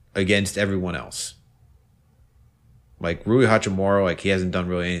against everyone else. Like, Rui Hachimura, like, he hasn't done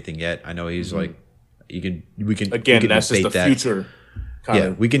really anything yet. I know he's like, we can that's just the that. Future.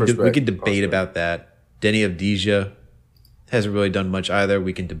 We can debate about that. Denny Avdija hasn't really done much either.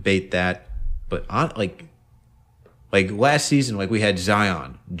 We can debate that, but like last season, like, we had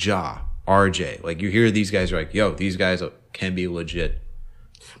Zion, Ja, RJ. Like, you hear these guys are like, yo, these guys can be legit.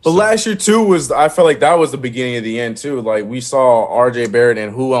 But last year too I felt like that was the beginning of the end too. Like we saw RJ Barrett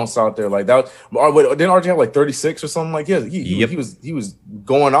and who else out there like that. Didn't RJ have like 36 or something like? Yeah, he was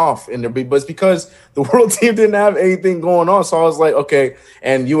going off in there, but it's because the world team didn't have anything going on. So I was like, okay.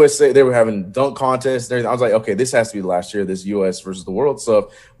 And USA, they were having dunk contests and everything. I was like, okay, this has to be last year. This US versus the world stuff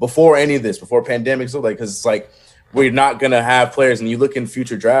before any of this, before pandemic stuff, like because it's like we're not gonna have players. And you look in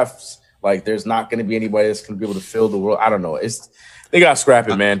future drafts, like there's not gonna be anybody that's gonna be able to fill the world. I don't know. They got to scrap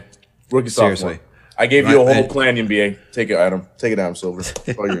it, man. Rookie sophomore. Seriously. I gave you a whole plan, NBA. Take it, Adam. Take it down, Silver.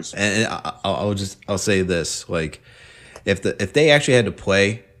 All yours. And I'll say this: like, if they actually had to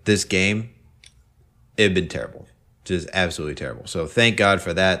play this game, it'd been terrible, just absolutely terrible. So thank God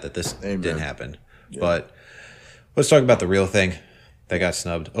for that this didn't happen. Yeah. But let's talk about the real thing that got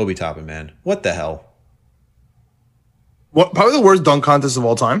snubbed. Obi Toppin, man, what the hell? What? Probably the worst dunk contest of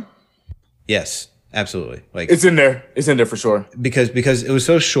all time. Yes. Absolutely. Like it's in there. It's in there for sure. Because it was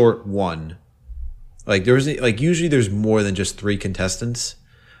so short, one. Like there was usually there's more than just 3 contestants.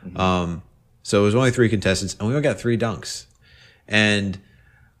 Mm-hmm. So it was only 3 contestants and we only got 3 dunks. And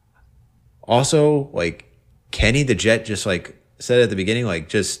also like Kenny the Jet just like said at the beginning, like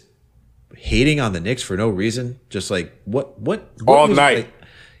just hating on the Knicks for no reason. Just like what all night. Like,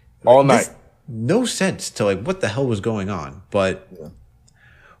 all night. No sense to like what the hell was going on. But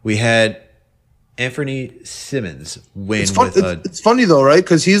we had Anthony Simmons win. It's funny though, right?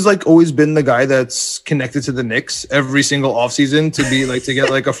 Because he's like always been the guy that's connected to the Knicks every single offseason to be like to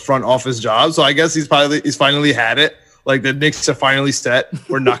get like a front office job. So I guess he's finally had it. Like the Knicks are finally set.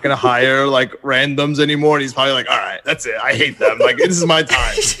 We're not gonna hire like randoms anymore. And he's probably like, all right, that's it. I hate them. Like this is my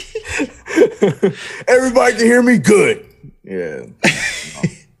time. Everybody can hear me good. Yeah.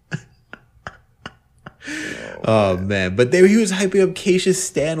 Oh man, but he was hyping up Cassius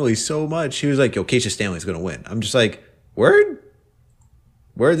Stanley so much. He was like, "Yo, Cassius Stanley's gonna win." I'm just like, "Word?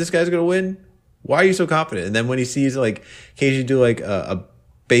 This guy's gonna win? Why are you so confident?" And then when he sees like Cassius do like a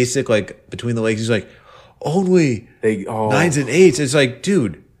basic like between the legs, he's like, "Only 9s and 8s." It's like,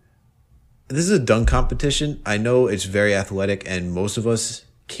 dude, this is a dunk competition. I know it's very athletic, and most of us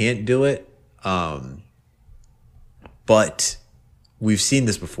can't do it. But we've seen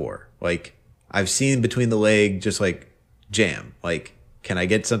this before, like. I've seen between the leg just like jam. Like, can I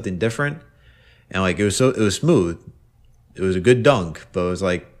get something different? And like it was smooth. It was a good dunk, but it was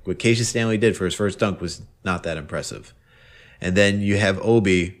like what Cassius Stanley did for his first dunk was not that impressive. And then you have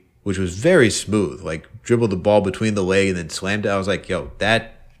Obi, which was very smooth, like dribbled the ball between the leg and then slammed it. I was like, yo,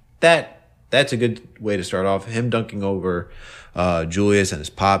 that's a good way to start off. Him dunking over Julius and his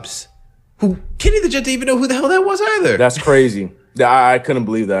pops. Who Kenny the Jet didn't even know who the hell that was either. That's crazy. I couldn't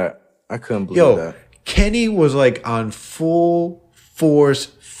believe that. I couldn't believe that. Kenny was like on full force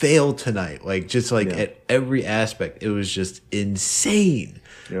fail tonight. Like just like at every aspect. It was just insane.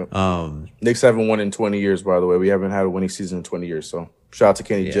 Yep. Knicks haven't won in 20 years, by the way. We haven't had a winning season in 20 years. So shout out to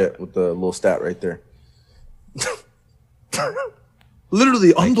Kenny Jet with the little stat right there.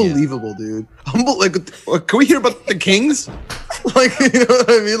 Literally unbelievable, dude. Like, can we hear about the Kings? Like, you know what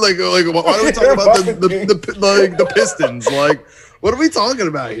I mean? Like why are we talking about the Pistons? Like, what are we talking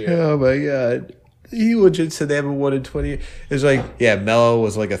about here? Oh my god. He legit said they haven't won in 20 years. It's like, yeah, Melo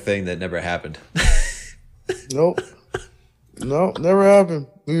was like a thing that never happened. Nope. No, never happened.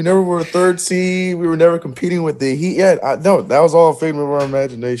 We never were a 3rd seed. We were never competing with the Heat. Yeah, no, that was all a figment of our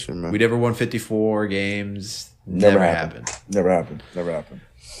imagination, man. We never won 54 games. Never happened. Never happened.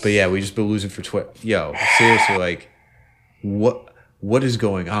 But yeah, we just been losing for 12. Yo, seriously, like, what is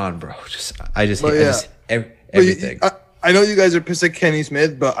going on, bro? Everything. I know you guys are pissed at Kenny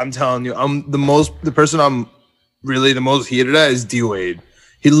Smith, but I'm telling you, the person I'm really the most heated at is D Wade.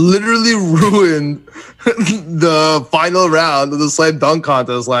 He literally ruined the final round of the slam dunk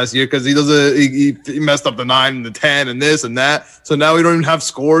contest last year because he messed up the 9 and the 10 and this and that. So now we don't even have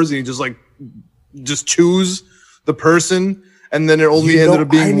scores, and he just choose the person, and then it only ended up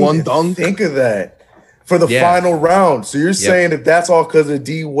being one dunk. Think of that for the final round. So you're saying that that's all because of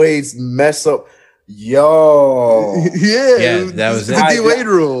D Wade's mess up. Yo, yeah, that was the D Wade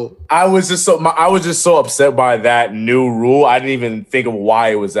rule. I was just so upset by that new rule. I didn't even think of why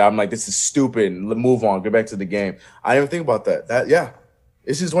it was that. I'm like, this is stupid. Move on. Get back to the game. I didn't even think about that.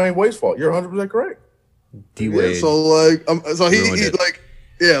 It's just Dwayne Wade's fault. You're 100% correct. D Wade. So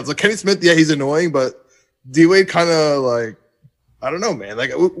Kenny Smith. Yeah, he's annoying, but D Wade kind of like, I don't know, man.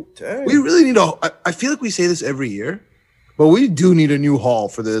 Like we really need I feel like we say this every year, but we do need a new hall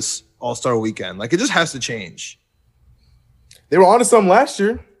for this All-Star weekend. Like, it just has to change. They were onto something last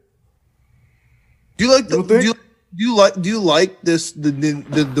year. Do you like this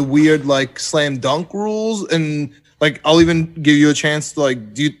the weird like slam dunk rules, and Like, I'll even give you a chance to, like,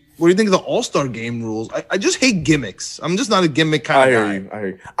 what do you think of the All-Star game rules? I just hate gimmicks. I'm just not a gimmick kind of guy. I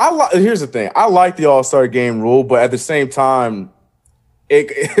hear you. Here's the thing. I like the All-Star game rule, but at the same time,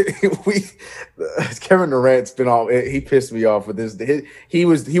 Kevin Durant's been off. He pissed me off with this. He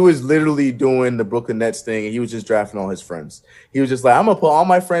was literally doing the Brooklyn Nets thing, and he was just drafting all his friends. He was just like, I'm gonna put all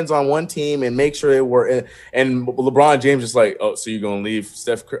my friends on one team and make sure it works. And LeBron James just like, oh, so you're gonna leave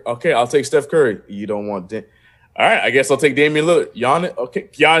Steph Curry? Okay, I'll take Steph Curry. You don't want all right, I guess I'll take Damian Lillard. Giannis, okay.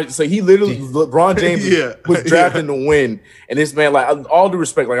 Giannis, so he literally, LeBron James was drafting to win. And this man, like, all due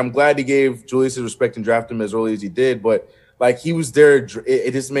respect, like, I'm glad he gave Julius his respect and drafted him as early as he did, but, like, he was there.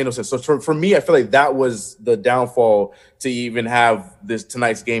 It just made no sense. So for me, I feel like that was the downfall to even have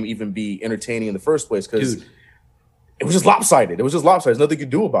tonight's game even be entertaining in the first place, because it was just lopsided. There's nothing you could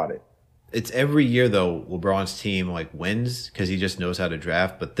do about it. It's every year though LeBron's team like wins because he just knows how to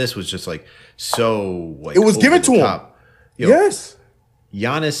draft, but this was just like so like it was given to him. Yes.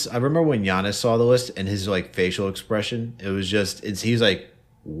 Giannis, I remember when Giannis saw the list and his like facial expression, it was just he's like,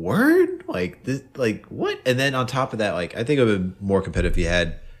 word? Like this, like what? And then on top of that, like I think it would be more competitive if you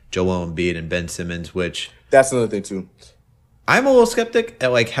had Joel Embiid and Ben Simmons, which that's another thing too. I'm a little skeptic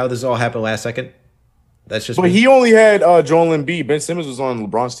at like how this all happened last second. That's just But he only had Joel Embiid. Ben Simmons was on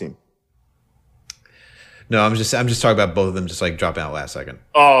LeBron's team. No, I'm just talking about both of them just like dropping out last second.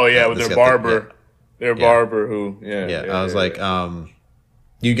 Oh yeah, with their barber, barber who I was like,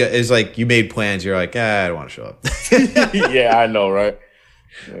 you get it's like you made plans. You're like, I don't want to show up. Yeah, I know, right?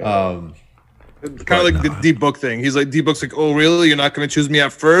 Yeah. Kind of like the D-Book thing. He's like, D-Book's like, oh really? You're not going to choose me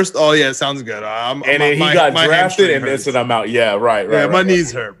at first? Oh yeah, sounds good. And then he got drafted, and then said, I'm out. Yeah, right. Yeah, my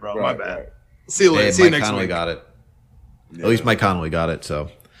knees hurt, bro. My bad. Right. See you later. Hey, see you Mike next Conley week. got it. At least Mike Conley got it.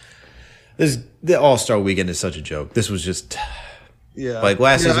 So the All-Star Weekend is such a joke. This was just like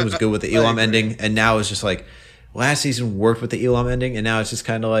last season was good with the Elam ending, and now it's just like last season worked with the Elam ending, and now it's just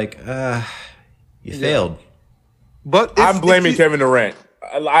kind of like you failed. But I'm blaming Kevin Durant.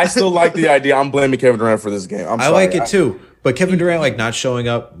 I still like the idea. I'm blaming Kevin Durant for this game. I like it too. But Kevin Durant, like, not showing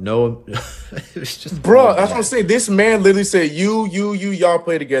up, no, it's just bro. That's what I'm saying. This man literally said, y'all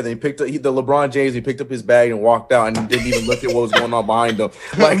play together." He picked up the LeBron James. He picked up his bag and walked out, and didn't even look at what was going on behind him.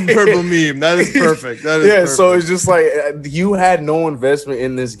 Like purple meme. That is perfect. That is yeah. perfect. So it's just like you had no investment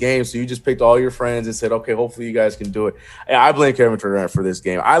in this game, so you just picked all your friends and said, "Okay, hopefully you guys can do it." And I blame Kevin Durant for this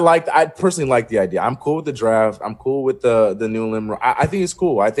game. I personally like the idea. I'm cool with the draft. I'm cool with the new limit. I think it's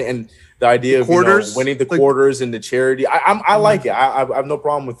cool. I think and. The idea of winning the quarters and the charity, I like it. I have no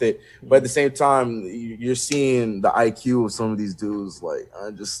problem with it. But at the same time, you're seeing the IQ of some of these dudes. Like,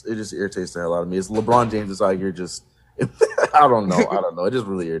 it just irritates the hell out of me. It's LeBron James is like you're just, I don't know. It just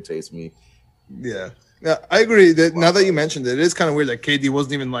really irritates me. Yeah, I agree. That now that you mentioned it, it is kind of weird that KD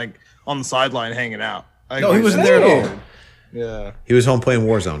wasn't even like on the sideline hanging out. No, he wasn't there at all. Yeah, he was home playing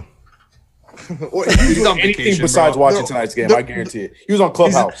Warzone. He's on anything vacation, besides bro. watching tonight's game. I guarantee it. He was on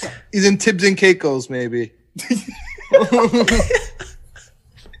Clubhouse. He's in Tibbs and Caicos, maybe.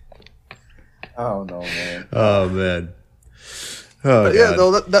 Oh no, man. Oh man. Oh but yeah,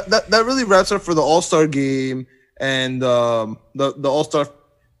 though that really wraps up for the All-Star game and the All-Star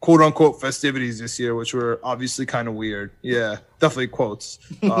quote unquote festivities this year, which were obviously kind of weird. Yeah, definitely quotes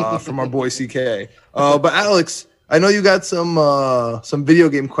from our boy CK. But Alex, I know you got some video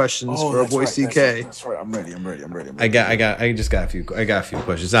game questions for our boy CK. That's right. I'm ready. I got a few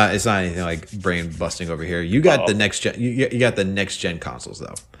questions. It's not anything like brain busting over here. You got the next gen. You got the next gen consoles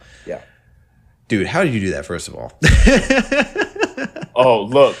though. Yeah. Dude, how did you do that? First of all. Oh,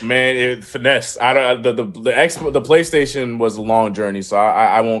 look, man, finesse. I don't. The PlayStation was a long journey, so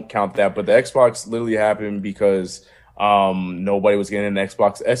I won't count that. But the Xbox literally happened because nobody was getting an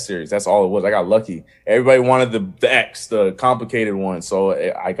Xbox S series. That's all it was. I got lucky. Everybody wanted the X, the complicated one, so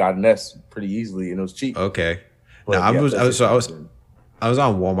I got an S pretty easily, and it was cheap. Okay. But, now, I was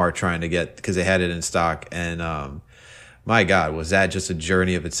on Walmart trying to get because they had it in stock, and my God, was that just a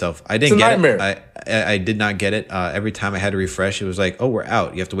journey of itself? I didn't get it. I did not get it. Every time I had to refresh, it was like, oh, we're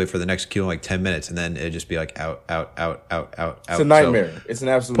out. You have to wait for the next queue in like 10 minutes, and then it'd just be like out. It's a nightmare. So, it's an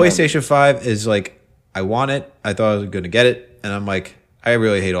absolute PlayStation nightmare. 5 is like, I want it. I thought I was going to get it, and I'm like, I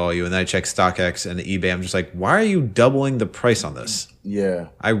really hate all of you. And then I check StockX and eBay. I'm just like, why are you doubling the price on this? Yeah.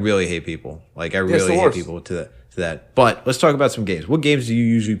 I really hate people. Like, I really hate people to that. But let's talk about some games. What games do you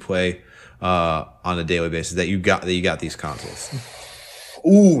usually play on a daily basis that you got these consoles?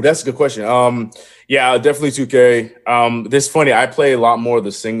 Ooh, that's a good question. Yeah, definitely 2K. This is funny. I play a lot more of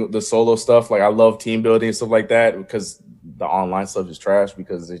the solo stuff. Like I love team building and stuff like that because the online stuff is trash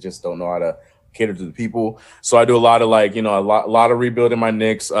because they just don't know how to cater to the people. So I do a lot of a lot of rebuilding my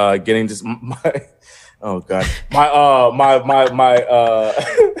Knicks, getting just Oh God, my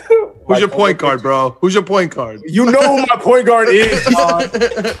Who's your point guard, bro? Who's your point guard? You know who my point guard is, John.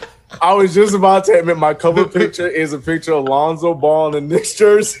 I was just about to admit my cover picture is a picture of Lonzo Ball in the Knicks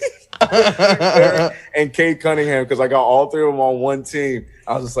jersey and Cade Cunningham because I got all three of them on one team.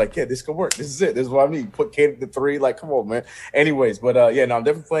 I was just like, yeah, this could work. This is it. This is what I need. Put Cade at the three. Like, come on, man. Anyways, but I'm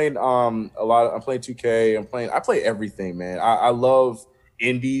definitely playing a lot. I'm playing 2K. I play everything, man. I love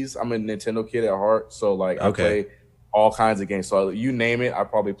indies. I'm a Nintendo kid at heart, so like I play all kinds of games. So you name it, I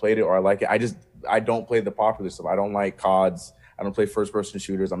probably played it or I like it. I don't play the popular stuff. I don't like CODs. I don't play first person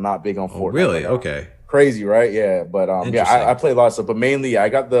shooters. I'm not big on Fortnite. Really? Okay. Crazy, right? Yeah, but I play a lot of stuff. But mainly, I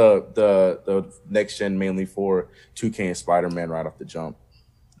got the next gen mainly for 2K and Spider-Man right off the jump.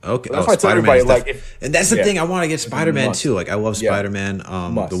 Okay. That's why I tell everybody and that's the thing. I want to get Spider-Man too. Like I love Spider-Man.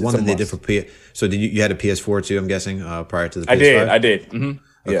 The one that they did for So did you had a PS4 too? I'm guessing prior to the PS5? I did.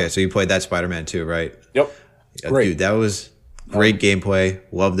 Mm-hmm. Okay, so you played that Spider-Man too, right? Yep. Great. Dude, that was great gameplay.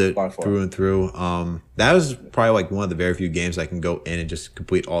 Loved it through and through. That was probably like one of the very few games I can go in and just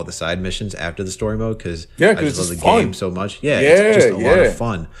complete all the side missions after the story mode because I just love the game so much. Yeah, it's just a lot of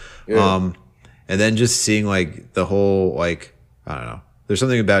fun. Yeah. And then just seeing like the whole like I don't know. There's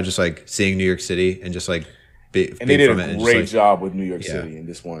something about just like seeing New York City and just like and they did a great job with New York City in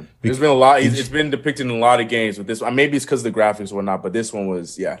this one. There's been a lot. It's been depicted in a lot of games with this one. Maybe it's because of the graphics or not, but this one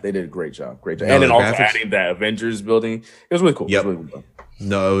was they did a great job. Great job. No, and then also adding that Avengers building. It was really cool. Yep. It was really cool.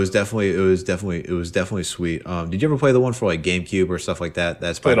 No, it was definitely sweet. Did you ever play the one for like GameCube or stuff like that?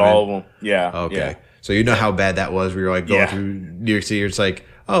 That's played all of them. Yeah. Okay. Yeah. So you know how bad that was. We were like going through New York City. It's like,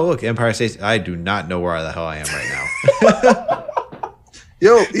 oh look, Empire State. I do not know where the hell I am right now.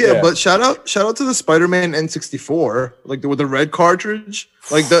 But shout out to the Spider-Man N64, like with the red cartridge.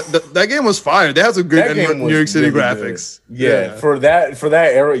 Like that game was fire. They had some good New York City really graphics. Yeah, for that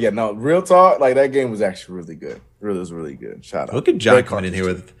era. Yeah, no, real talk. Like that game was actually really good. Really was really good. Shout out. Look at John coming in here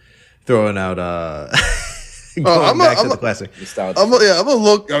with throwing out. Going back to the classic. I'm a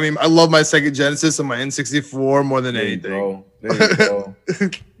look. I mean, I love my Sega Genesis and my N64 more than anything. There you go.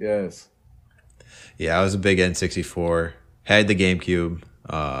 Yes. Yeah, I was a big N64. Had the GameCube.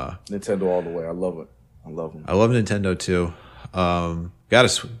 Nintendo all the way. I love it. I love Nintendo too. Do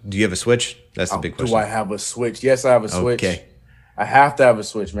you have a Switch? That's the big question. Do I have a Switch? Yes, I have a Switch. Okay. I have to have a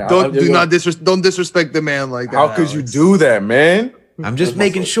Switch, man. Don't disrespect the man like that. How could you do that, man? I'm just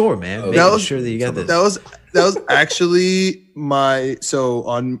making sure, man. Making sure that you got this. That was actually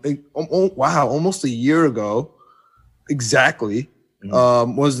almost a year ago, exactly.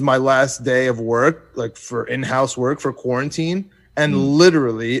 Was my last day of work, like for in-house work for quarantine. And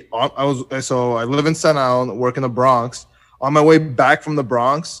literally, I live in Staten Island, work in the Bronx. On my way back from the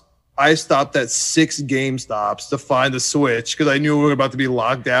Bronx, I stopped at 6 GameStops to find a Switch because I knew we were about to be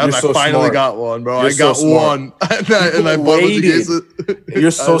locked down. I finally got one, bro. I got one, and I bought it. You're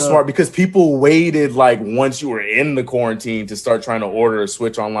so smart because people waited like once you were in the quarantine to start trying to order a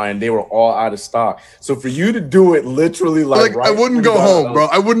Switch online. They were all out of stock. So for you to do it literally like I wouldn't go home, bro.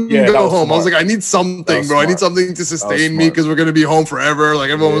 I wouldn't go home. Smart. I was like, I need something, bro. I need something to sustain me because we're gonna be home forever.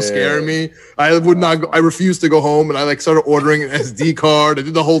 Like everyone was scaring me. I would not. I refused to go home, and I like started ordering an SD card. I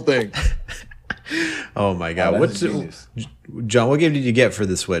did the whole thing. Oh my god! John? What game did you get for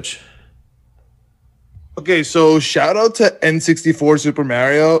the Switch? Okay, so shout out to N64 Super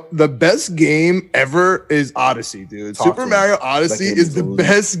Mario. The best game ever is Odyssey, dude. Super Mario Odyssey is the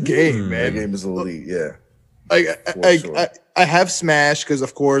best game, man. That game is elite, yeah. I have Smash because,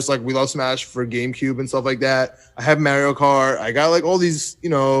 of course, like we love Smash for GameCube and stuff like that. I have Mario Kart. I got like all these,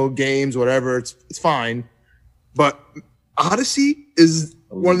 games, whatever. It's fine, but Odyssey is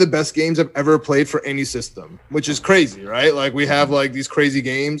one of the best games I've ever played for any system, which is crazy, right? Like we have like these crazy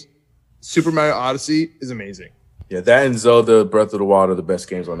games. Super Mario Odyssey is amazing. Yeah, that and Zelda Breath of the Wild are the best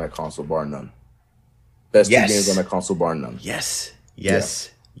games on that console, bar none. Best 2 games on that console, bar none. Yes.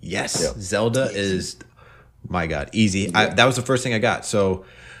 Yeah. Zelda is, my God, easy. Yeah. That was the first thing I got. So,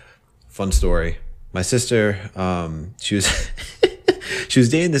 fun story. My sister, she was she was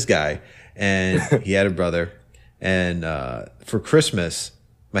dating this guy, and he had a brother. And for Christmas,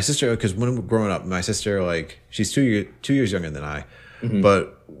 my sister, because when we were growing up, my sister, like, she's 2 years younger than I,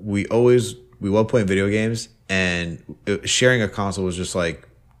 but we love playing video games, and sharing a console was just like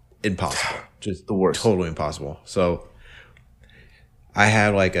impossible, just the worst, totally impossible. So I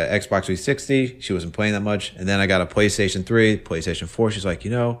had like an Xbox 360. She wasn't playing that much, and then I got a PlayStation 3, PlayStation 4. She's like,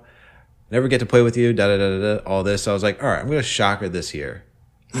 never get to play with you, all this. So I was like, all right, I'm gonna shock her this year.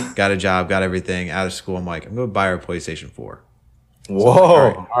 Got a job, got everything out of school. I'm like, I'm gonna buy her a PlayStation 4.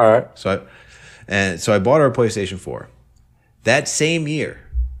 Whoa! All right. So I bought her a PlayStation 4. That same year,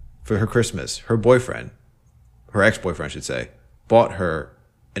 for her Christmas, her boyfriend her ex-boyfriend, I should say, bought her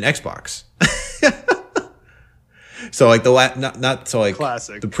an Xbox. So like classic. So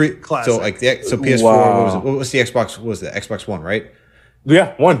like so PS4 Wow. what was the Xbox? What was the Xbox One, right?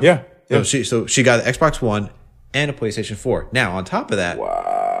 Yeah, one. Yeah. So she got the Xbox One and a PlayStation 4. Now on top of that,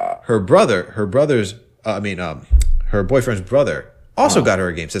 her boyfriend's brother also got her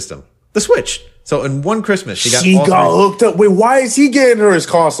a game system, the Switch. So in one Christmas, she got hooked up. Wait, why is he getting her his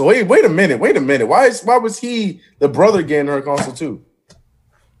console? Wait a minute. Why was he the brother getting her a console too?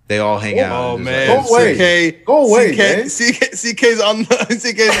 They all hang out. Oh and man, Go away. Go away, man. CK's on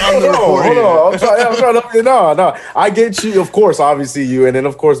the report. Hold on. I'm trying to. No. I get you, of course. Obviously, you, and then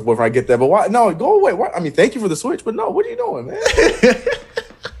of course, boyfriend. I get that. But why? No, go away. Why? I mean, thank you for the Switch, but no. What are you doing, man?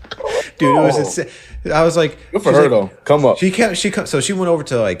 Dude, it was insane. I was like, Good for her though. Come up. So she went over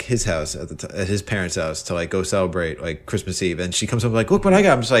to like his house at his parents' house to like go celebrate like Christmas Eve, and she comes up like, look what I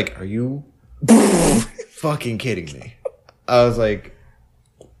got. I'm just like, are you fucking kidding me? I was like,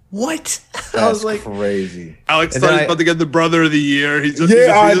 what? I was like, crazy. Alex And thought then he's about to get the brother of the year. He's just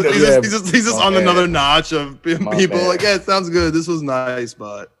on another notch of people. bad. Like, yeah, it sounds good. This was nice,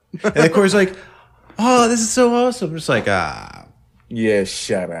 but and of course like, oh, this is so awesome. I'm just like, Yeah,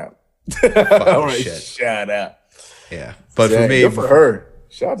 shut up. fucking shit. Shut up. Yeah, but Dang, for me, good for her.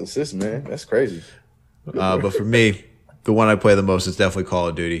 Shout out to sis, man. That's crazy. but for me, the one I play the most is definitely Call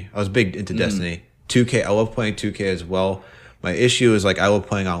of Duty. I was big into Destiny. 2K, I love playing 2K as well. My issue is like I love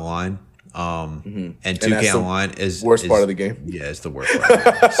playing online. And 2K that's the online is worst part of the game. Yeah, it's the worst part of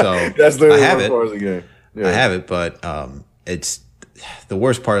the game. So That's the I have worst it. part of the game. Yeah. I have it, but it's the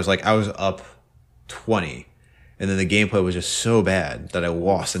worst part is like I was up 20, and then the gameplay was just so bad that I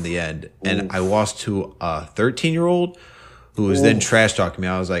lost in the end, and I lost to a 13-year-old who was then trash talking me.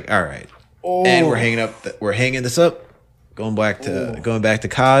 I was like, all right, and we're hanging this up, going back to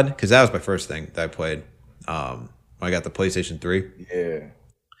COD because that was my first thing that I played. When I got the PlayStation 3. Yeah. And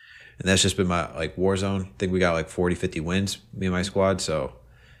that's just been my like Warzone. I think we got like 40, 50 wins, me and my squad. So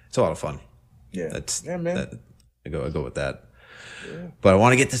it's a lot of fun. Yeah. Man. I go with that. Yeah. But I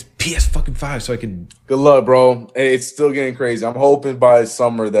want to get this PS5 so I can. Good luck, bro. It's still getting crazy. I'm hoping by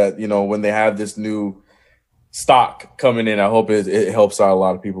summer that, when they have this new stock coming in, I hope it helps out a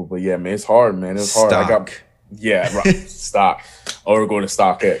lot of people. But yeah, man, it's hard, man. It's hard. Right. Stock. Or go to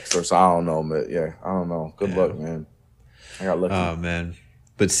StockX or so. I don't know, but yeah, I don't know. Good luck, man. I got lucky. Oh man.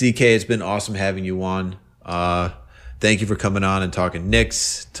 But CK, it's been awesome having you on. Thank you for coming on and talking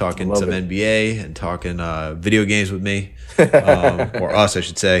Knicks, talking some NBA, and talking video games with me, or us, I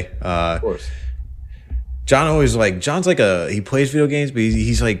should say. Of course. John's he plays video games, but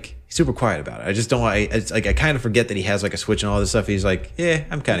he's like super quiet about it. I just don't like. It's like I kind of forget that he has like a Switch and all this stuff. He's like, yeah,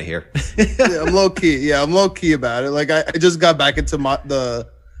 I'm kind of here. yeah, I'm low key. Yeah, I'm low key about it. Like I just got back into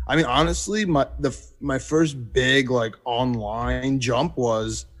honestly, my first big like online jump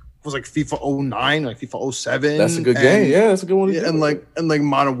was like FIFA 09, like FIFA 07. That's a good game. Yeah, that's a good one. Yeah, and like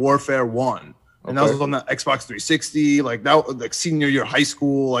Modern Warfare 1. And that was on the Xbox 360. Like that was like senior year of high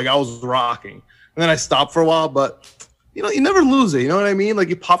school. Like I was rocking. And then I stopped for a while, but you never lose it. You know what I mean? Like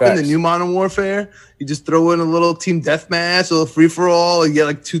you pop in the new Modern Warfare, you just throw in a little team deathmatch, a little free for all, and you get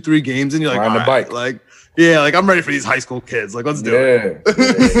like 2-3 games, and you're like, on the bike. Like, yeah, like I'm ready for these high school kids. Like, let's do it.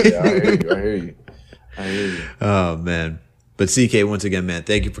 Yeah, I hear you. Oh man. But CK, once again, man,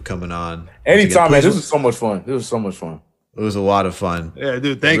 thank you for coming on. Anytime, man. This was so much fun. It was a lot of fun. Yeah,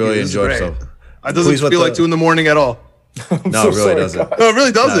 dude, thank you. Really enjoyed myself. It doesn't feel like 2 a.m. at all. No, it really doesn't. No, it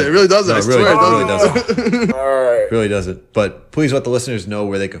really doesn't. It really doesn't. No, I swear it really doesn't. doesn't. All right. Really doesn't. But please let the listeners know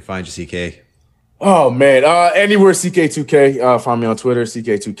where they can find you, CK. Oh man, anywhere CK2K. Find me on Twitter,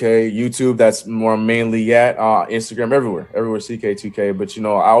 CK2K, YouTube. That's more mainly at Instagram, everywhere CK2K. But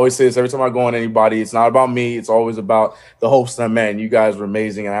I always say this every time I go on anybody. It's not about me. It's always about the host. And man, you guys were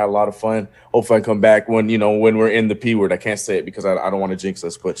amazing, and I had a lot of fun. Hopefully, I come back when we're in the P word. I can't say it because I don't want to jinx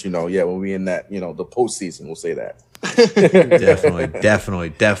us. But when we in that the postseason, we'll say that.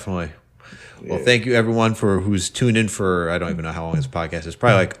 Definitely. Well, thank you everyone who's tuned in for, I don't even know how long this podcast is.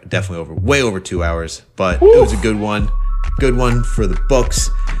 Probably like definitely way over 2 hours, but it was a good one. Good one for the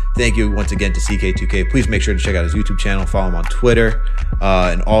books. Thank you once again to CK2K. Please make sure to check out his YouTube channel, follow him on Twitter,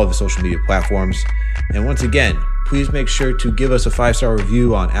 and all of his social media platforms. And once again, please make sure to give us a 5-star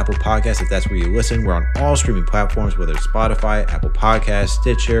review on Apple Podcasts if that's where you listen. We're on all streaming platforms, whether it's Spotify, Apple Podcasts,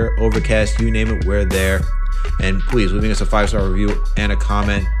 Stitcher, Overcast, you name it, we're there. And please, leaving us a 5-star review and a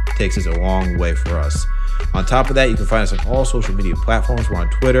comment takes us a long way for us. On top of that, you can find us on all social media platforms. We're on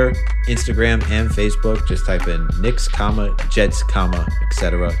Twitter, Instagram, and Facebook. Just type in Knicks, Jets,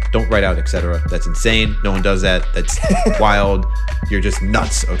 etc. Don't write out etc. That's insane. No one does that. That's wild. You're just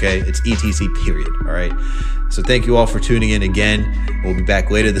nuts, okay? It's ETC, period, all right? So thank you all for tuning in again. We'll be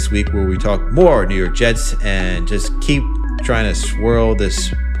back later this week where we talk more New York Jets and just keep trying to swirl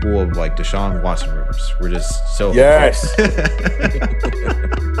this pool of like Deshaun Watson rumors. We're just so yes.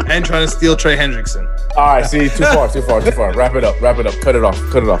 And trying to steal Trey Hendrickson. All right, see, too far. Wrap it up. Cut it off.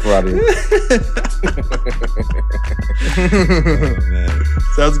 We're out of here. Oh, man.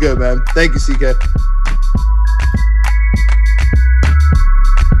 Sounds good, man. Thank you, CK.